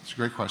question. It's a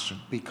great question.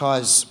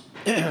 Because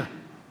the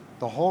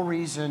whole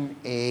reason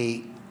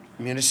a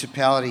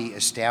municipality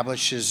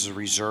establishes a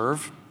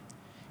reserve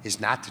is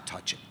not to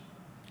touch it.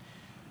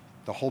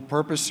 The whole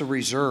purpose of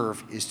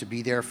reserve is to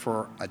be there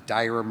for a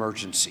dire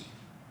emergency.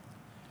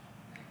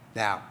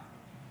 Now,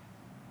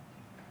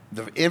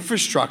 the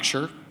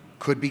infrastructure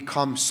could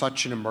become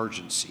such an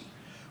emergency.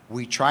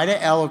 We try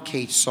to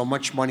allocate so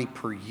much money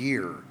per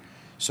year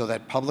so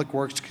that Public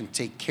Works can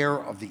take care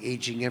of the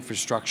aging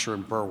infrastructure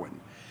in Berwyn.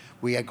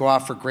 We go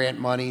out for grant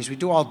monies, we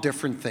do all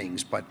different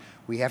things, but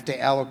we have to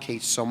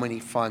allocate so many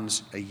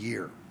funds a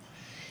year.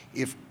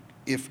 If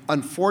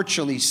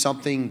unfortunately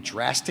something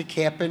drastic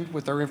happened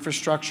with our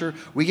infrastructure,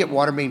 we get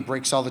water main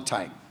breaks all the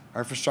time.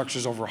 Our infrastructure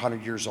is over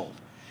 100 years old.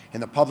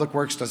 And the Public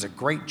Works does a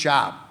great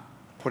job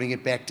putting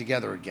it back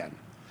together again.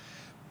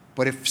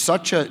 But if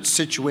such a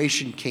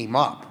situation came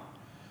up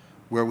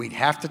where we'd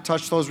have to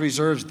touch those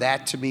reserves,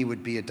 that to me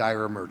would be a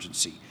dire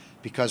emergency,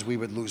 because we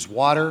would lose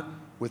water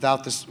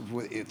without this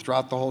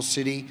throughout the whole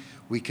city.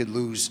 We could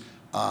lose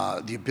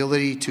the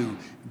ability to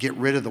get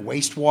rid of the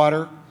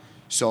wastewater.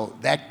 So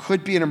that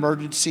could be an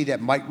emergency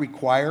that might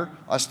require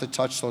us to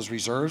touch those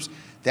reserves.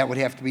 That would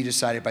have to be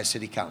decided by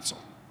City Council.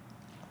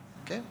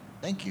 Okay,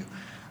 thank you.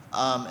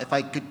 If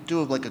I could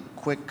do a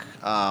quick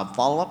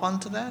follow-up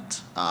onto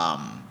that,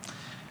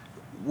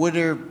 would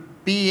there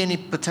be any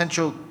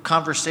potential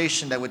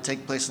conversation that would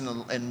take place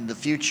in the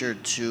future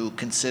to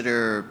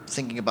consider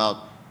thinking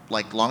about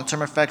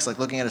long-term effects, like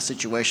looking at a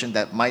situation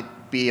that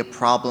might be a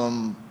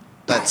problem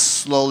that's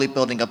slowly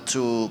building up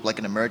to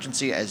an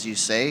emergency, as you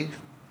say?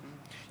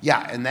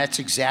 Yeah, and that's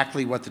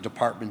exactly what the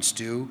departments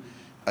do.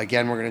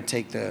 Again, we're going to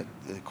take the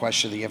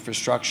question of the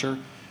infrastructure.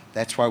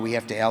 That's why we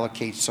have to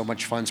allocate so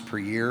much funds per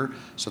year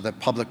so that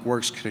Public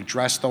Works can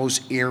address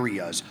those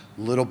areas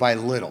little by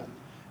little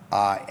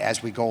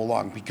as we go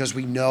along, because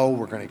we know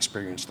we're going to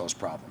experience those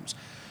problems.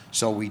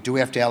 So we do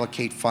have to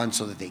allocate funds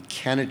so that they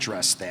can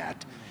address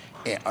that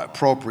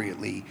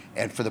appropriately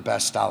and for the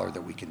best dollar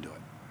that we can do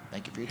it.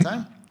 Thank you for your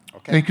time.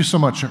 Okay. Thank you so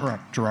much,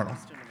 Gerardo.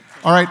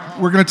 All right,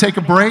 we're going to take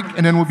a break,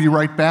 and then we'll be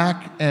right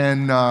back.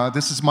 And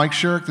this is Mike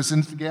Sherrick, this is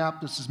Into the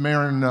Gap, this is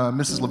Mayor and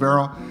Mrs.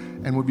 Livero,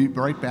 and we'll be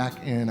right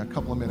back in a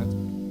couple of minutes.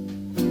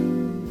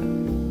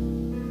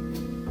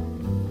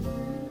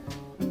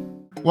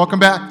 Welcome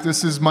back.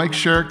 This is Mike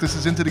Sherrick, this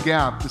is Into the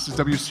Gap. This is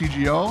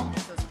WCGO,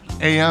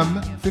 AM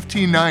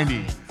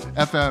 1590,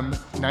 FM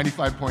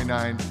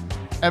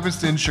 95.9,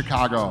 Evanston,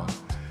 Chicago.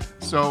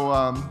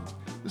 So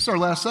this is our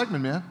last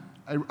segment, man.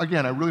 I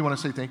really want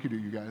to say thank you to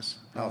you guys.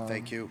 Oh,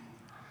 thank you.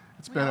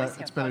 It's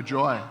been a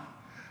joy.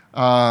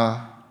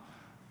 Yeah,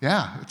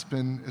 it's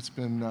been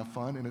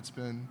fun,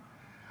 and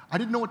I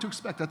didn't know what to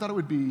expect. I thought it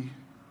would be.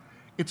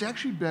 It's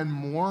actually been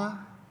more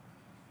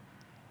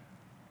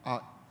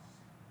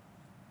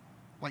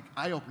like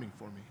eye-opening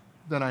for me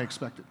than I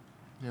expected.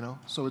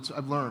 So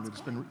I've learned.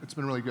 It's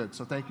been really good.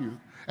 So thank you,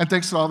 and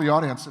thanks to all the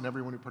audience and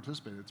everyone who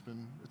participated.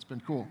 It's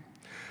been cool.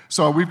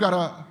 So we've got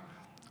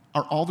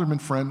our alderman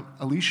friend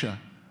Alicia.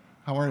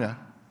 How are you?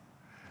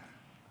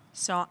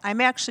 So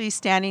I'm actually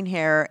standing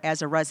here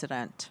as a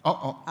resident.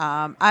 Oh.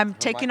 I'm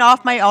taking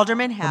off my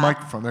alderman hat. The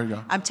microphone. There you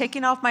go. I'm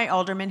taking off my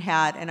alderman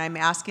hat, and I'm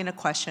asking a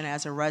question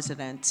as a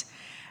resident.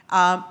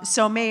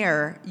 So,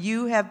 Mayor,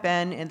 you have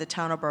been in the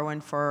town of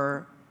Berwyn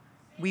for,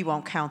 we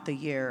won't count the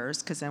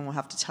years, because then we'll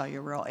have to tell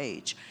your real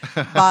age.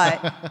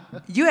 But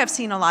you have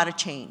seen a lot of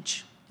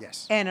change.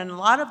 Yes. And in a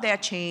lot of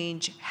that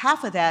change,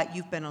 half of that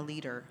you've been a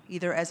leader,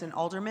 either as an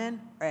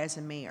alderman or as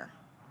a mayor.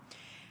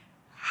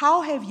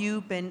 How have you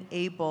been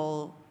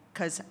able,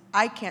 because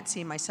I can't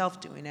see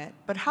myself doing it,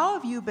 but how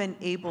have you been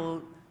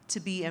able to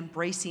be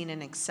embracing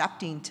and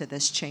accepting to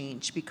this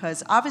change?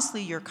 Because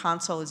obviously your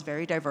council is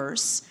very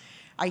diverse.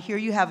 I hear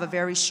you have a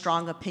very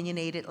strong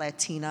opinionated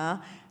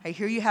Latina. I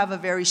hear you have a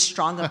very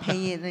strong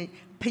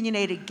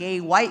opinionated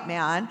gay white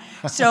man.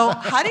 So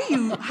how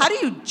do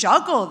you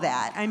juggle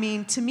that? I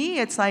mean, to me,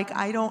 it's like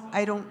I don't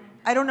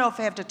know if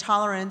I have the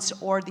tolerance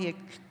or the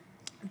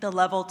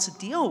level to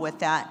deal with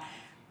that.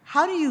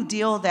 How do you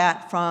deal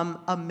that from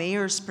a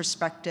mayor's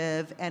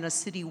perspective and a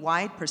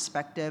citywide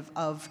perspective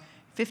of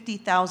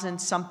 50,000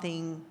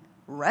 something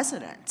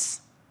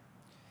residents?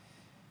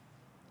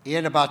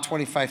 And about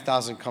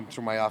 25,000 come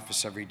through my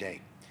office every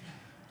day.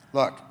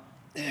 Look,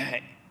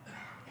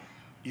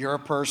 you're a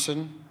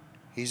person,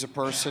 he's a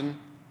person,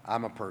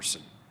 I'm a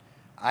person.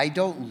 I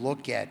don't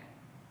look at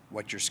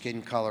what your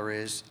skin color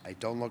is. I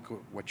don't look at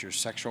what your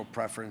sexual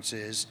preference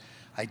is.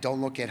 I don't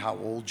look at how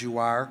old you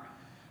are.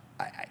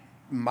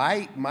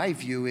 My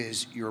view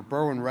is you're a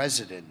Berwyn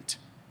resident.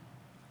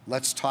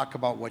 Let's talk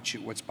about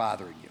what's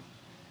bothering you.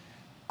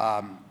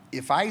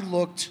 If I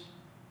looked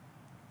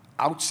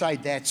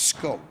outside that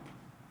scope,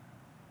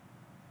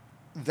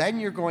 then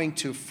you're going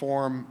to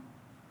form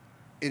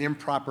an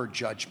improper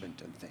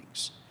judgment on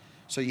things.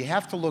 So you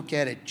have to look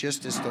at it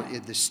just as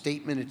the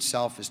statement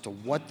itself as to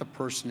what the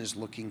person is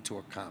looking to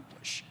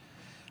accomplish.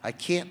 I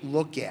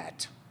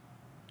cannot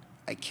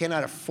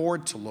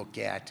afford to look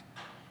at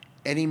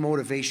any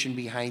motivation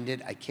behind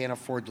it. I can't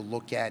afford to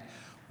look at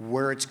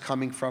where it's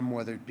coming from,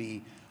 whether it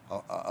be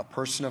a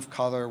person of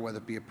color, whether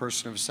it be a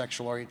person of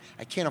sexual orientation.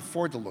 I can't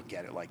afford to look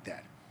at it like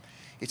that.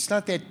 It's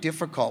not that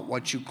difficult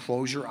once you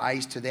close your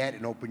eyes to that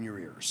and open your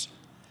ears.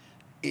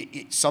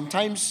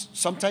 Sometimes,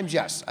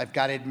 yes, I've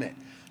got to admit.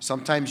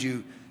 Sometimes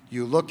you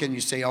look and you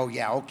say, oh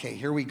yeah, okay,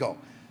 here we go.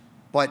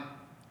 But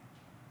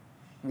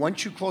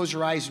once you close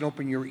your eyes and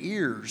open your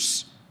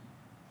ears,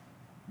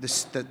 the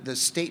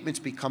statements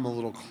become a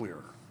little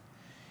clearer.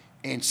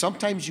 And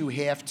sometimes you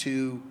have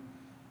to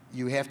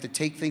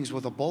take things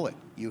with a bullet.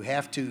 You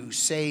have to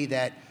say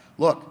that,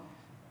 look,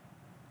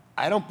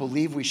 I don't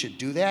believe we should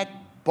do that,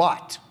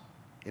 but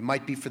it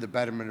might be for the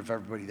betterment of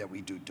everybody that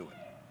we do it.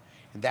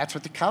 And that's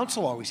what the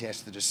council always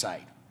has to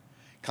decide.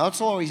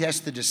 Council always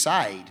has to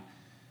decide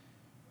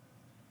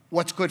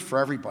what's good for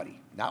everybody,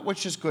 not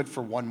what's just good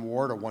for one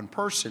ward or one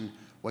person,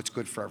 what's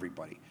good for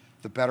everybody.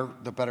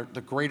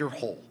 The greater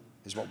whole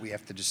is what we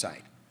have to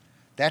decide.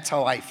 That's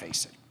how I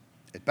face it,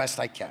 as best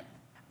I can.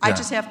 I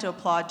just have to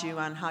applaud you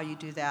on how you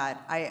do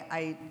that.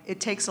 It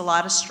takes a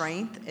lot of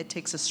strength. It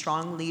takes a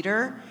strong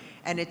leader.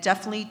 And it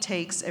definitely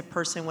takes a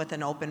person with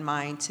an open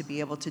mind to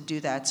be able to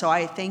do that. So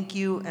I thank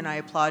you and I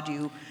applaud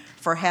you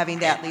for having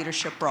that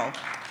leadership role.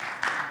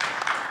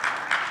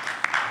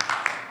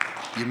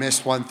 You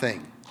missed one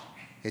thing.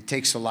 It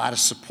takes a lot of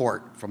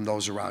support from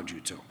those around you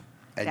too.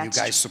 And you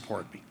guys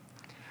support me.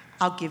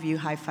 I'll give you a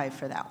high five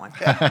for that one.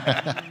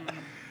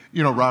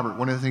 Robert,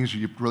 one of the things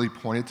you really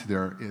pointed to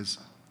there is,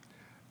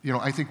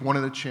 I think one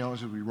of the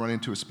challenges we run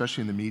into,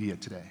 especially in the media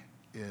today,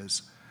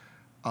 is,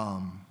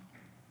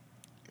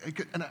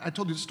 and I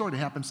told you the story that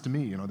happens to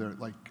me. They're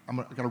like, I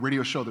got a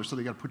radio show there, so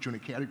they got to put you in a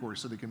category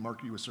so they can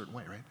market you a certain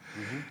way, right?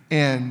 Mm-hmm.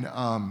 And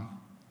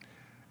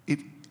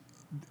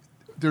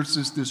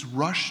there's this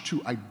rush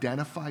to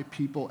identify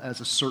people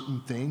as a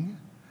certain thing.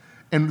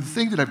 And the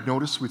thing that I've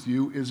noticed with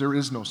you is there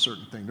is no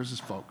certain thing. There's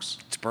just folks.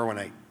 It's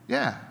Berwynite.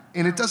 Yeah,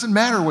 and it doesn't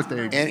matter what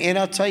they. And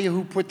I'll tell you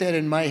who put that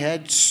in my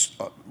head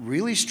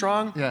really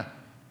strong. Yeah,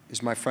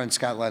 is my friend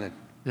Scott Lennon.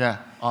 Yeah,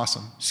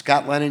 awesome.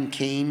 Scott Lennon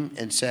came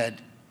and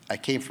said, I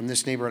came from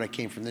this neighborhood, I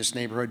came from this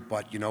neighborhood,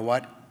 but you know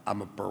what?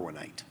 I'm a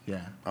Berwynite.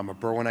 Yeah. I'm a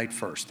Berwynite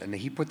first. And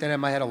he put that in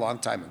my head a long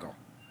time ago.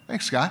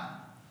 Thanks, Scott.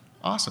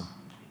 Awesome.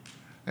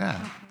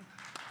 Yeah.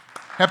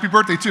 Happy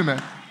birthday, too,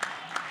 man.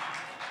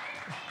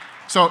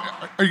 So,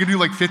 are you going to do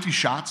like 50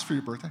 shots for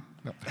your birthday?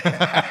 No.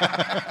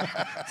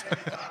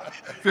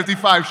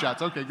 55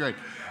 shots. Okay, great.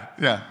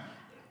 Yeah.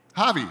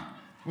 Javi,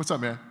 what's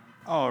up, man?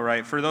 All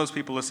right, for those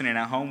people listening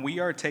at home, we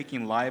are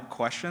taking live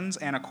questions,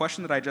 and a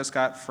question that I just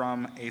got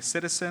from a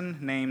citizen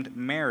named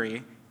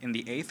Mary in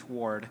the 8th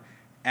Ward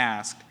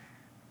asked,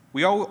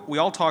 we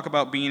all talk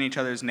about being each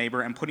other's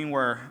neighbor and putting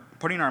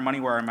our money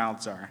where our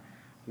mouths are.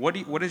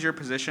 What is your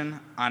position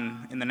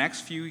on in the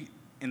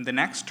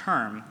next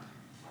term?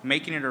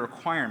 making it a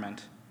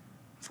requirement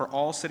for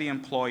all city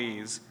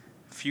employees,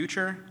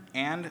 future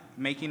and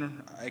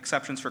making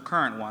exceptions for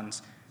current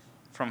ones,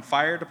 from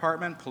fire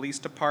department, police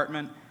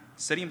department,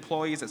 city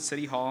employees at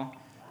City Hall,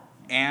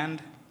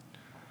 and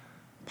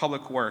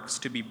Public Works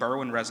to be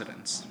Berwyn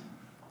residents.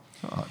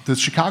 The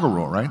Chicago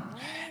rule, right?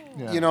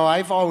 Yeah. You know,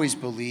 I've always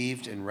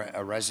believed in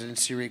a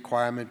residency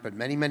requirement, but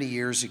many, many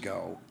years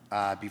ago,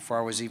 before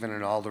I was even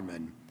an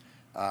alderman,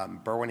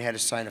 Berwyn had to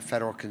sign a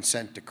federal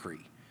consent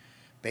decree,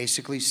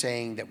 basically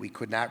saying that we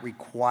could not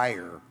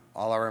require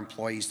all our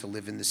employees to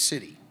live in the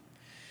city.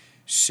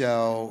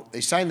 So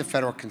they signed the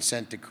federal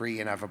consent decree,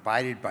 and I've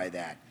abided by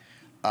that.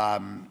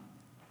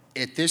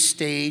 At this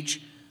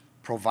stage,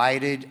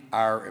 provided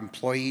our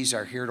employees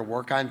are here to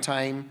work on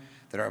time,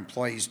 that our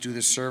employees do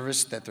the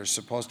service that they're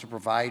supposed to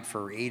provide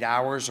for 8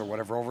 hours or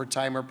whatever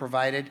overtime are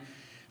provided,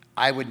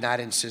 I would not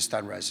insist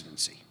on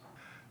residency.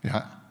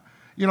 Yeah.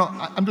 You know,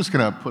 I'm just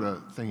going to put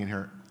a thing in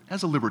here.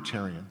 As a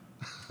libertarian,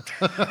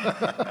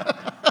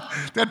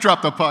 that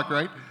dropped the puck,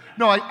 right?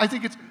 No, I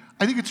think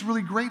it's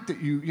really great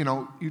that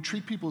you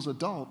treat people as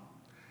adult,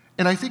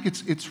 and I think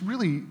it's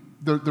really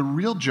the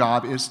real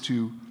job is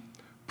to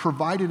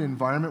provide an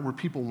environment where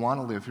people want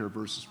to live here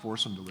versus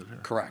force them to live here.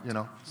 Correct. You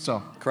know,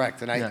 so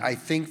correct, and yeah. I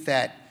think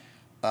that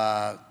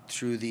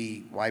through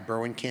the Why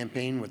Berwyn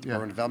campaign with the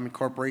Berwyn Development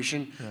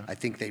Corporation, I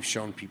think they've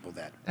shown people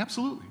that.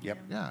 Absolutely. Yep.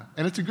 Yeah,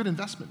 and it's a good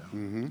investment now.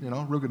 You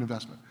know, real good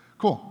investment.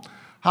 Cool.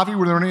 Javi,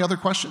 were there any other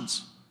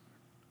questions?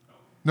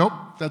 Nope.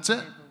 That's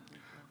it.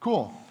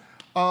 Cool.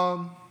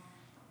 Yeah,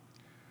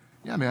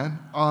 man.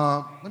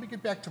 Let me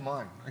get back to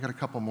mine. I got a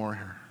couple more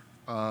here.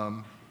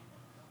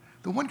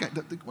 The one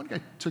guy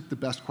took the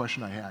best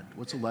question I had.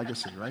 What's a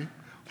legacy, right?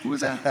 Who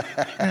was that?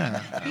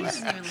 Yeah. He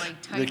doesn't even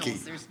like titles. Ricky.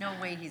 There's no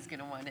way he's going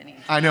to want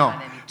anything. I know.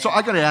 want anything. So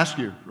I got to ask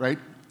you, right?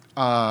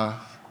 What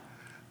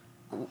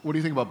do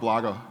you think about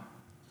Blago?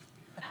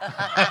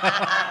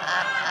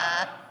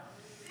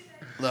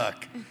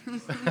 Look,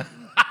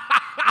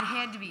 It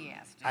had to be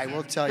asked. I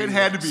will tell you It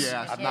had to this. be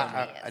asked.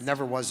 I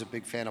never was a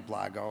big fan of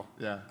Blago.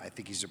 Yeah. I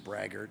think he's a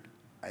braggart.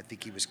 I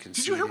think he was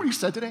conceited. Did you hear what he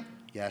said today?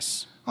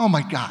 Yes. Oh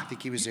my God. I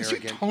think he was Is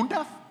arrogant. he tone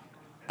deaf?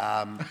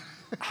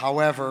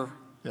 However,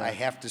 Yeah. I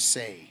have to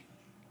say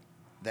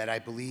that I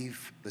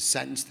believe the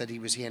sentence that he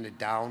was handed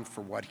down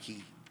for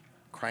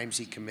crimes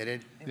he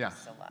committed Yeah.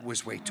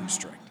 was way too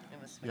strict.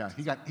 Yeah.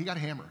 He got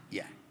hammered.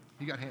 Yeah.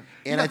 He got hammered.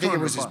 He And got I think thrown it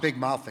under was the his bus. big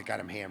mouth that got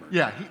him hammered.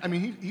 Yeah.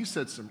 He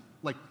said some,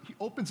 like, he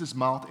opens his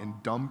mouth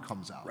and dumb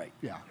comes out. Right.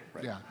 Yeah.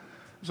 Right. Yeah.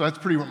 So that's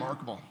pretty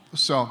remarkable.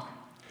 So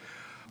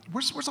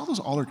where's all those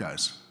alder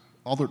guys?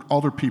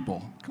 Alder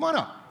people. Come on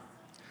up.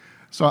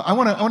 So I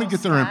want to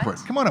get their Scott?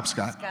 input. Come on up,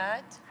 Scott.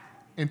 Scott?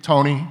 And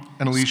Tony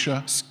and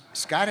Alicia.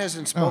 Scott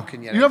hasn't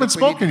spoken yet. You I haven't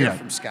think we need to spoken hear yet.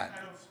 From Scott.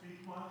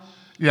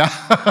 Yeah.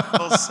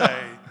 I'll say,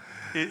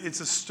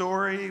 it's a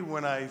story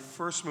when I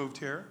first moved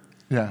here.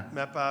 Yeah.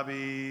 Met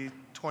Bobby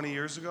 20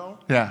 years ago,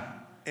 Yeah.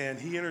 and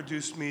he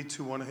introduced me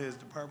to one of his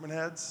department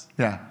heads.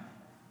 Yeah.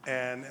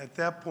 And at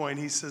that point,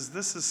 he says,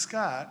 "This is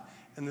Scott,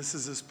 and this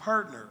is his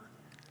partner."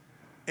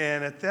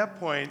 And at that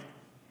point,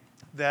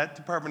 that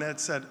department head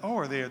said, "Oh,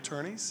 are they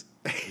attorneys?"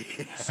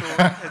 So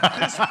at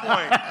this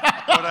point,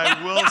 what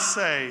I will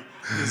say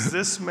is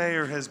this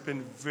mayor has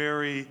been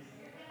very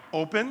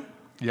open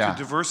Yeah. to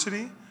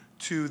diversity,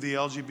 to the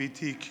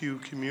LGBTQ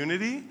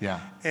community.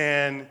 Yeah.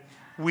 And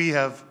we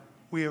have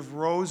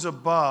rose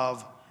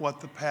above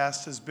what the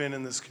past has been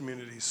in this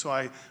community. So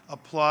I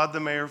applaud the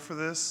mayor for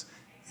this.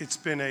 It's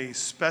been a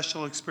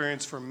special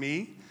experience for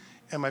me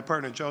and my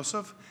partner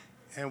Joseph,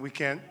 and we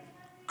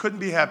couldn't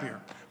be happier.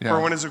 Yeah.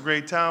 Berwyn is a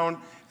great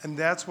town, and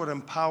that's what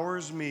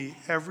empowers me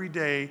every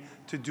day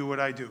to do what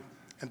I do.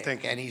 And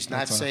thank you. And he's not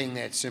That's saying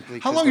that simply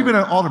How 'cause long have you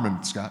they're- been an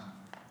alderman, Scott?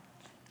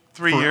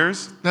 3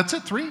 years. That's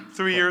it, 3?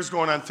 3 years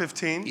going on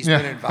 15. He's Yeah.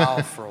 been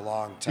involved for a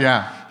long time.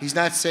 Yeah. He's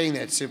not saying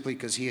that simply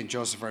because he and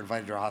Joseph are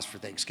invited to our house for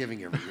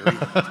Thanksgiving every year.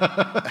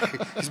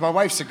 Because my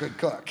wife's a good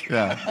cook.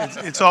 Yeah.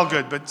 It's all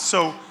good. But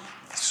so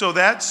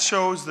that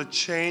shows the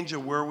change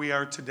of where we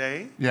are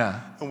today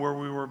Yeah. and where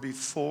we were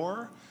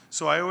before.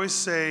 So I always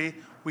say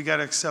we got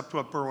to accept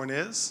what Berwyn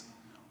is,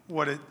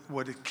 what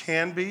it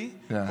can be,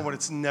 Yeah. and what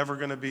it's never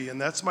going to be.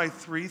 And that's my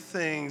 3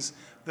 things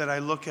that I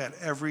look at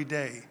every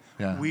day.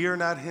 Yeah. We are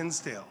not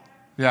Hinsdale.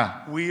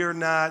 Yeah. We are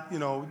not,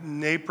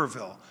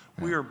 Naperville.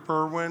 We are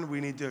Berwyn.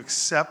 We need to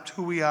accept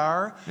who we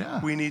are. Yeah.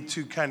 We need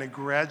to kind of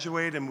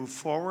graduate and move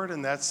forward,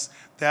 and that's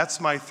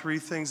my 3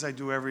 things I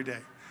do every day.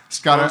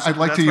 Scott, Those- I'd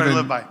like that's to what I even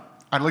live by.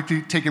 I'd like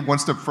to take it one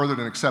step further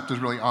than accept is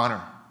really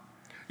honor.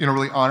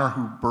 Really honor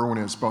who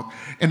Berwyn is both.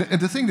 And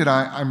the thing that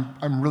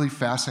I'm really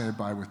fascinated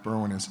by with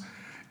Berwyn is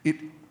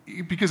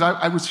because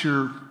I was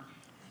here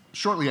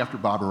shortly after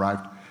Bob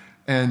arrived,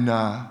 and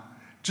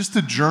just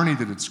the journey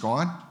that it's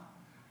gone,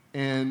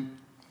 and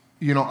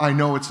I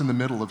know it's in the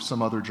middle of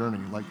some other journey,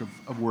 like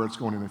of where it's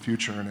going in the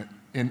future,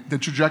 and the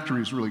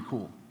trajectory is really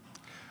cool,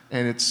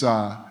 and it's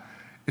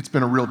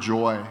been a real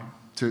joy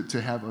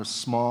to have a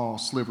small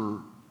sliver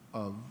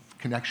of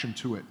connection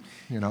to it,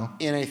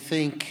 And I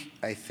think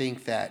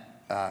that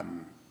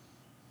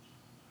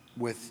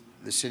with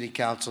the city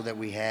council that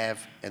we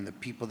have and the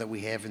people that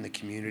we have in the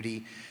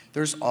community,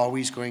 there's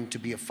always going to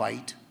be a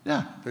fight.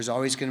 Yeah. There's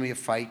always going to be a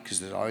fight because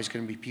there's always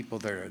going to be people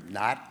that are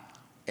not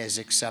as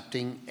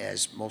accepting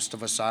as most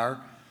of us are,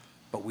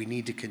 but we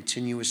need to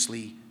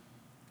continuously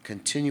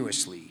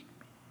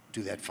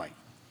do that fight.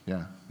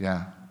 Yeah,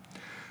 yeah.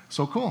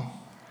 So cool.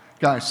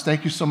 Guys,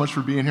 thank you so much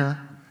for being here.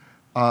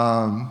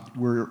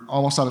 We're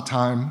almost out of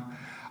time.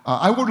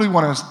 I really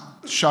want to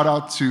shout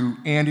out to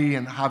Andy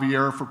and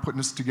Javier for putting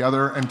this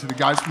together, and to the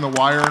guys from The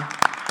Wire.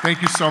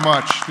 Thank you so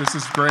much. This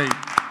is great.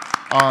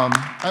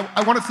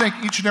 I want to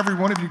thank each and every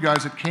one of you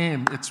guys that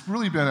came. It's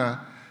really been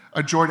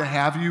a joy to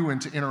have you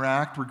and to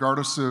interact,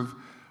 regardless of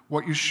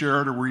what you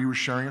shared or where you were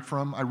sharing it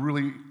from. I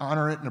really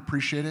honor it and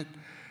appreciate it.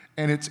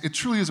 And it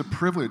truly is a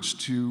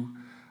privilege to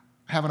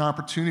have an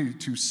opportunity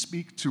to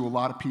speak to a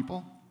lot of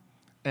people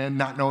and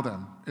not know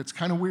them. It's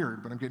kind of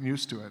weird, but I'm getting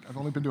used to it. I've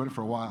only been doing it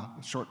for a while,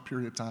 a short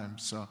period of time.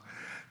 So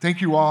thank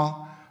you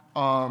all.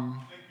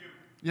 Thank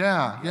you.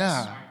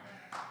 Yeah.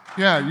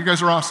 You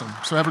guys are awesome.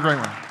 So have a great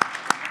one.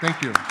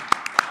 Thank you.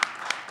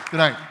 Good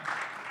night.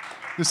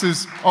 This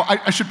is,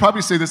 I should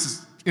probably say this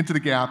is Into the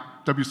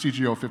Gap,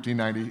 WCGO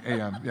 1590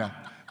 AM. Yeah.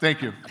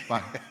 Thank you.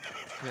 Bye.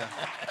 Yeah.